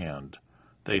your hand.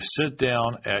 They sit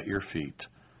down at your feet.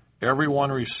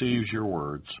 Everyone receives your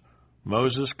words.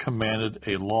 Moses commanded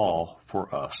a law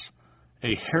for us,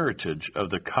 a heritage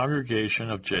of the congregation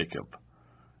of Jacob.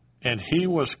 And he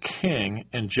was king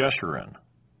in Jeshurun.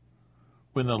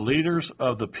 When the leaders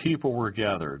of the people were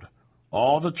gathered,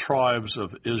 all the tribes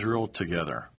of Israel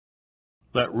together,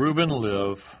 let Reuben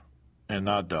live and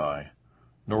not die,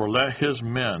 nor let his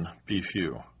men be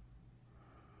few.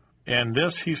 And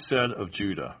this he said of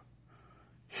Judah,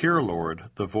 Hear, Lord,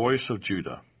 the voice of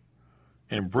Judah,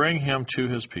 and bring him to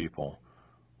his people.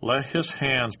 Let his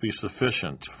hands be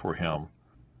sufficient for him,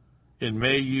 and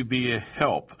may you be a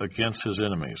help against his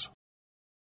enemies.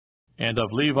 And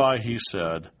of Levi he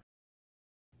said,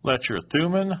 Let your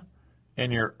Thummim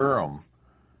and your Urim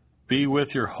be with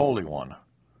your Holy One,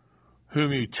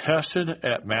 whom you tested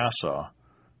at Massah,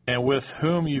 and with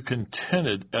whom you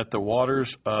contended at the waters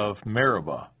of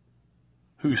Meribah,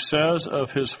 who says of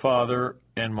his father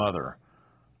and mother,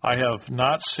 I have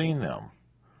not seen them,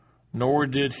 nor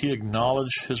did he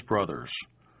acknowledge his brothers,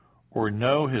 or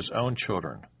know his own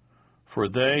children, for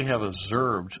they have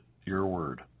observed your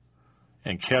word,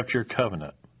 and kept your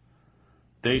covenant.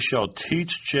 They shall teach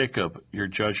Jacob your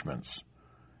judgments,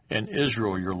 and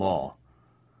Israel your law.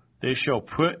 They shall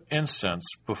put incense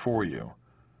before you,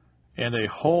 and a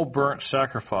whole burnt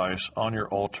sacrifice on your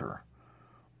altar.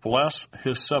 Bless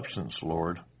his substance,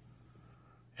 Lord,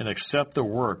 and accept the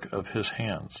work of his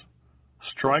hands.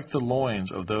 Strike the loins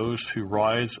of those who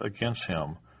rise against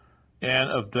him, and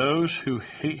of those who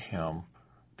hate him,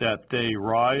 that they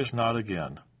rise not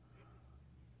again.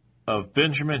 Of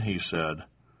Benjamin he said,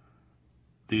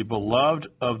 The beloved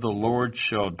of the Lord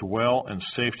shall dwell in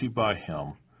safety by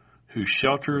him, who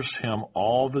shelters him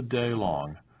all the day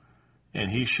long, and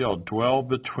he shall dwell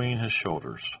between his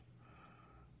shoulders.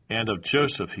 And of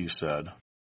Joseph he said,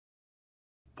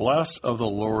 Blessed of the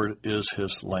Lord is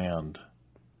his land,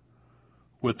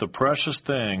 with the precious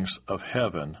things of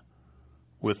heaven,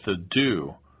 with the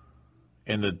dew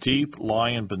and the deep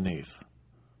lying beneath,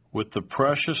 with the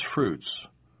precious fruits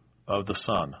of the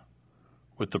sun,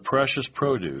 with the precious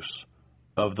produce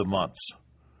of the months,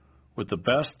 with the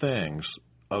best things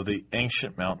of the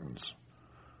ancient mountains,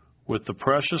 with the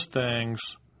precious things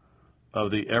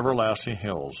of the everlasting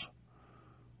hills,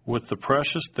 with the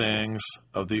precious things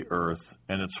of the earth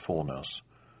and its fullness,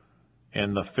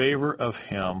 and the favor of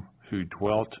him who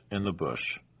dwelt in the bush.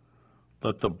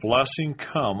 Let the blessing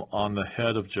come on the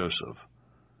head of Joseph,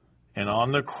 and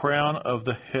on the crown of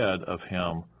the head of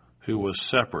him who was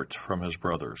separate from his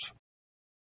brothers.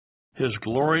 His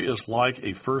glory is like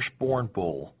a firstborn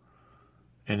bull,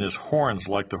 and his horns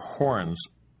like the horns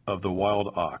of the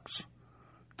wild ox.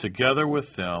 Together with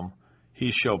them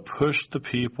he shall push the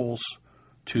peoples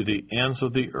to the ends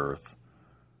of the earth.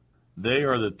 They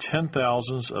are the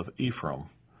 10,000s of Ephraim,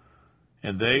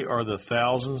 and they are the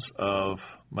thousands of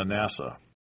Manasseh.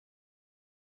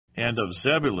 And of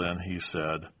Zebulun he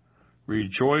said,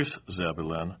 Rejoice,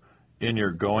 Zebulun, in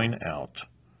your going out,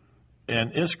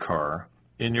 and Issachar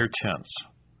in your tents.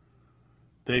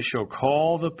 They shall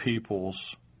call the peoples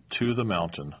to the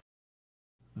mountain.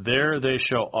 There they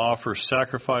shall offer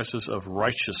sacrifices of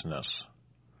righteousness,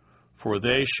 for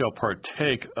they shall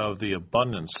partake of the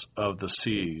abundance of the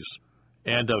seas,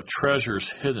 and of treasures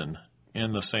hidden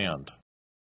in the sand.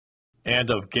 And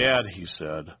of Gad he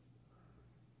said,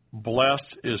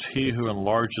 Blessed is he who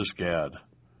enlarges Gad.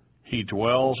 He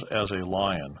dwells as a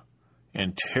lion,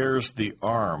 and tears the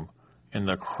arm in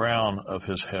the crown of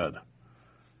his head.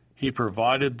 He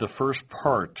provided the first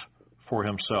part for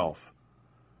himself,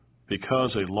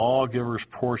 because a lawgiver's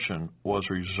portion was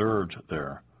reserved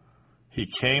there. He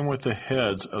came with the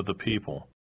heads of the people.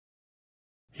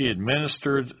 He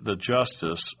administered the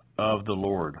justice of the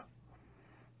Lord,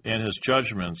 and his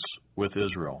judgments with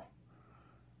Israel.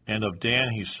 And of Dan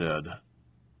he said,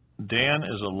 Dan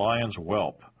is a lion's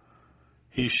whelp.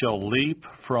 He shall leap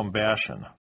from Bashan.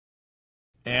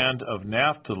 And of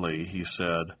Naphtali he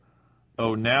said,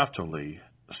 O Naphtali,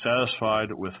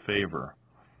 satisfied with favor,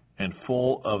 and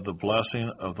full of the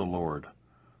blessing of the Lord,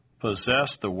 possess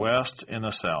the west and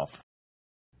the south.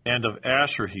 And of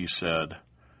Asher he said,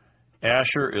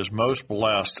 Asher is most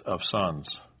blessed of sons.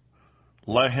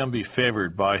 Let him be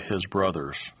favored by his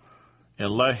brothers,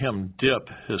 and let him dip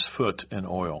his foot in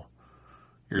oil.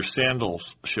 Your sandals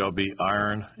shall be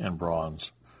iron and bronze.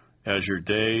 As your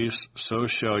days, so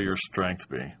shall your strength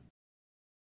be.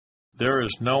 There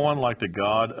is no one like the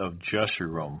God of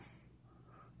Jeshurun,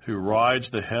 who rides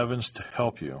the heavens to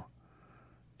help you,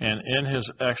 and in his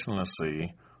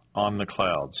excellency on the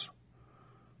clouds.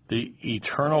 The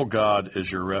eternal God is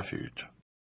your refuge,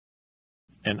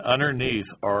 and underneath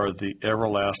are the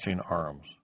everlasting arms.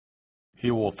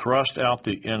 He will thrust out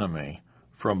the enemy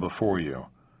from before you,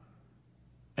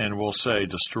 and will say,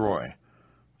 Destroy.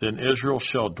 Then Israel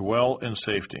shall dwell in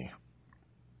safety.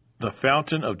 The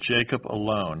fountain of Jacob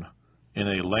alone, in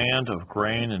a land of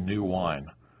grain and new wine.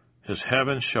 His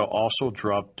heavens shall also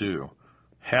drop dew.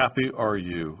 Happy are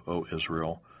you, O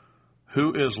Israel.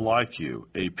 Who is like you,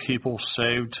 a people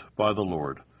saved by the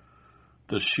Lord?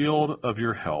 The shield of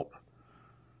your help,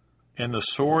 and the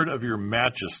sword of your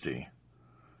majesty.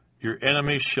 Your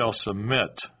enemies shall submit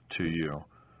to you,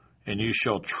 and you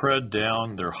shall tread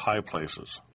down their high places.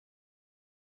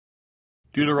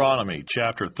 Deuteronomy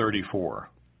chapter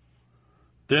 34.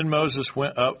 Then Moses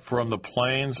went up from the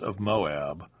plains of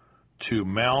Moab to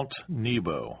Mount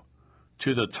Nebo,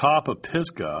 to the top of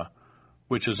Pisgah,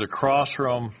 which is across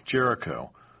from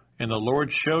Jericho. And the Lord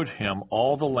showed him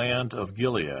all the land of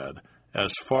Gilead,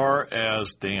 as far as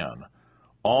Dan,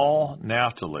 all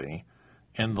Naphtali,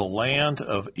 and the land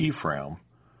of Ephraim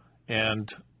and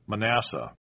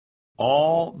Manasseh,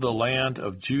 all the land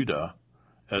of Judah,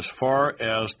 as far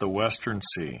as the western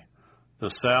sea,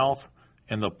 the south,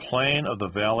 and the plain of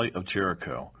the valley of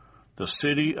Jericho, the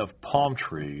city of palm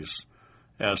trees,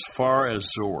 as far as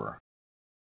Zor.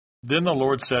 Then the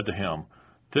Lord said to him,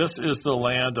 This is the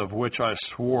land of which I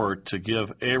swore to give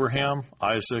Abraham,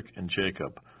 Isaac, and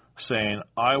Jacob, saying,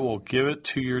 I will give it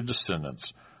to your descendants.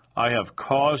 I have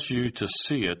caused you to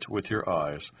see it with your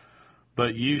eyes,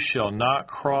 but you shall not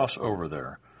cross over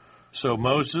there. So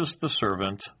Moses, the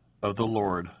servant of the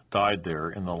Lord, died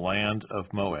there in the land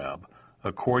of Moab,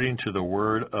 according to the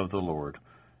word of the Lord.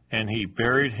 And he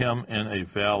buried him in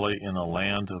a valley in the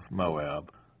land of Moab,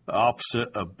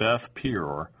 opposite of Beth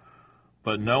Peor,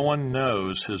 but no one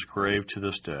knows his grave to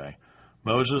this day.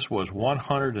 Moses was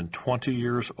 120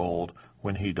 years old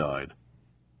when he died.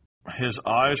 His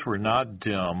eyes were not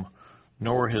dim,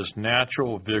 nor his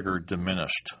natural vigor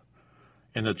diminished.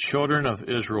 And the children of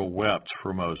Israel wept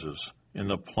for Moses in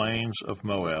the plains of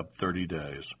Moab 30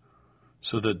 days.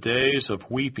 So the days of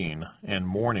weeping and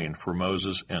mourning for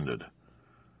Moses ended.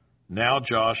 Now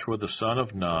Joshua the son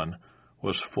of Nun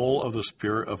was full of the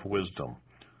spirit of wisdom,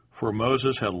 for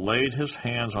Moses had laid his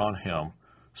hands on him.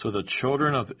 So the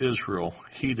children of Israel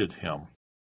heeded him,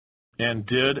 and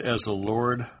did as the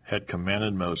Lord had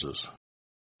commanded Moses.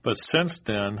 But since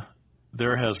then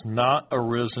there has not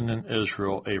arisen in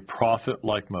Israel a prophet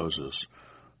like Moses,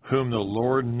 whom the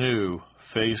Lord knew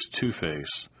face to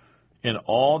face, in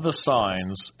all the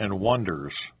signs and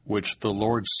wonders which the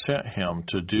Lord sent him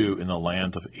to do in the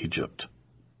land of Egypt,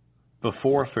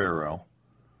 before Pharaoh,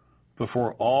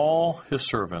 before all his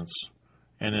servants,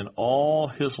 and in all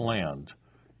his land,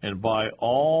 and by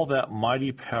all that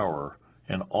mighty power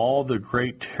and all the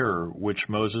great terror which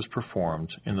Moses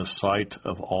performed in the sight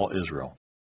of all Israel.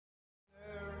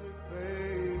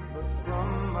 But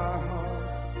from my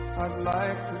heart, I'd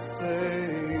like to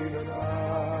say that I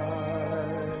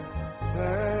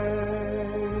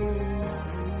thank you.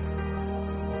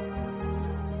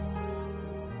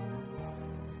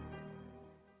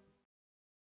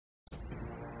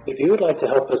 If you would like to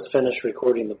help us finish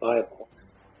recording the Bible,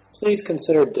 please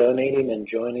consider donating and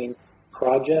joining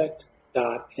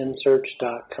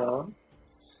project.nsearch.com.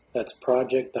 That's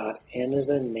project.n as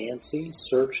in Nancy,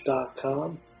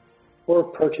 search.com, or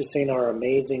purchasing our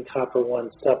amazing Copper One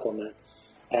supplement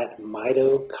at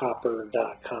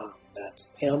mitocopper.com. That's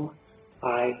M-I-T-O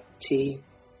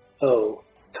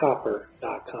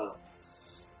copper.com.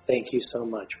 Thank you so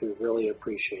much. We really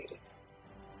appreciate it.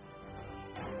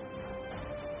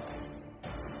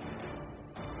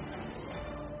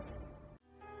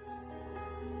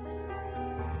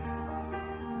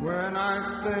 When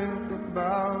I think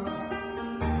about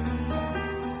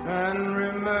and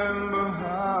remember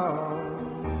how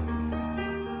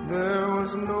there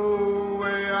was no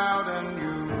way out and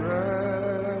you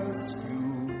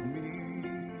rescued me.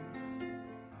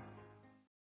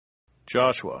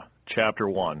 Joshua, chapter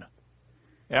 1.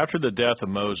 After the death of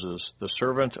Moses, the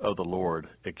servant of the Lord,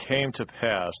 it came to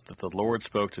pass that the Lord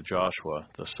spoke to Joshua,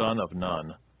 the son of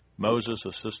Nun, Moses'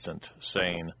 assistant,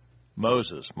 saying,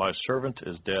 Moses, my servant,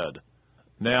 is dead.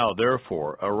 Now,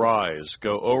 therefore, arise,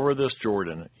 go over this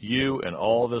Jordan, you and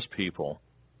all this people,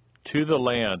 to the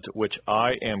land which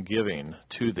I am giving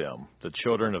to them, the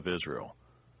children of Israel.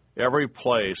 Every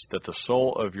place that the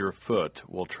sole of your foot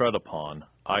will tread upon,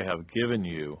 I have given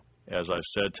you, as I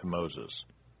said to Moses.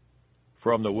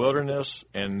 From the wilderness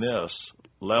and this,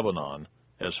 Lebanon,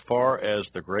 as far as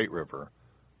the great river,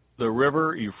 the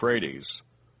river Euphrates,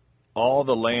 all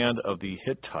the land of the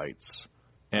Hittites,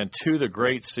 and to the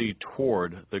great sea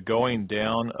toward the going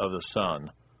down of the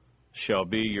sun, shall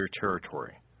be your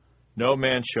territory. No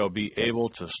man shall be able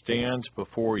to stand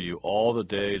before you all the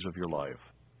days of your life.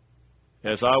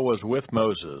 As I was with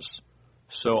Moses,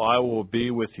 so I will be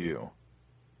with you.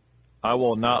 I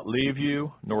will not leave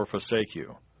you nor forsake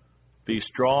you. Be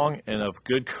strong and of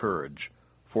good courage,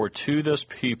 for to this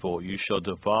people you shall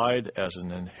divide as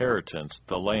an inheritance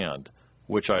the land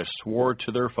which I swore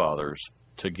to their fathers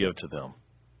to give to them.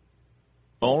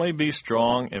 Only be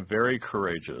strong and very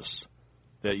courageous,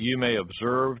 that you may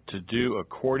observe to do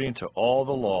according to all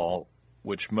the law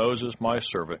which Moses my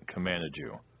servant commanded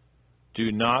you.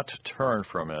 Do not turn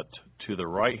from it to the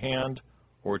right hand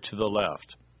or to the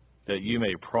left, that you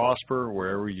may prosper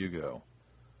wherever you go.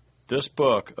 This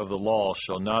book of the law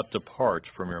shall not depart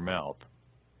from your mouth,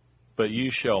 but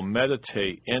you shall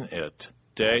meditate in it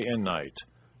day and night,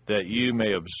 that you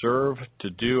may observe to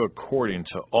do according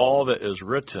to all that is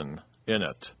written in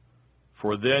it.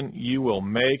 For then you will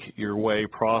make your way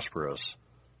prosperous,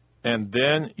 and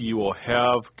then you will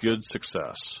have good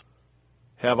success.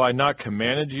 Have I not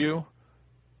commanded you?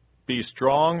 Be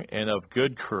strong and of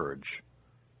good courage.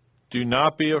 Do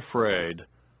not be afraid,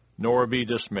 nor be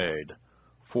dismayed,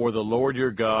 for the Lord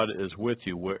your God is with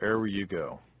you wherever you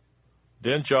go.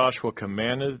 Then Joshua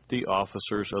commanded the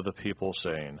officers of the people,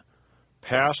 saying,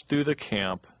 Pass through the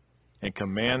camp and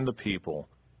command the people,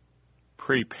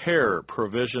 prepare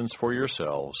provisions for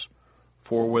yourselves,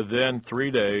 for within 3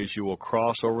 days you will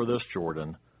cross over this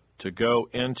Jordan to go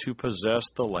in to possess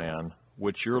the land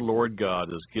which your Lord God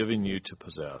is giving you to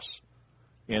possess.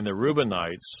 And the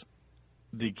Reubenites,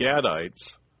 the Gadites,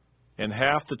 and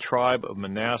half the tribe of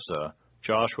Manasseh,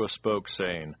 Joshua spoke,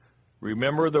 saying,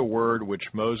 Remember the word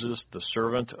which Moses, the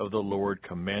servant of the Lord,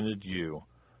 commanded you,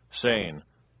 saying,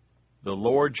 The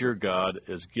Lord your God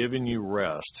is giving you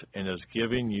rest and is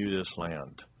giving you this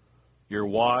land. Your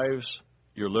wives,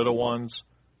 your little ones,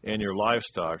 and your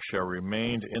livestock shall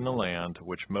remain in the land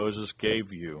which Moses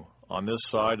gave you on this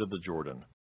side of the Jordan.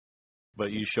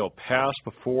 But you shall pass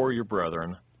before your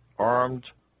brethren, armed,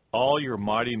 all your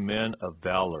mighty men of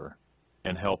valor,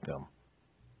 and help them,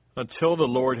 until the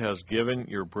Lord has given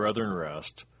your brethren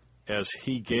rest, as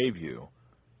he gave you,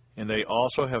 and they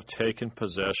also have taken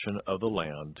possession of the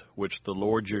land which the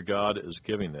Lord your God is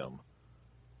giving them.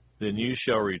 Then you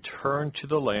shall return to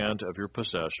the land of your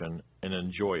possession and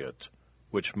enjoy it,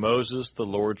 which Moses the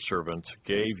Lord's servant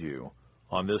gave you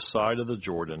on this side of the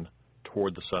Jordan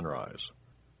toward the sunrise.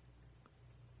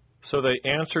 So they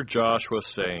answered Joshua,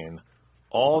 saying,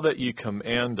 All that you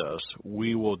command us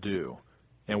we will do,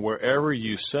 and wherever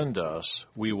you send us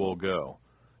we will go.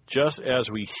 Just as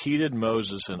we heeded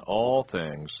Moses in all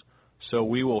things, so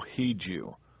we will heed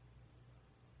you.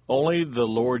 Only the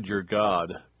Lord your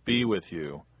God be with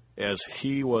you, as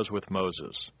he was with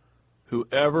Moses.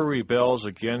 Whoever rebels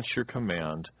against your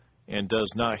command and does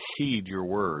not heed your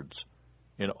words,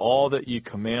 in all that you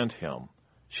command him,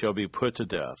 shall be put to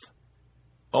death.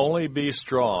 Only be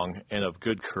strong and of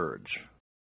good courage.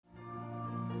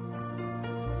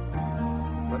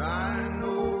 But I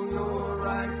know you're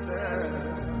right there,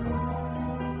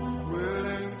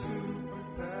 willing to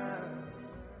prepare.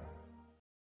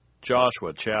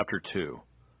 Joshua chapter 2.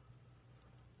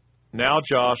 Now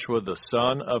Joshua the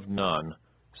son of Nun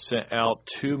sent out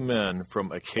 2 men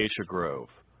from Acacia Grove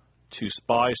to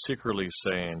spy secretly,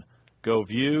 saying, Go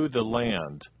view the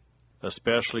land,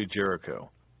 especially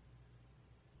Jericho.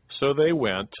 So they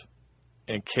went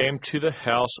and came to the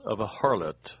house of a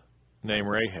harlot named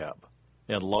Rahab,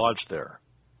 and lodged there.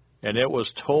 And it was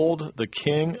told the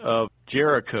king of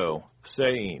Jericho,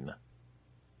 saying,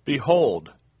 Behold,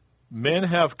 men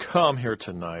have come here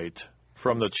tonight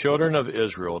from the children of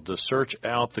Israel to search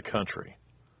out the country.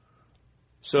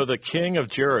 So the king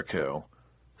of Jericho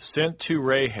sent to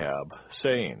Rahab,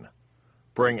 saying,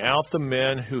 Bring out the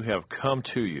men who have come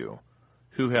to you,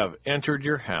 who have entered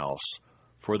your house,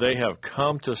 for they have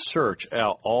come to search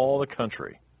out all the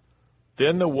country.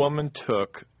 Then the woman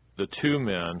took the 2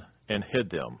 men and hid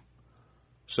them.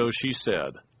 So she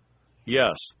said,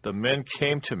 Yes, the men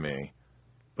came to me,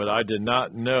 but I did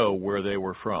not know where they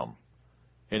were from.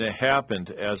 And it happened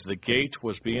as the gate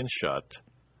was being shut,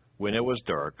 when it was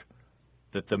dark,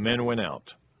 that the men went out.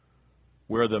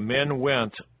 Where the men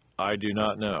went, I do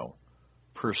not know.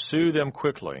 Pursue them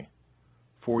quickly,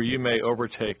 for you may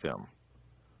overtake them.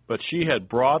 But she had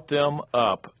brought them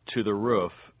up to the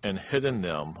roof and hidden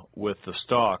them with the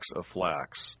stalks of flax,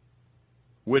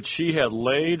 which she had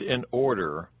laid in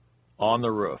order on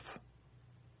the roof.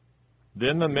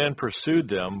 Then the men pursued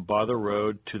them by the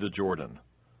road to the Jordan,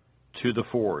 to the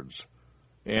fords.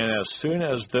 And as soon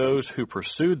as those who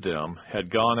pursued them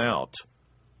had gone out,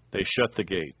 they shut the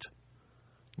gate.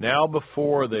 Now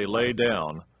before they lay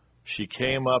down, she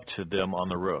came up to them on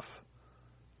the roof,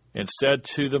 and said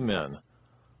to the men,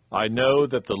 I know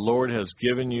that the Lord has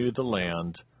given you the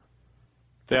land,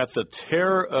 that the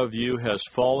terror of you has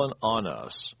fallen on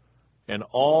us, and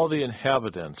all the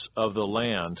inhabitants of the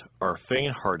land are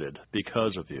faint-hearted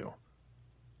because of you.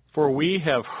 For we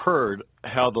have heard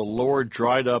how the Lord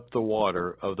dried up the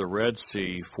water of the Red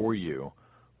Sea for you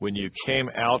when you came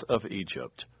out of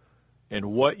Egypt, and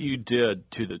what you did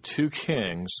to the 2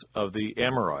 kings of the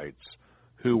Amorites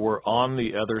who were on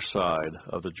the other side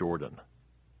of the Jordan,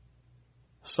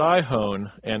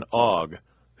 Sihon and Og,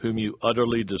 whom you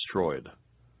utterly destroyed.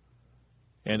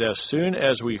 And as soon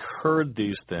as we heard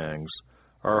these things,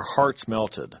 our hearts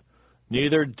melted,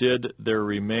 neither did there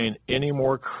remain any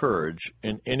more courage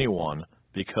in anyone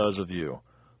because of you.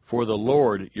 For the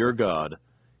Lord your God,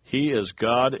 he is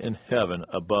God in heaven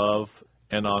above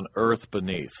and on earth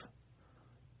beneath.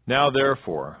 Now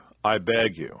therefore, I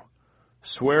beg you,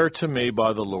 swear to me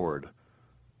by the Lord,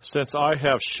 since I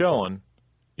have shown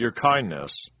your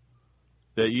kindness,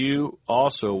 that you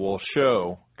also will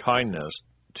show kindness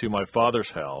to my father's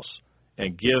house,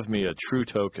 and give me a true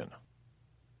token.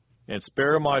 And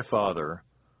spare my father,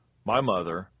 my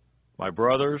mother, my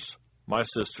brothers, my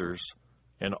sisters,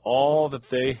 and all that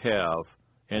they have,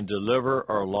 and deliver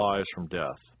our lives from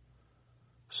death.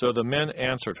 So the men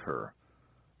answered her,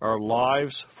 Our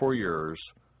lives for yours,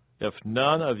 if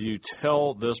none of you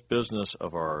tell this business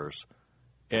of ours.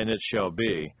 And it shall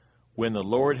be, when the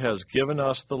Lord has given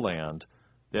us the land,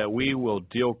 that we will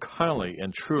deal kindly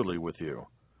and truly with you.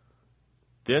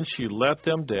 Then she let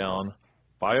them down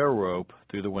by a rope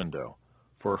through the window,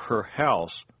 for her house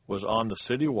was on the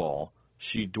city wall,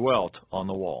 she dwelt on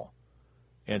the wall.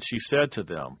 And she said to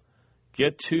them,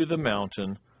 Get to the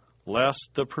mountain, lest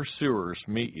the pursuers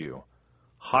meet you.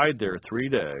 Hide there 3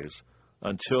 days,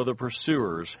 until the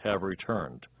pursuers have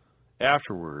returned.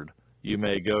 Afterward, you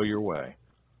may go your way."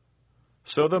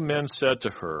 So the men said to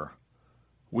her,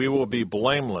 "We will be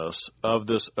blameless of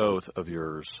this oath of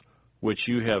yours, which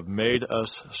you have made us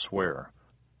swear.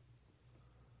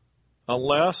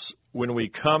 Unless, when we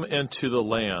come into the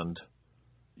land,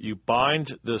 you bind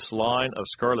this line of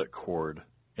scarlet cord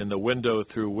in the window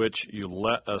through which you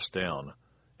let us down,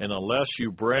 and unless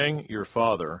you bring your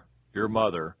father, your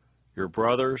mother, your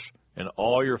brothers, and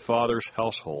all your father's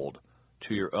household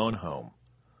to your own home.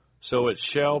 So it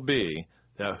shall be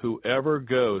that whoever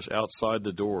goes outside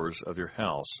the doors of your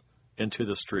house into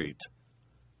the street,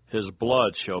 his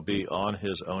blood shall be on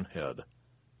his own head,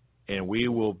 and we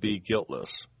will be guiltless.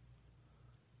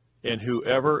 And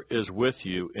whoever is with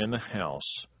you in the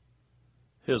house,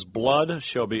 his blood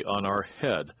shall be on our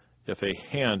head if a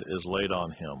hand is laid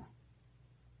on him.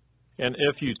 And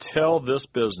if you tell this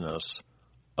business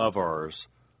of ours,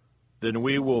 then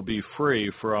we will be free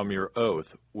from your oath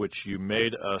which you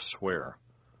made us swear."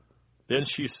 Then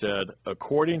she said,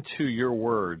 "According to your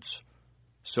words,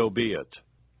 so be it."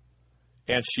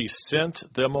 And she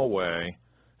sent them away,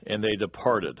 and they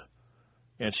departed.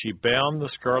 And she bound the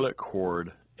scarlet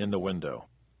cord in the window.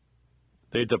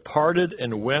 They departed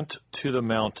and went to the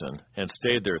mountain, and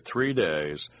stayed there 3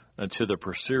 days, until the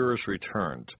pursuers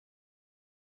returned.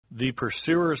 The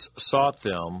pursuers sought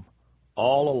them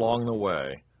all along the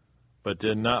way, but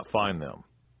did not find them.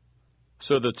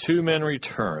 So the 2 men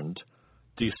returned,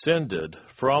 descended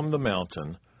from the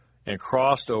mountain, and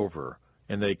crossed over,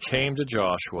 and they came to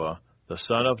Joshua, the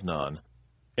son of Nun,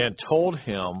 and told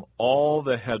him all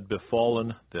that had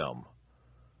befallen them.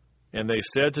 And they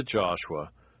said to Joshua,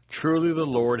 "Truly the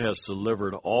Lord has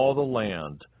delivered all the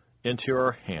land into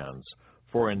our hands,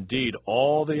 for indeed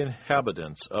all the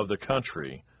inhabitants of the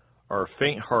country are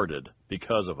faint-hearted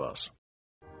because of us."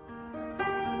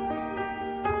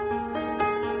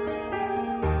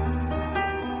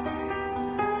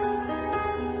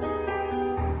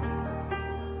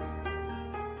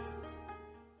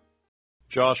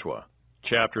 Joshua,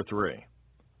 chapter 3.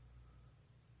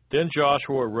 Then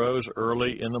Joshua rose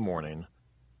early in the morning,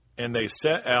 and they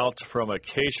set out from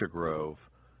Acacia Grove,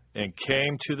 and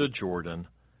came to the Jordan,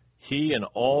 he and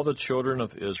all the children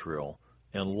of Israel,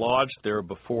 and lodged there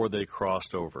before they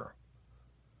crossed over.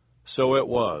 So it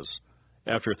was,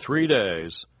 after 3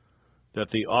 days, that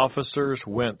the officers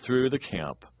went through the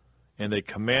camp, and they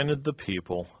commanded the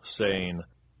people, saying,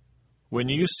 "When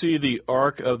you see the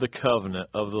ark of the covenant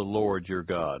of the Lord your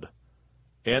God,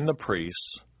 and the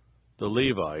priests, the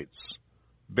Levites,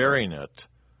 bearing it,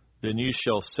 then you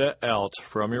shall set out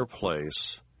from your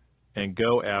place, and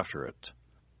go after it.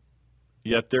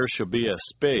 Yet there shall be a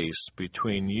space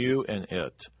between you and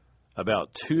it,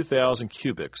 about 2,000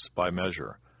 cubits by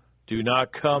measure. Do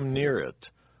not come near it,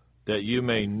 that you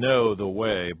may know the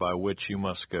way by which you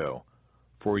must go,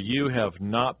 for you have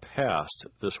not passed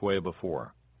this way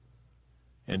before."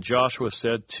 And Joshua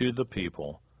said to the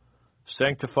people,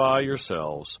 "Sanctify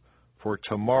yourselves, for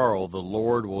tomorrow the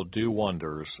Lord will do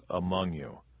wonders among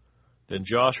you." Then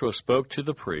Joshua spoke to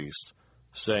the priests,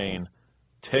 saying,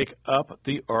 "Take up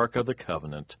the ark of the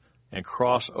covenant, and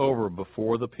cross over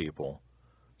before the people."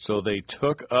 So they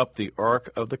took up the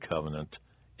ark of the covenant,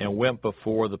 and went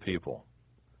before the people.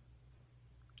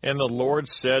 And the Lord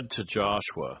said to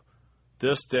Joshua,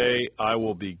 "This day I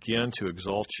will begin to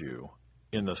exalt you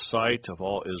in the sight of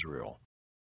all Israel,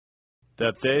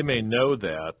 that they may know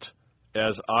that,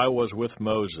 as I was with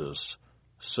Moses,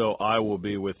 so I will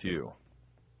be with you.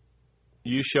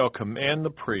 You shall command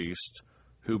the priests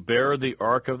who bear the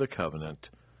ark of the covenant,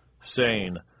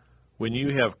 saying, When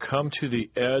you have come to the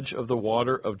edge of the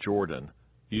water of Jordan,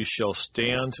 you shall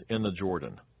stand in the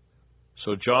Jordan."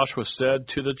 So Joshua said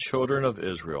to the children of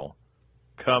Israel,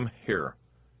 "Come here,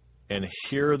 and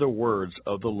hear the words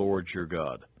of the Lord your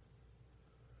God."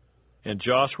 And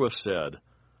Joshua said,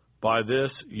 "By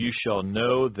this you shall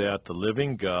know that the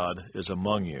living God is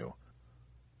among you,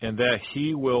 and that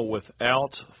he will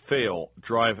without fail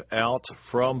drive out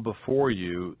from before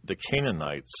you the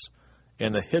Canaanites,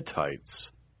 and the Hittites,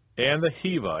 and the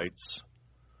Hivites,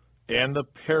 and the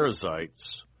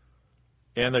Perizzites,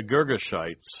 and the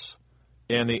Girgashites,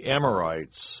 and the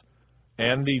Amorites,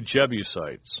 and the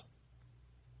Jebusites.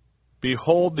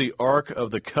 Behold, the ark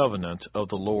of the covenant of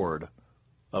the Lord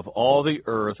of all the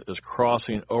earth is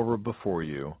crossing over before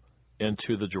you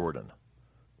into the Jordan.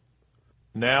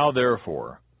 Now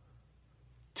therefore,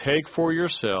 take for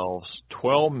yourselves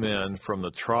 12 men from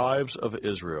the tribes of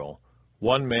Israel,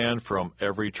 1 man from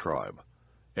every tribe.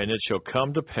 And it shall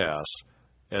come to pass,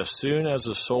 as soon as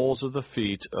the soles of the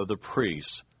feet of the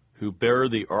priests who bear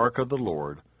the ark of the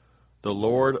Lord the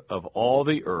Lord of all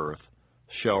the earth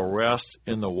shall rest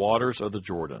in the waters of the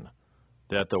Jordan,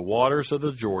 that the waters of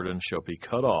the Jordan shall be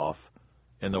cut off,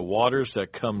 and the waters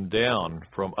that come down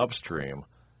from upstream,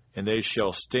 and they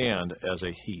shall stand as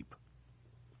a heap.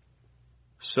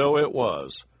 So it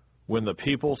was, when the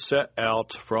people set out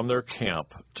from their camp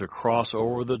to cross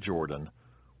over the Jordan,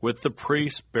 with the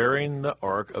priests bearing the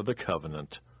ark of the covenant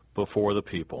before the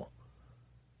people.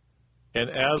 And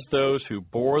as those who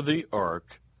bore the ark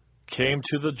came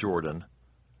to the Jordan,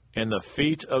 and the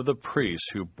feet of the priests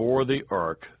who bore the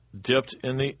ark dipped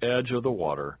in the edge of the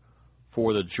water,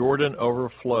 for the Jordan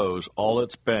overflows all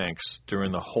its banks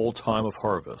during the whole time of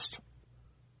harvest,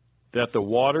 that the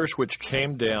waters which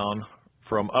came down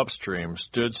from upstream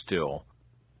stood still,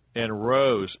 and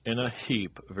rose in a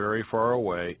heap very far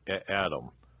away at Adam,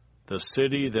 the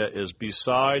city that is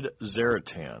beside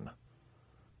Zaratan.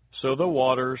 So the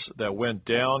waters that went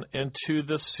down into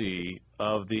the sea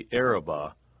of the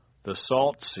Arabah, the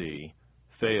salt sea,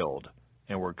 failed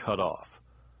and were cut off,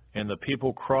 and the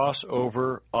people crossed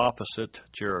over opposite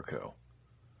Jericho.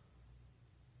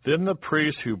 Then the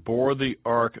priests who bore the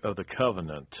ark of the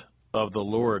covenant of the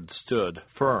Lord stood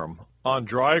firm on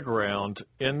dry ground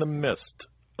in the midst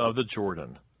of the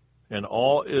Jordan, and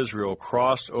all Israel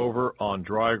crossed over on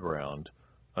dry ground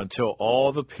until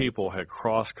all the people had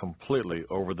crossed completely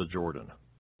over the Jordan.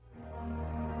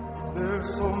 There's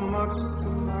so much to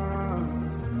learn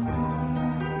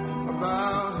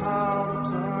about how to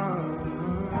turn.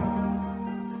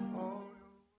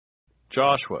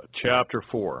 Joshua chapter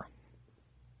 4.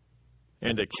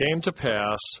 And it came to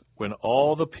pass, when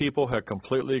all the people had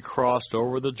completely crossed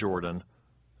over the Jordan,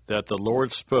 that the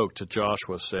Lord spoke to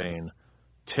Joshua, saying,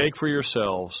 Take for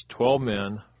yourselves 12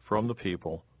 men from the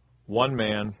people, 1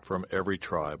 man from every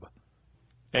tribe,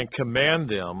 and command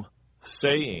them,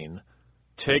 saying,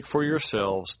 Take for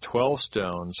yourselves 12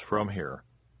 stones from here,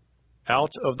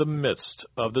 out of the midst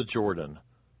of the Jordan,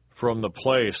 from the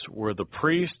place where the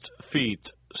priest's feet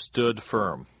stood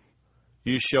firm.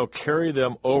 You shall carry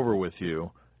them over with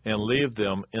you, and leave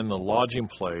them in the lodging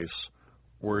place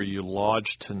where you lodge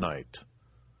tonight.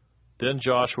 Then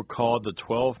Joshua called the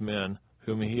 12 men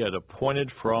whom he had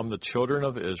appointed from the children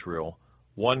of Israel,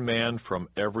 1 man from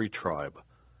every tribe.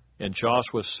 And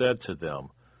Joshua said to them,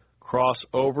 Cross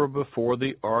over before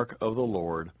the ark of the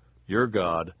Lord your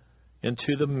God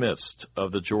into the midst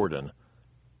of the Jordan,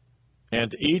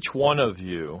 and each one of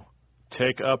you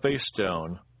take up a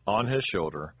stone on his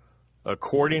shoulder,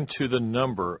 according to the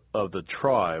number of the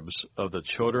tribes of the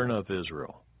children of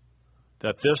Israel,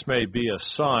 that this may be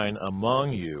a sign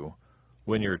among you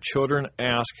when your children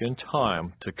ask in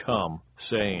time to come,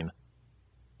 saying,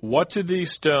 What do these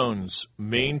stones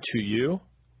mean to you?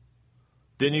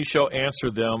 Then you shall answer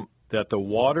them that the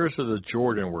waters of the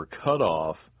Jordan were cut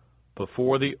off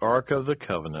before the ark of the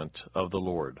covenant of the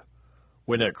Lord.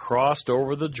 When it crossed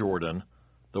over the Jordan,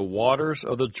 the waters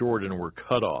of the Jordan were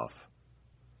cut off.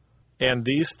 And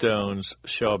these stones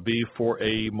shall be for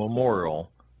a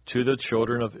memorial to the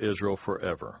children of Israel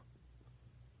forever.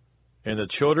 And the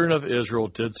children of Israel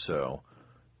did so,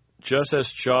 just as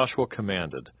Joshua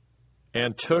commanded,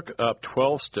 and took up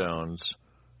 12 stones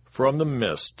from the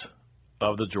midst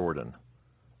of the Jordan,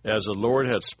 as the Lord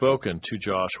had spoken to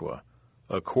Joshua,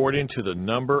 according to the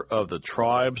number of the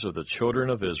tribes of the children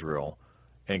of Israel,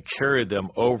 and carried them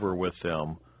over with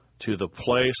them to the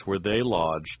place where they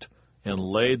lodged, and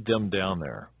laid them down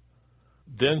there.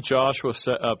 Then Joshua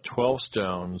set up 12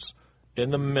 stones in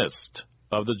the midst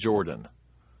of the Jordan,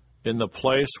 in the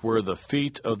place where the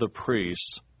feet of the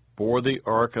priests bore the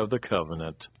ark of the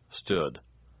covenant stood,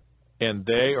 and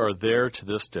they are there to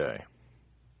this day.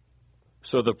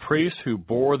 So the priests who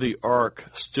bore the ark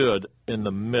stood in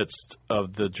the midst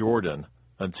of the Jordan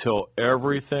until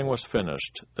everything was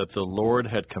finished that the Lord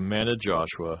had commanded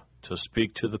Joshua to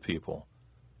speak to the people,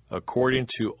 according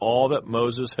to all that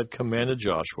Moses had commanded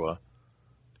Joshua,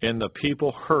 and the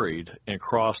people hurried and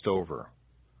crossed over.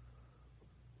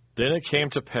 Then it came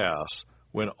to pass,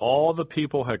 when all the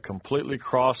people had completely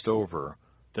crossed over,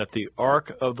 that the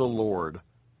ark of the Lord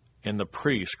and the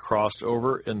priests crossed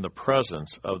over in the presence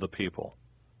of the people.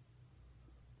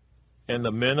 And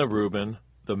the men of Reuben,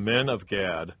 the men of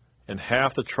Gad, and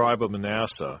half the tribe of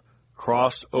Manasseh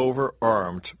crossed over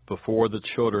armed before the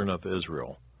children of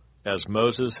Israel, as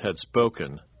Moses had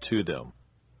spoken to them.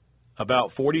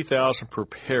 About 40,000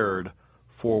 prepared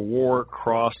for war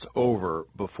crossed over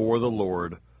before the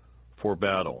Lord for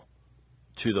battle,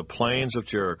 to the plains of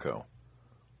Jericho.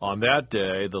 On that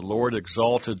day the Lord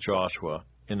exalted Joshua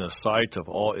in the sight of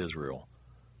all Israel,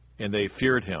 and they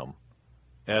feared him,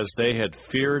 as they had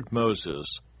feared Moses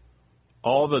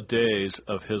all the days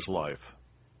of his life.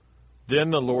 Then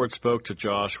the Lord spoke to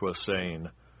Joshua, saying,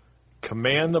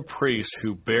 Command the priests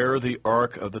who bear the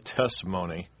ark of the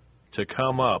testimony to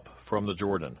come up from the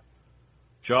Jordan.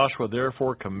 Joshua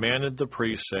therefore commanded the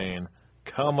priests, saying,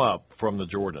 Come up from the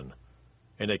Jordan.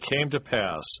 And it came to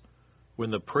pass, when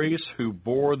the priests who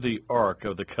bore the ark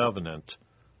of the covenant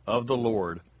of the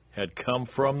Lord had come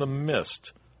from the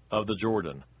midst of the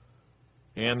Jordan,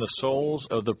 and the soles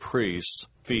of the priests'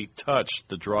 feet touched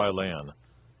the dry land,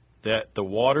 that the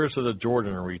waters of the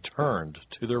Jordan returned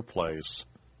to their place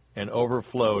and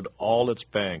overflowed all its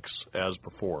banks as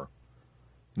before.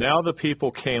 Now the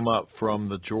people came up from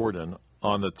the Jordan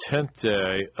on the 10th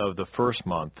day of the first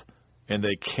month, and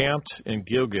they camped in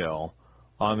Gilgal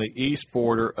on the east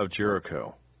border of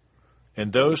Jericho.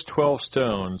 And those 12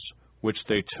 stones which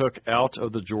they took out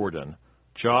of the Jordan,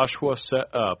 Joshua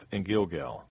set up in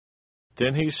Gilgal.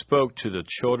 Then he spoke to the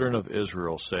children of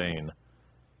Israel, saying,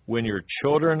 When your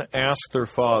children ask their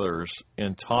fathers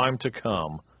in time to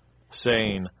come,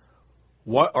 saying,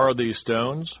 What are these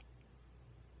stones?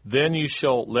 Then you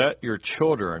shall let your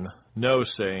children know,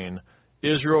 saying,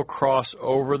 Israel crossed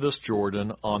over this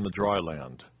Jordan on the dry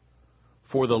land.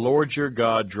 For the Lord your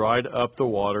God dried up the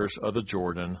waters of the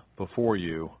Jordan before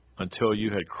you until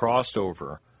you had crossed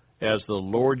over, as the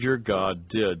Lord your God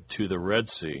did to the Red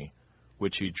Sea,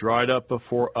 which he dried up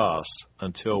before us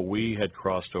until we had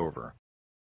crossed over.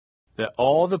 That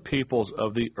all the peoples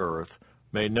of the earth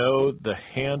may know the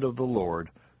hand of the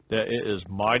Lord, that it is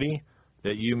mighty,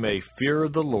 that you may fear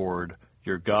the Lord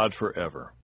your God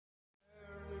forever.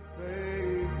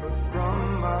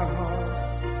 From my heart,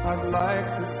 I'd like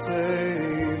to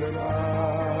say that I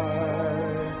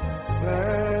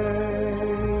thank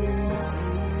you.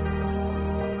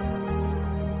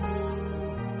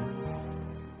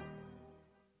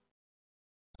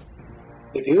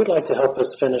 If you would like to help us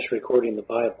finish recording the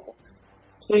Bible,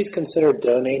 please consider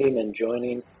donating and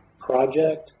joining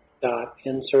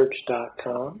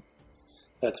project.nsearch.com.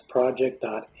 That's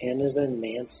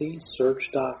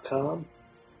project.n-as-in-Nancy-search.com,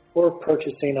 or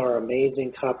purchasing our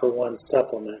amazing Copper One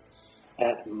supplement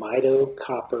at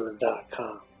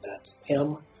mitocopper.com. That's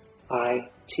M-I-T-O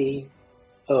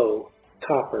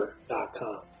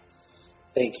copper.com.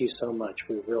 Thank you so much.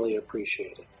 We really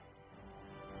appreciate it.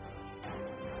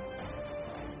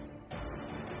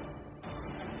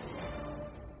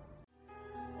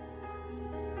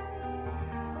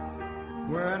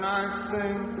 When I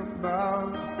think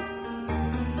about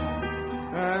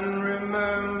and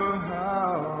remember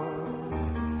how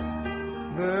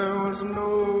there was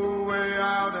no way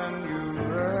out and you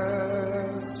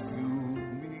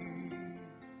rescued me.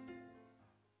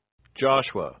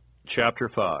 Joshua chapter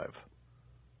 5.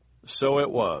 So it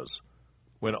was,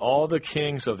 when all the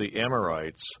kings of the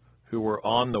Amorites who were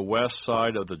on the west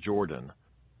side of the Jordan,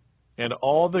 and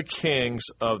all the kings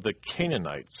of the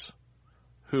Canaanites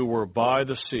who were by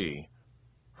the sea,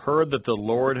 heard that the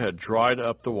Lord had dried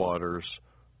up the waters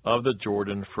of the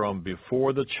Jordan from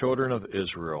before the children of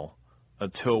Israel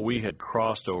until we had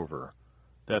crossed over,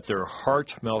 that their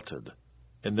hearts melted,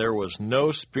 and there was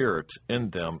no spirit in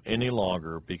them any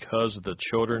longer because of the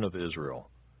children of Israel.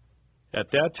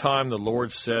 At that time the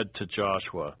Lord said to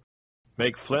Joshua,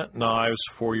 Make flint knives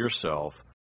for yourself,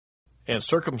 and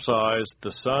circumcise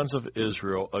the sons of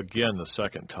Israel again the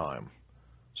second time.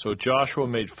 So Joshua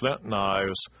made flint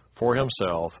knives for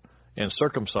himself, and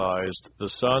circumcised the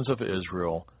sons of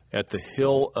Israel at the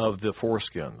hill of the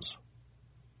foreskins.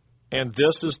 And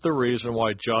this is the reason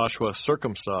why Joshua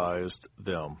circumcised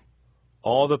them,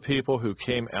 all the people who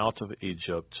came out of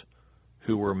Egypt,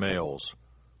 who were males,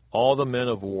 all the men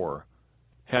of war,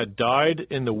 had died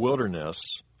in the wilderness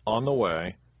on the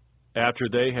way after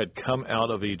they had come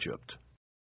out of Egypt.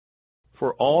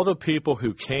 For all the people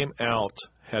who came out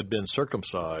had been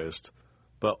circumcised,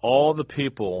 but all the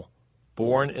people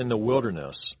born in the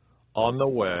wilderness on the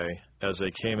way as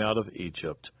they came out of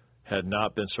Egypt had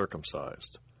not been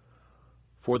circumcised.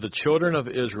 For the children of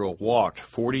Israel walked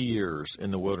 40 years in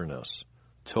the wilderness,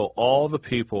 till all the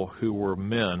people who were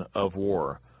men of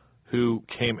war, who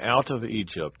came out of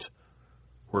Egypt,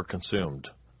 were consumed,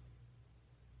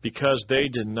 because they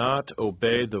did not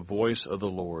obey the voice of the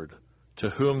Lord, to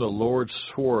whom the Lord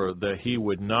swore that he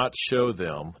would not show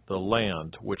them the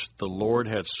land which the Lord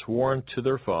had sworn to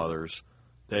their fathers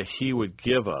that he would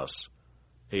give us,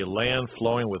 a land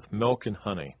flowing with milk and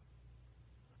honey.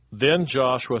 Then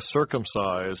Joshua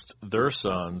circumcised their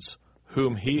sons,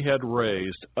 whom he had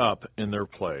raised up in their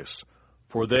place,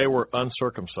 for they were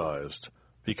uncircumcised,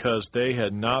 because they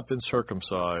had not been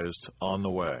circumcised on the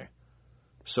way.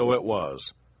 So it was,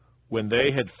 when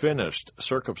they had finished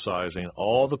circumcising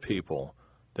all the people,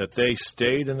 that they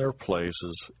stayed in their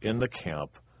places in the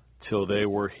camp till they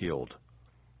were healed.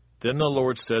 Then the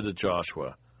Lord said to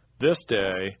Joshua, This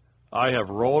day I have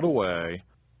rolled away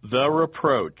the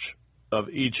reproach of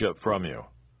Egypt from you.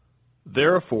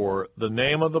 Therefore the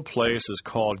name of the place is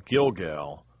called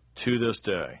Gilgal to this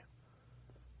day.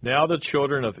 Now the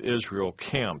children of Israel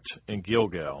camped in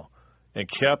Gilgal, and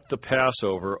kept the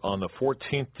Passover on the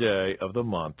 14th day of the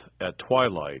month at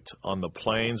twilight on the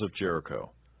plains of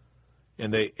Jericho.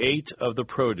 And they ate of the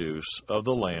produce of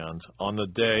the land on the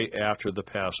day after the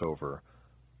Passover,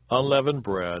 unleavened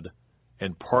bread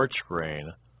and parched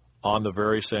grain on the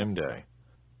very same day.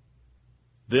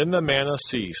 Then the manna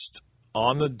ceased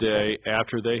on the day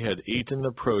after they had eaten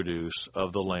the produce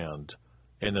of the land,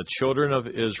 and the children of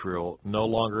Israel no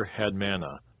longer had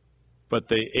manna, but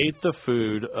they ate the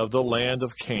food of the land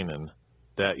of Canaan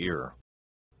that year.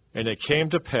 And it came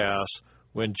to pass,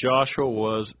 when Joshua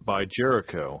was by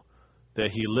Jericho, that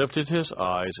he lifted his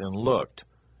eyes and looked,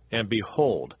 and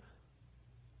behold,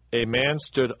 a man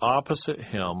stood opposite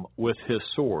him with his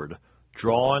sword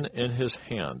drawn in his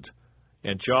hand.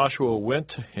 And Joshua went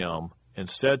to him and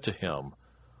said to him,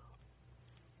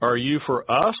 Are you for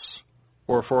us,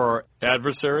 or for our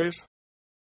adversaries?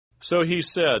 So he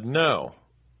said, No,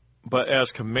 but as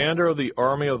commander of the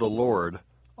army of the Lord,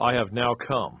 I have now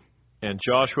come. And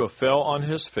Joshua fell on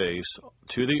his face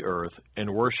to the earth and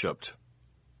worshipped,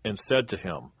 and said to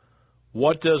him,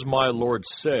 What does my Lord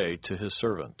say to his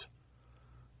servant?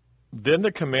 Then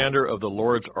the commander of the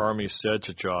Lord's army said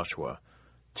to Joshua,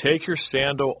 Take your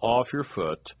sandal off your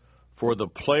foot, for the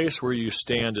place where you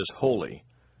stand is holy.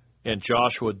 And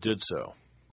Joshua did so.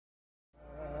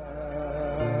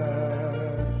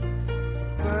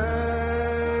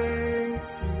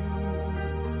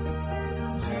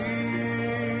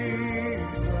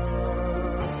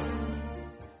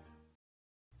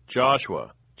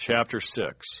 Joshua chapter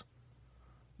 6.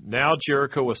 Now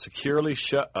Jericho was securely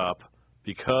shut up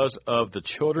because of the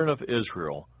children of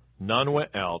Israel. None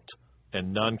went out,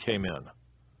 and none came in.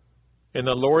 And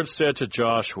the Lord said to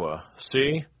Joshua,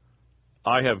 See,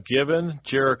 I have given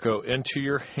Jericho into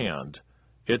your hand,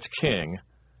 its king,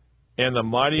 and the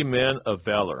mighty men of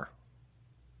valor.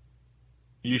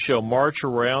 You shall march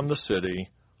around the city,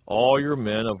 all your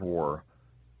men of war.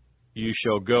 You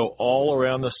shall go all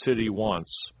around the city once.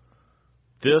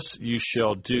 This you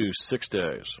shall do 6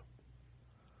 days.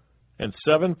 And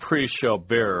 7 priests shall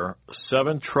bear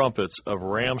 7 trumpets of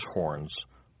ram's horns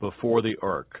before the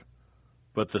ark.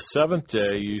 But the 7th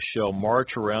day you shall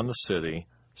march around the city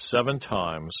 7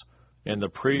 times, and the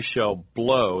priests shall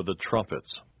blow the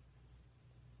trumpets.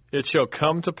 It shall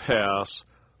come to pass,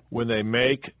 when they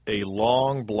make a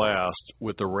long blast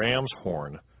with the ram's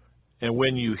horn, and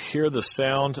when you hear the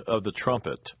sound of the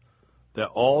trumpet, that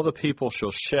all the people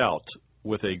shall shout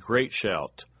with a great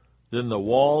shout. Then the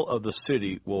wall of the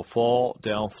city will fall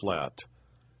down flat,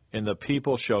 and the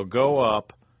people shall go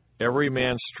up, every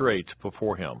man straight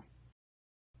before him.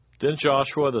 Then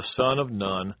Joshua the son of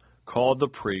Nun called the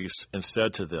priests and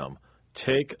said to them,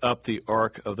 Take up the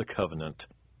ark of the covenant,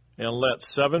 and let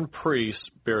 7 priests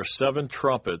bear 7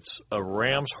 trumpets of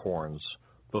ram's horns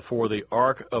before the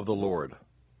ark of the Lord.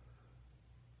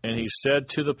 And he said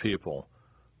to the people,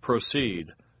 Proceed,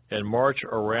 and march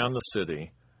around the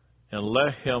city, and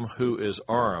let him who is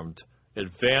armed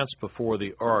advance before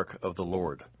the ark of the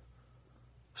Lord.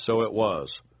 So it was,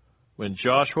 when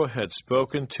Joshua had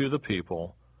spoken to the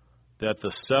people, that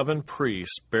the 7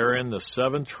 priests bearing the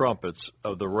 7 trumpets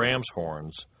of the ram's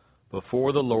horns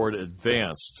before the Lord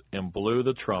advanced and blew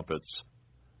the trumpets,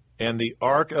 and the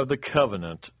ark of the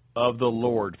covenant of the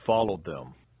Lord followed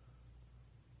them.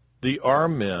 The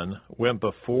armed men went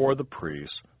before the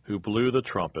priests who blew the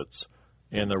trumpets,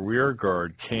 and the rear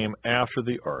guard came after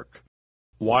the ark,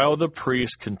 while the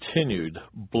priests continued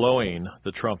blowing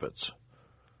the trumpets.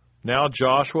 Now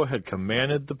Joshua had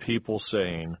commanded the people,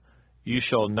 saying, You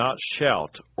shall not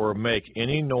shout or make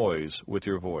any noise with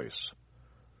your voice,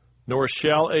 nor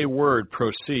shall a word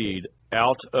proceed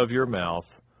out of your mouth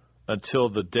until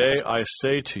the day I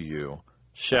say to you,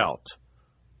 Shout,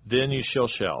 then you shall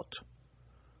shout.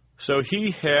 So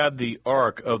he had the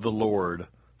ark of the Lord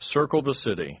circle the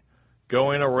city,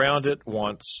 going around it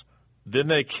once. Then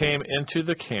they came into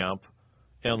the camp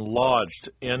and lodged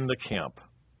in the camp.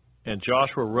 And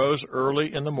Joshua rose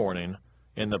early in the morning,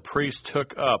 and the priests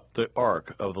took up the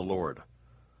ark of the Lord.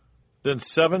 Then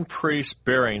 7 priests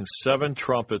bearing 7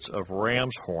 trumpets of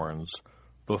ram's horns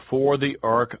before the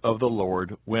ark of the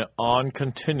Lord went on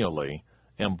continually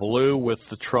and blew with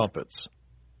the trumpets.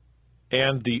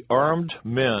 And the armed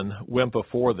men went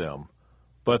before them,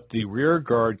 but the rear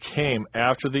guard came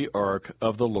after the ark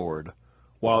of the Lord,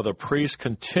 while the priests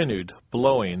continued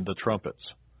blowing the trumpets.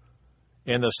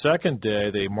 And the second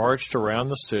day they marched around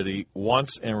the city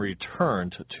once and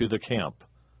returned to the camp.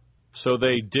 So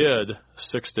they did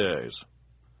 6 days.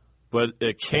 But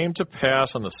it came to pass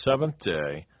on the seventh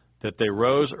day that they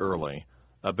rose early,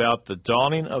 about the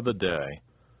dawning of the day,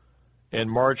 and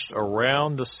marched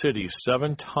around the city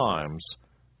 7 times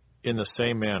in the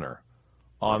same manner.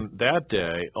 On that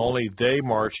day only they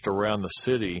marched around the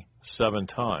city 7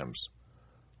 times.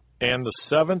 And the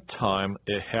seventh time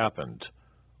it happened,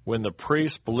 when the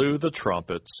priest blew the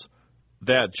trumpets,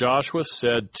 that Joshua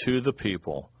said to the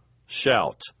people,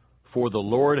 Shout, for the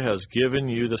Lord has given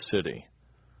you the city.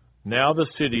 Now the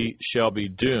city shall be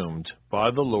doomed by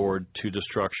the Lord to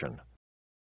destruction,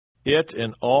 it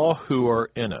and all who are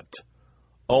in it.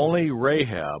 Only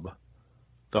Rahab,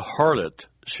 the harlot,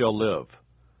 shall live,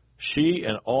 she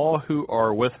and all who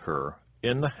are with her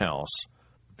in the house,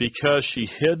 because she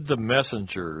hid the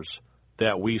messengers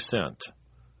that we sent.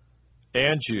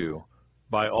 And you,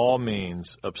 by all means,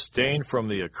 abstain from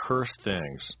the accursed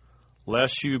things,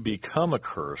 lest you become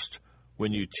accursed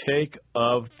when you take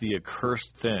of the accursed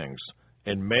things,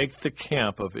 and make the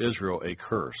camp of Israel a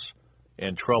curse,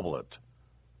 and trouble it.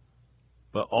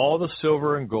 But all the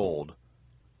silver and gold,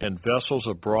 and vessels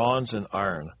of bronze and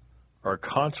iron, are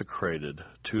consecrated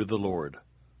to the Lord.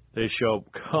 They shall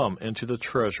come into the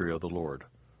treasury of the Lord.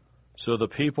 So the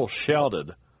people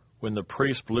shouted when the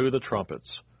priest blew the trumpets.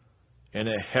 And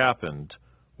it happened,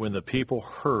 when the people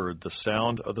heard the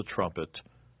sound of the trumpet,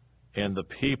 and the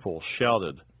people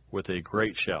shouted with a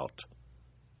great shout,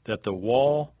 that the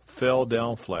wall fell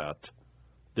down flat.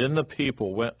 Then the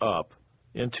people went up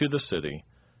into the city,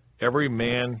 every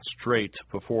man straight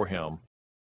before him,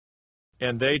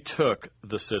 and they took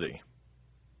the city.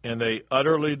 And they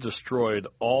utterly destroyed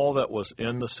all that was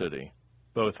in the city,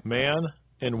 both man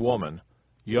and woman,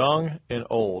 young and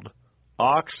old,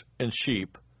 ox and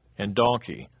sheep, and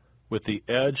donkey, with the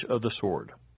edge of the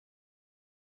sword.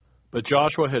 But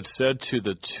Joshua had said to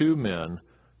the 2 men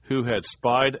who had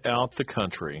spied out the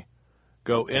country,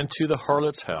 Go into the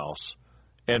harlot's house,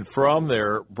 and from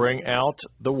there bring out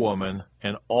the woman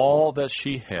and all that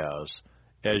she has,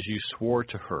 as you swore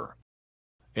to her.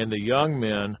 And the young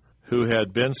men who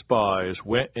had been spies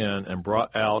went in and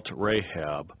brought out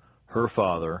Rahab, her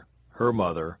father, her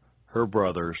mother, her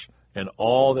brothers, and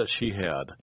all that she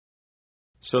had.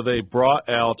 So they brought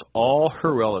out all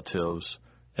her relatives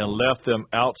and left them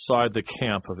outside the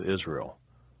camp of Israel.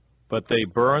 But they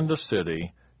burned the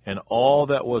city and all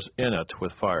that was in it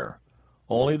with fire.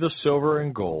 Only the silver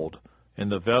and gold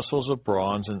and the vessels of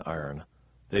bronze and iron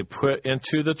they put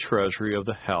into the treasury of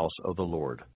the house of the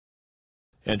Lord.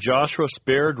 And Joshua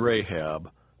spared Rahab,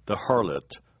 the harlot,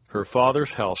 her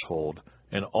father's household,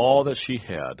 and all that she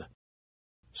had.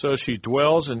 So she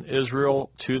dwells in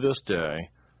Israel to this day,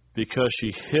 because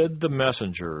she hid the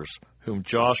messengers whom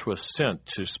Joshua sent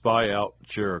to spy out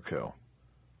Jericho.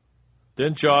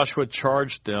 Then Joshua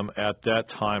charged them at that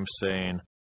time, saying,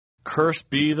 Cursed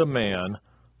be the man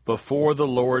before the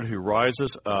Lord who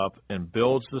rises up and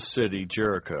builds the city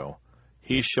Jericho.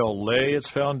 He shall lay its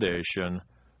foundation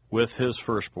with his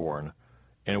firstborn,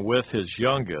 and with his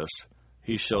youngest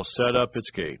he shall set up its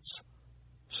gates.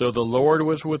 So the Lord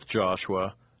was with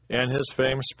Joshua, and his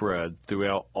fame spread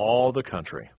throughout all the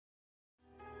country.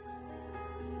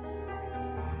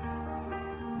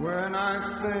 When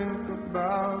I think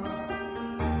about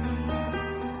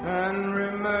and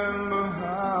remember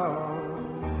how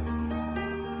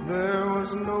there was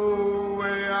no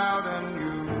way out and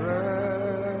you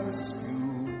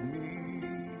rescued me.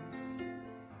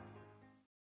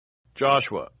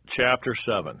 Joshua chapter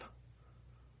 7.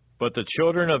 But the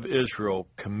children of Israel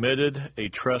committed a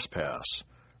trespass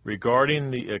regarding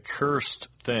the accursed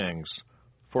things,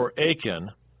 for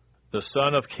Achan, the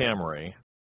son of Camri,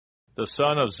 the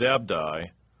son of Zabdi,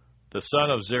 the son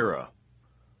of Zerah,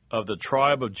 of the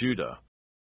tribe of Judah,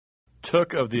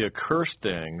 took of the accursed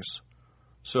things,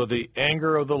 so the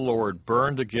anger of the Lord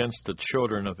burned against the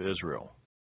children of Israel.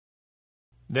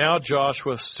 Now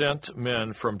Joshua sent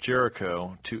men from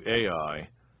Jericho to Ai,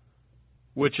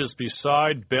 which is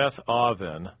beside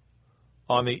Beth-aven,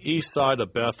 on the east side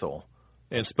of Bethel,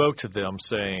 and spoke to them,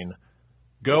 saying,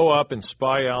 Go up and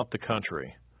spy out the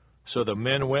country. So the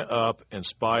men went up and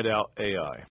spied out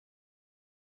Ai.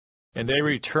 And they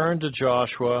returned to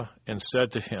Joshua and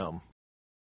said to him,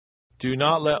 Do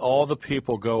not let all the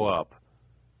people go up,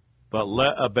 but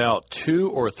let about 2,000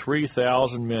 or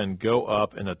 3,000 men go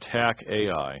up and attack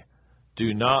Ai.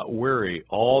 Do not weary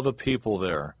all the people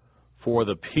there, for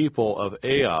the people of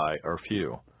Ai are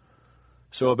few.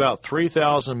 So about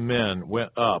 3,000 men went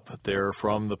up there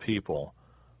from the people,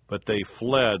 but they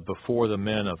fled before the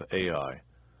men of Ai.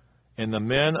 And the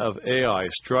men of Ai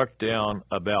struck down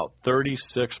about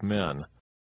 36 men,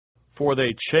 for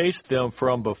they chased them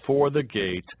from before the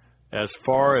gate as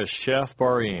far as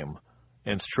Shephbarim,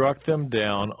 and struck them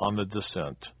down on the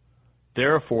descent.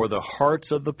 Therefore the hearts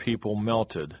of the people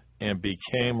melted, and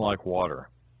became like water.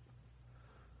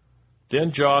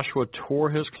 Then Joshua tore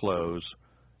his clothes,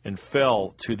 and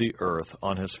fell to the earth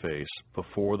on his face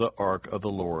before the ark of the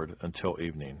Lord until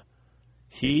evening,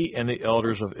 he and the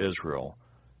elders of Israel,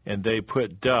 and they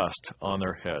put dust on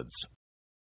their heads.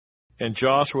 And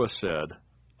Joshua said,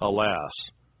 Alas,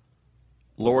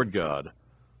 Lord God,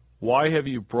 why have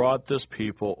you brought this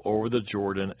people over the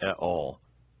Jordan at all,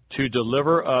 to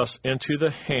deliver us into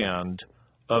the hand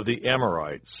of the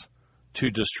Amorites, to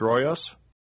destroy us?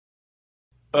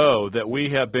 Oh, that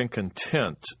we had been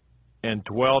content and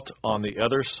dwelt on the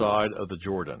other side of the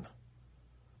Jordan.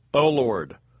 O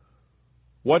Lord,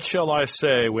 what shall I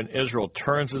say when Israel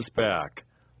turns its back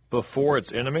before its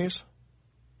enemies?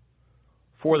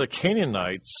 For the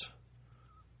Canaanites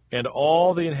and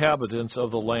all the inhabitants of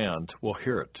the land will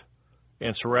hear it,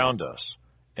 and surround us,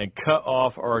 and cut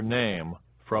off our name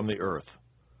from the earth.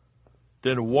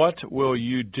 Then what will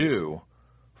you do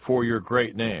for your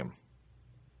great name?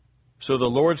 So the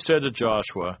Lord said to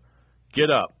Joshua, Get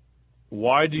up.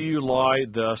 Why do you lie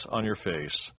thus on your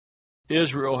face?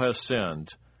 Israel has sinned,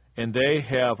 and they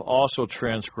have also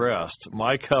transgressed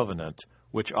my covenant,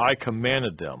 which I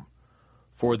commanded them.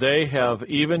 For they have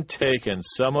even taken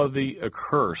some of the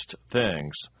accursed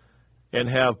things, and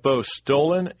have both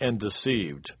stolen and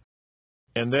deceived,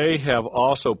 and they have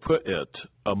also put it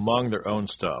among their own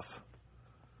stuff.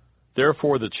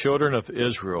 Therefore the children of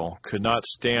Israel could not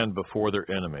stand before their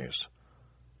enemies,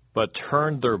 but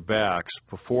turned their backs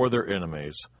before their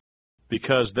enemies,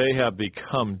 because they have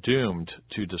become doomed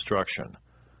to destruction.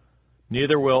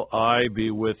 Neither will I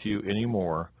be with you any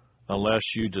more, unless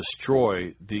you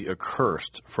destroy the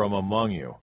accursed from among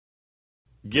you.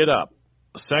 Get up,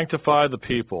 sanctify the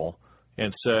people,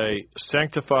 and say,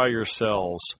 Sanctify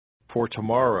yourselves for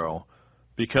tomorrow,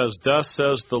 because thus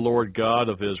says the Lord God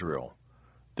of Israel,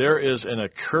 There is an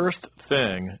accursed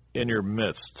thing in your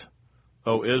midst.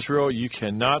 O Israel, you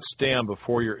cannot stand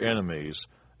before your enemies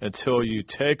until you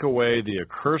take away the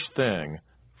accursed thing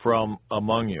from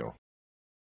among you.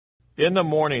 In the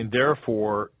morning,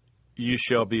 therefore, you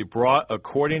shall be brought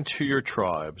according to your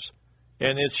tribes,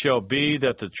 and it shall be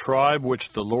that the tribe which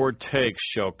the Lord takes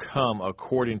shall come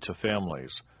according to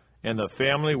families, and the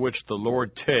family which the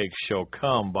Lord takes shall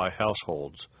come by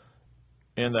households,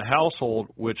 and the household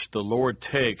which the Lord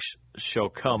takes shall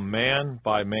come man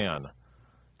by man.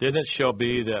 Then it shall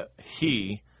be that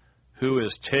he who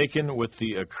is taken with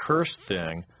the accursed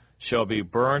thing shall be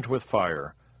burned with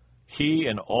fire, he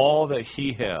and all that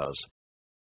he has,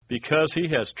 because he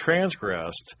has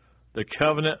transgressed the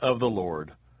covenant of the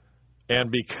Lord,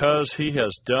 and because he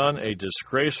has done a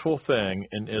disgraceful thing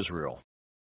in Israel.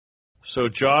 So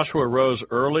Joshua rose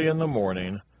early in the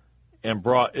morning and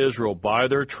brought Israel by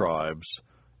their tribes,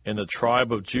 and the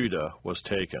tribe of Judah was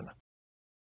taken.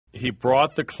 He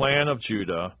brought the clan of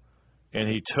Judah, and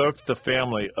he took the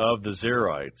family of the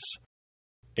Zerites,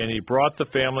 and he brought the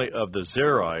family of the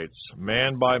Zerites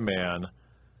man by man,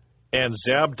 and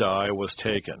Zabdi was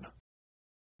taken.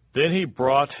 Then he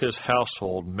brought his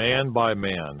household man by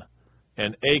man,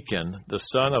 and Achan, the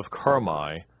son of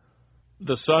Carmi,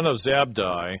 the son of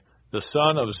Zabdi, the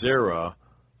son of Zerah,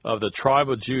 of the tribe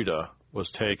of Judah, was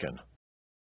taken.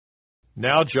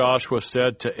 Now Joshua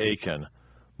said to Achan,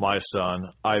 My son,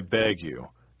 I beg you,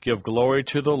 give glory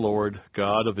to the Lord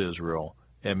God of Israel,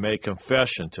 and make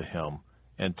confession to him,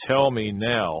 and tell me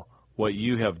now what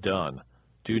you have done.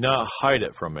 Do not hide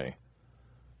it from me.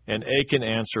 And Achan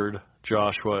answered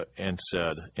Joshua and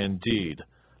said, Indeed,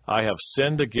 I have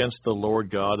sinned against the Lord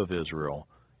God of Israel,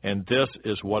 and this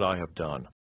is what I have done.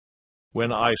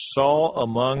 When I saw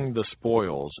among the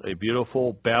spoils a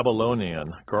beautiful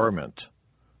Babylonian garment,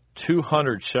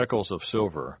 200 shekels of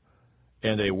silver,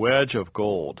 and a wedge of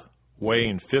gold,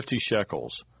 weighing 50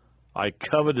 shekels, I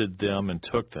coveted them and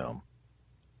took them.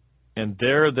 And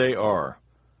there they are,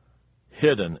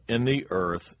 hidden in the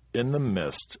earth in the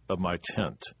midst of my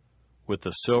tent, with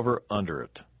the silver under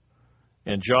it.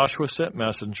 And Joshua sent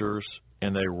messengers,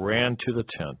 and they ran to the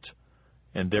tent,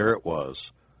 and there it was,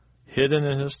 hidden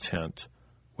in his tent,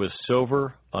 with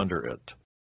silver under it.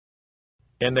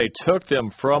 And they took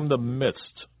them from the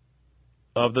midst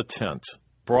of the tent,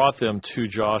 brought them to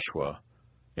Joshua,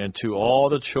 and to all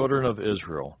the children of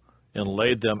Israel, and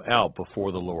laid them out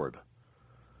before the Lord.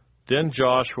 Then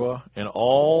Joshua and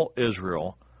all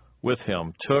Israel with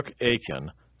him took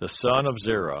Achan, the son of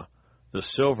Zerah, the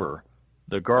silver,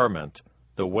 the garment,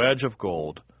 the wedge of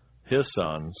gold, his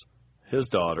sons, his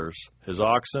daughters, his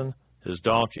oxen, his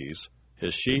donkeys,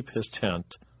 his sheep, his tent,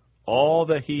 all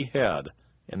that he had,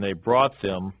 and they brought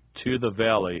them to the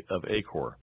valley of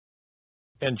Achor.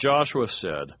 And Joshua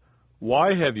said,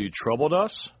 Why have you troubled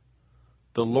us?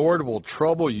 The Lord will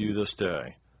trouble you this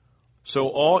day. So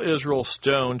all Israel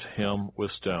stoned him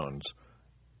with stones,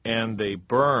 and they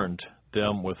burned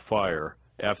them with fire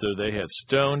after they had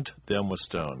stoned them with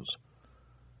stones.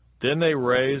 Then they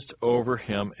raised over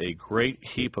him a great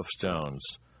heap of stones,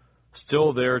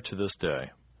 still there to this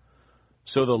day.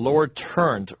 So the Lord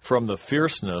turned from the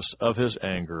fierceness of his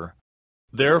anger.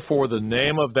 Therefore the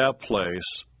name of that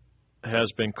place has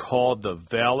been called the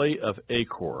Valley of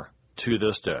Achor to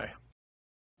this day.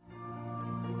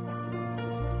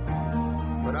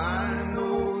 But I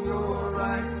know you're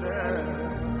right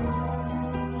there,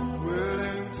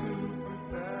 willing to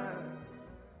prepare.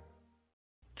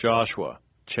 Joshua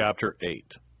chapter 8.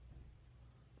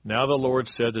 Now the Lord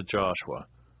said to Joshua,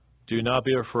 Do not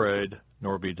be afraid,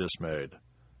 nor be dismayed.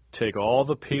 Take all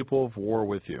the people of war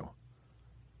with you,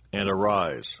 and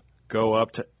arise, go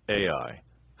up to Ai.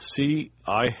 See,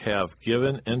 I have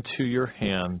given into your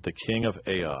hand the king of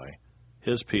Ai,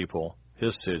 his people,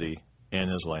 his city, and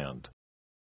his land.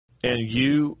 And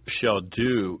you shall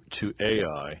do to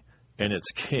Ai and its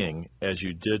king as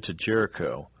you did to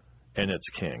Jericho and its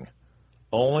king.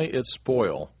 Only its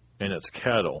spoil and its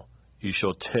cattle you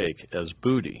shall take as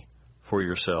booty for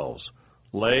yourselves.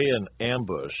 Lay an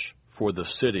ambush for the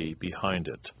city behind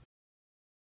it.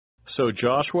 So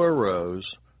Joshua arose,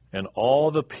 and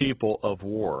all the people of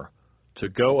war, to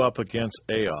go up against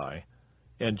Ai,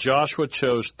 and Joshua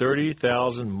chose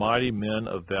 30,000 mighty men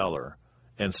of valor,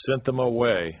 and sent them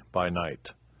away by night.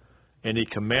 And he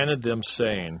commanded them,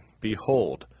 saying,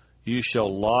 Behold, you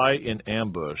shall lie in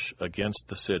ambush against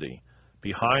the city,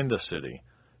 behind the city.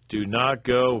 Do not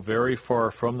go very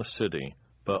far from the city,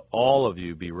 but all of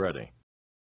you be ready.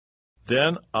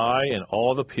 Then I and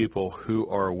all the people who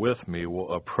are with me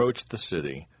will approach the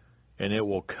city, and it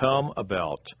will come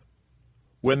about,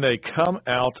 when they come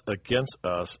out against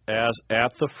us as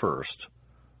at the first,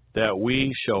 that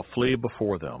we shall flee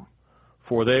before them.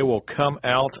 For they will come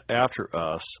out after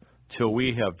us till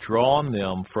we have drawn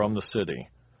them from the city.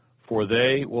 For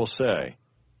they will say,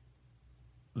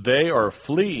 They are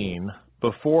fleeing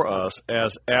before us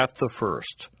as at the first,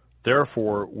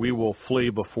 therefore we will flee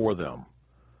before them.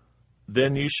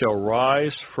 Then you shall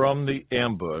rise from the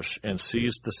ambush and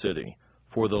seize the city,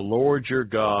 for the Lord your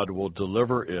God will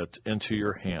deliver it into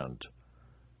your hand.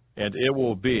 And it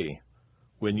will be,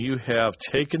 when you have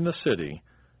taken the city,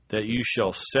 that you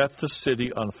shall set the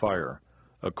city on fire,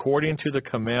 according to the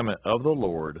commandment of the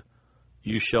Lord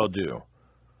you shall do.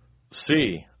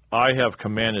 See, I have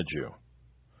commanded you.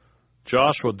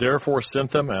 Joshua therefore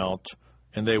sent them out,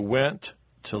 and they went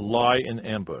to lie in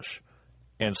ambush,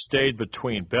 and stayed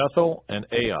between Bethel and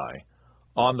Ai,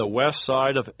 on the west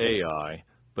side of Ai,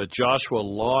 but Joshua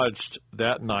lodged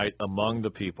that night among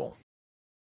the people.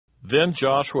 Then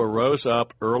Joshua rose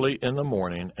up early in the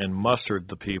morning and mustered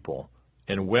the people,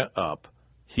 and went up,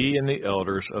 he and the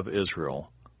elders of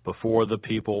Israel, before the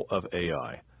people of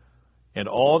Ai. And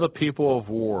all the people of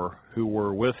war who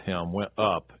were with him went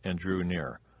up and drew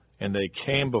near. And they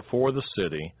came before the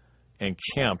city, and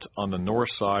camped on the north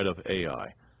side of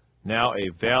Ai. Now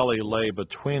a valley lay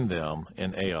between them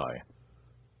and Ai.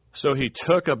 So he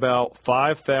took about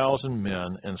 5,000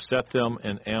 men, and set them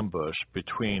in ambush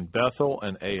between Bethel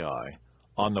and Ai,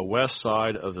 on the west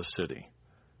side of the city.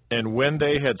 And when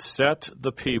they had set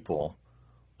the people,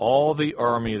 all the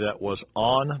army that was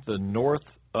on the north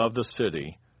of the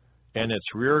city, and its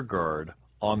rear guard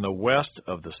on the west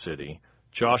of the city,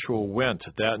 Joshua went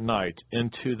that night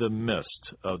into the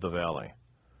midst of the valley.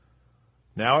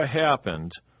 Now it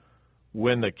happened,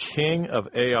 when the king of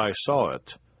Ai saw it,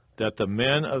 that the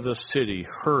men of the city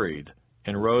hurried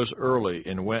and rose early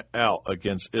and went out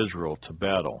against Israel to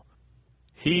battle,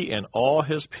 he and all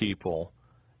his people,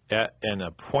 at an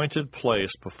appointed place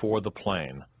before the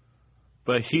plain.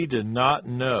 But he did not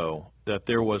know that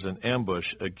there was an ambush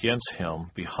against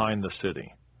him behind the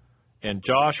city. And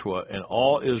Joshua and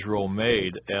all Israel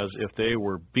made as if they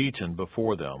were beaten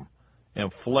before them, and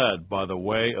fled by the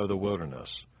way of the wilderness.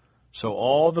 So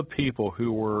all the people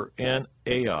who were in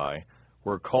Ai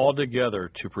were called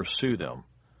together to pursue them.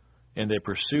 And they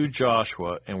pursued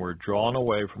Joshua, and were drawn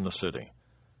away from the city.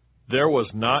 There was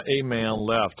not a man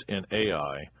left in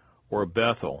Ai or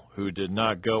Bethel who did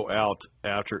not go out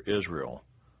after Israel.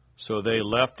 So they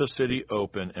left the city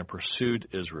open and pursued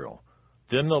Israel.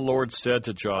 Then the Lord said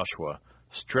to Joshua,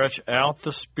 Stretch out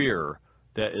the spear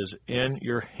that is in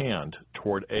your hand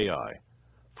toward Ai,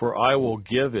 for I will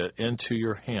give it into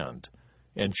your hand.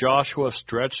 And Joshua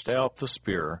stretched out the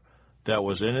spear that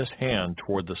was in his hand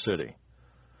toward the city.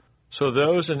 So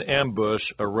those in ambush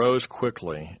arose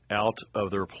quickly out of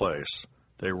their place.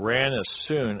 They ran as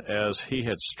soon as he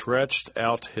had stretched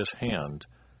out his hand,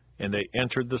 and they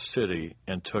entered the city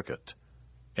and took it,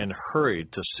 and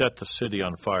hurried to set the city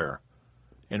on fire.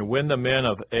 And when the men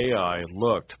of Ai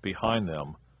looked behind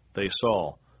them, they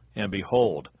saw, and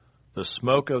behold, the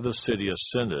smoke of the city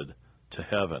ascended to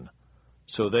heaven.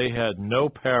 So they had no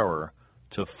power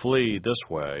to flee this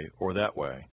way or that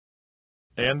way.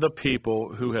 And the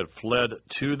people who had fled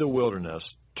to the wilderness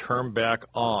turned back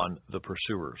on the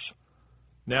pursuers.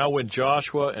 Now when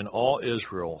Joshua and all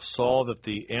Israel saw that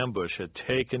the ambush had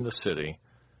taken the city,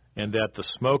 and that the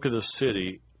smoke of the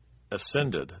city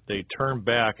ascended, they turned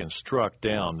back and struck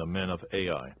down the men of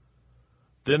Ai.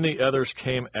 Then the others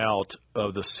came out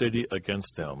of the city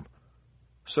against them.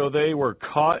 So they were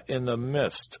caught in the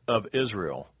midst of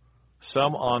Israel,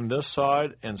 some on this side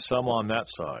and some on that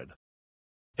side.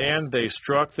 And they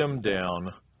struck them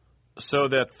down, so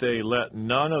that they let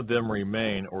none of them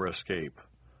remain or escape.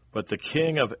 But the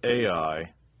king of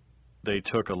Ai they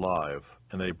took alive,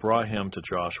 and they brought him to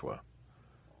Joshua.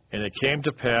 And it came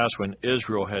to pass, when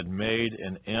Israel had made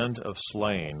an end of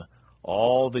slaying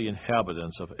all the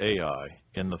inhabitants of Ai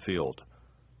in the field,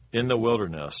 in the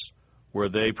wilderness, where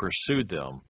they pursued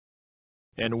them,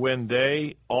 and when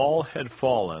they all had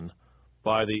fallen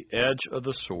by the edge of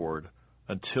the sword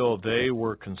until they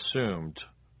were consumed,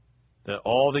 that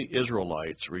all the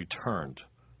Israelites returned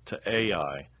to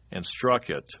Ai and struck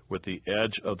it with the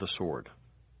edge of the sword.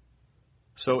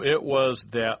 So it was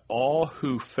that all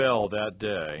who fell that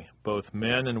day, both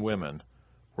men and women,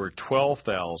 were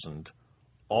 12,000,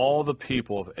 all the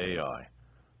people of Ai.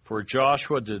 For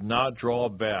Joshua did not draw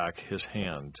back his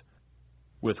hand,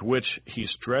 with which he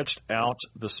stretched out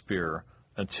the spear,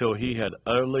 until he had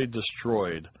utterly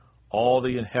destroyed all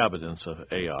the inhabitants of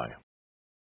Ai.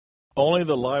 Only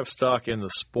the livestock and the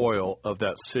spoil of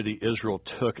that city Israel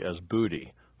took as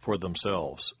booty for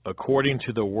themselves, according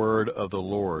to the word of the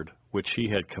Lord, which he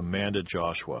had commanded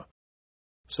Joshua.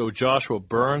 So Joshua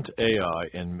burned Ai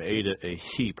and made it a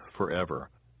heap forever,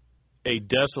 a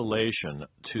desolation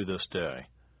to this day.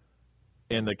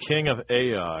 And the king of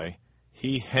Ai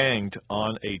he hanged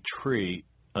on a tree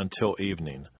until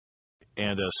evening.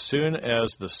 And as soon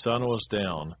as the sun was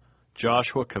down,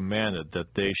 Joshua commanded that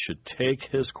they should take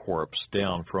his corpse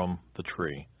down from the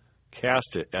tree, cast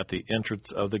it at the entrance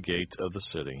of the gate of the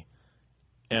city,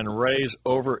 and raise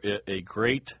over it a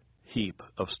great heap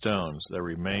of stones that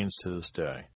remains to this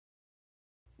day.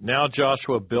 Now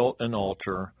Joshua built an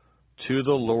altar to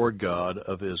the Lord God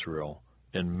of Israel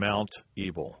in Mount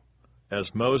Ebal, as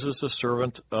Moses the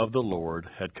servant of the Lord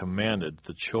had commanded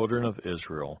the children of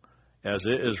Israel, as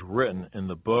it is written in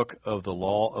the book of the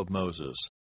law of Moses,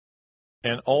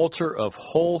 an altar of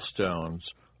whole stones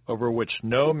over which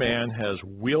no man has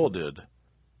wielded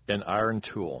an iron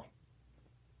tool.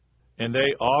 And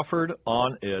they offered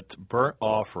on it burnt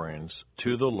offerings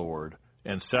to the Lord,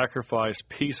 and sacrificed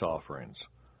peace offerings.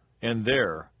 And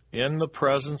there, in the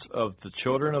presence of the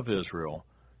children of Israel,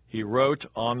 he wrote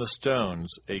on the stones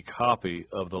a copy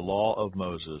of the law of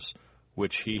Moses,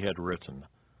 which he had written.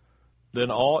 Then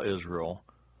all Israel,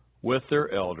 with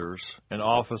their elders and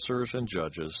officers and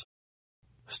judges,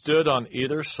 stood on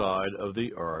either side of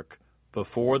the ark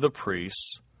before the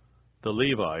priests, the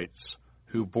Levites,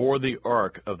 who bore the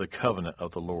ark of the covenant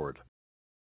of the Lord.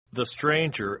 The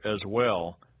stranger as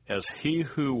well as he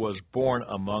who was born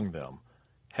among them.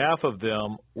 Half of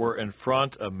them were in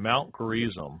front of Mount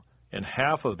Gerizim, and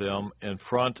half of them in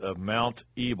front of Mount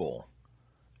Ebal,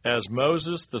 as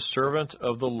Moses the servant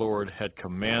of the Lord had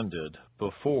commanded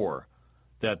before,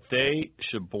 that they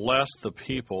should bless the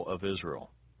people of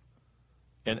Israel.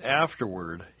 And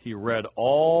afterward he read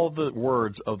all the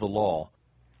words of the law,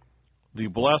 the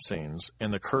blessings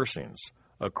and the cursings,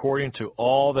 according to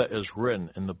all that is written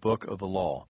in the book of the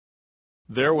law.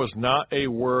 There was not a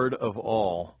word of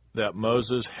all that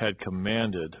Moses had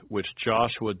commanded which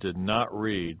Joshua did not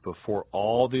read before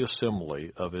all the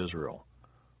assembly of Israel,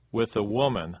 with the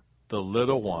woman, the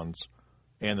little ones,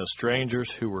 and the strangers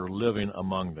who were living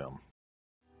among them.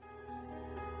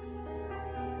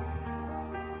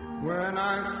 When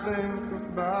I think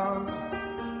about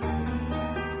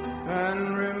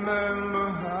and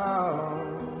remember how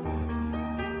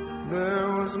there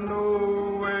was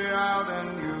no way out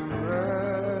and you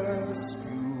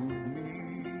rescued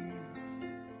me.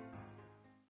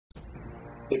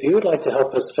 If you would like to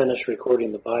help us finish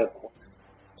recording the Bible,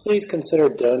 please consider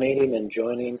donating and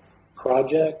joining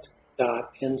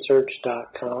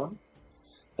project.insearch.com.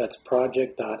 That's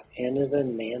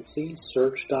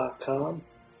project.nancysearch.com,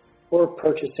 or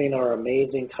purchasing our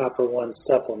amazing Copper One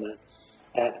supplement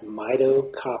at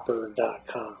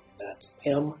mitocopper.com. That's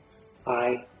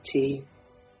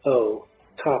MITO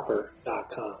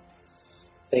copper.com.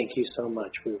 Thank you so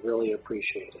much. We really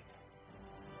appreciate it.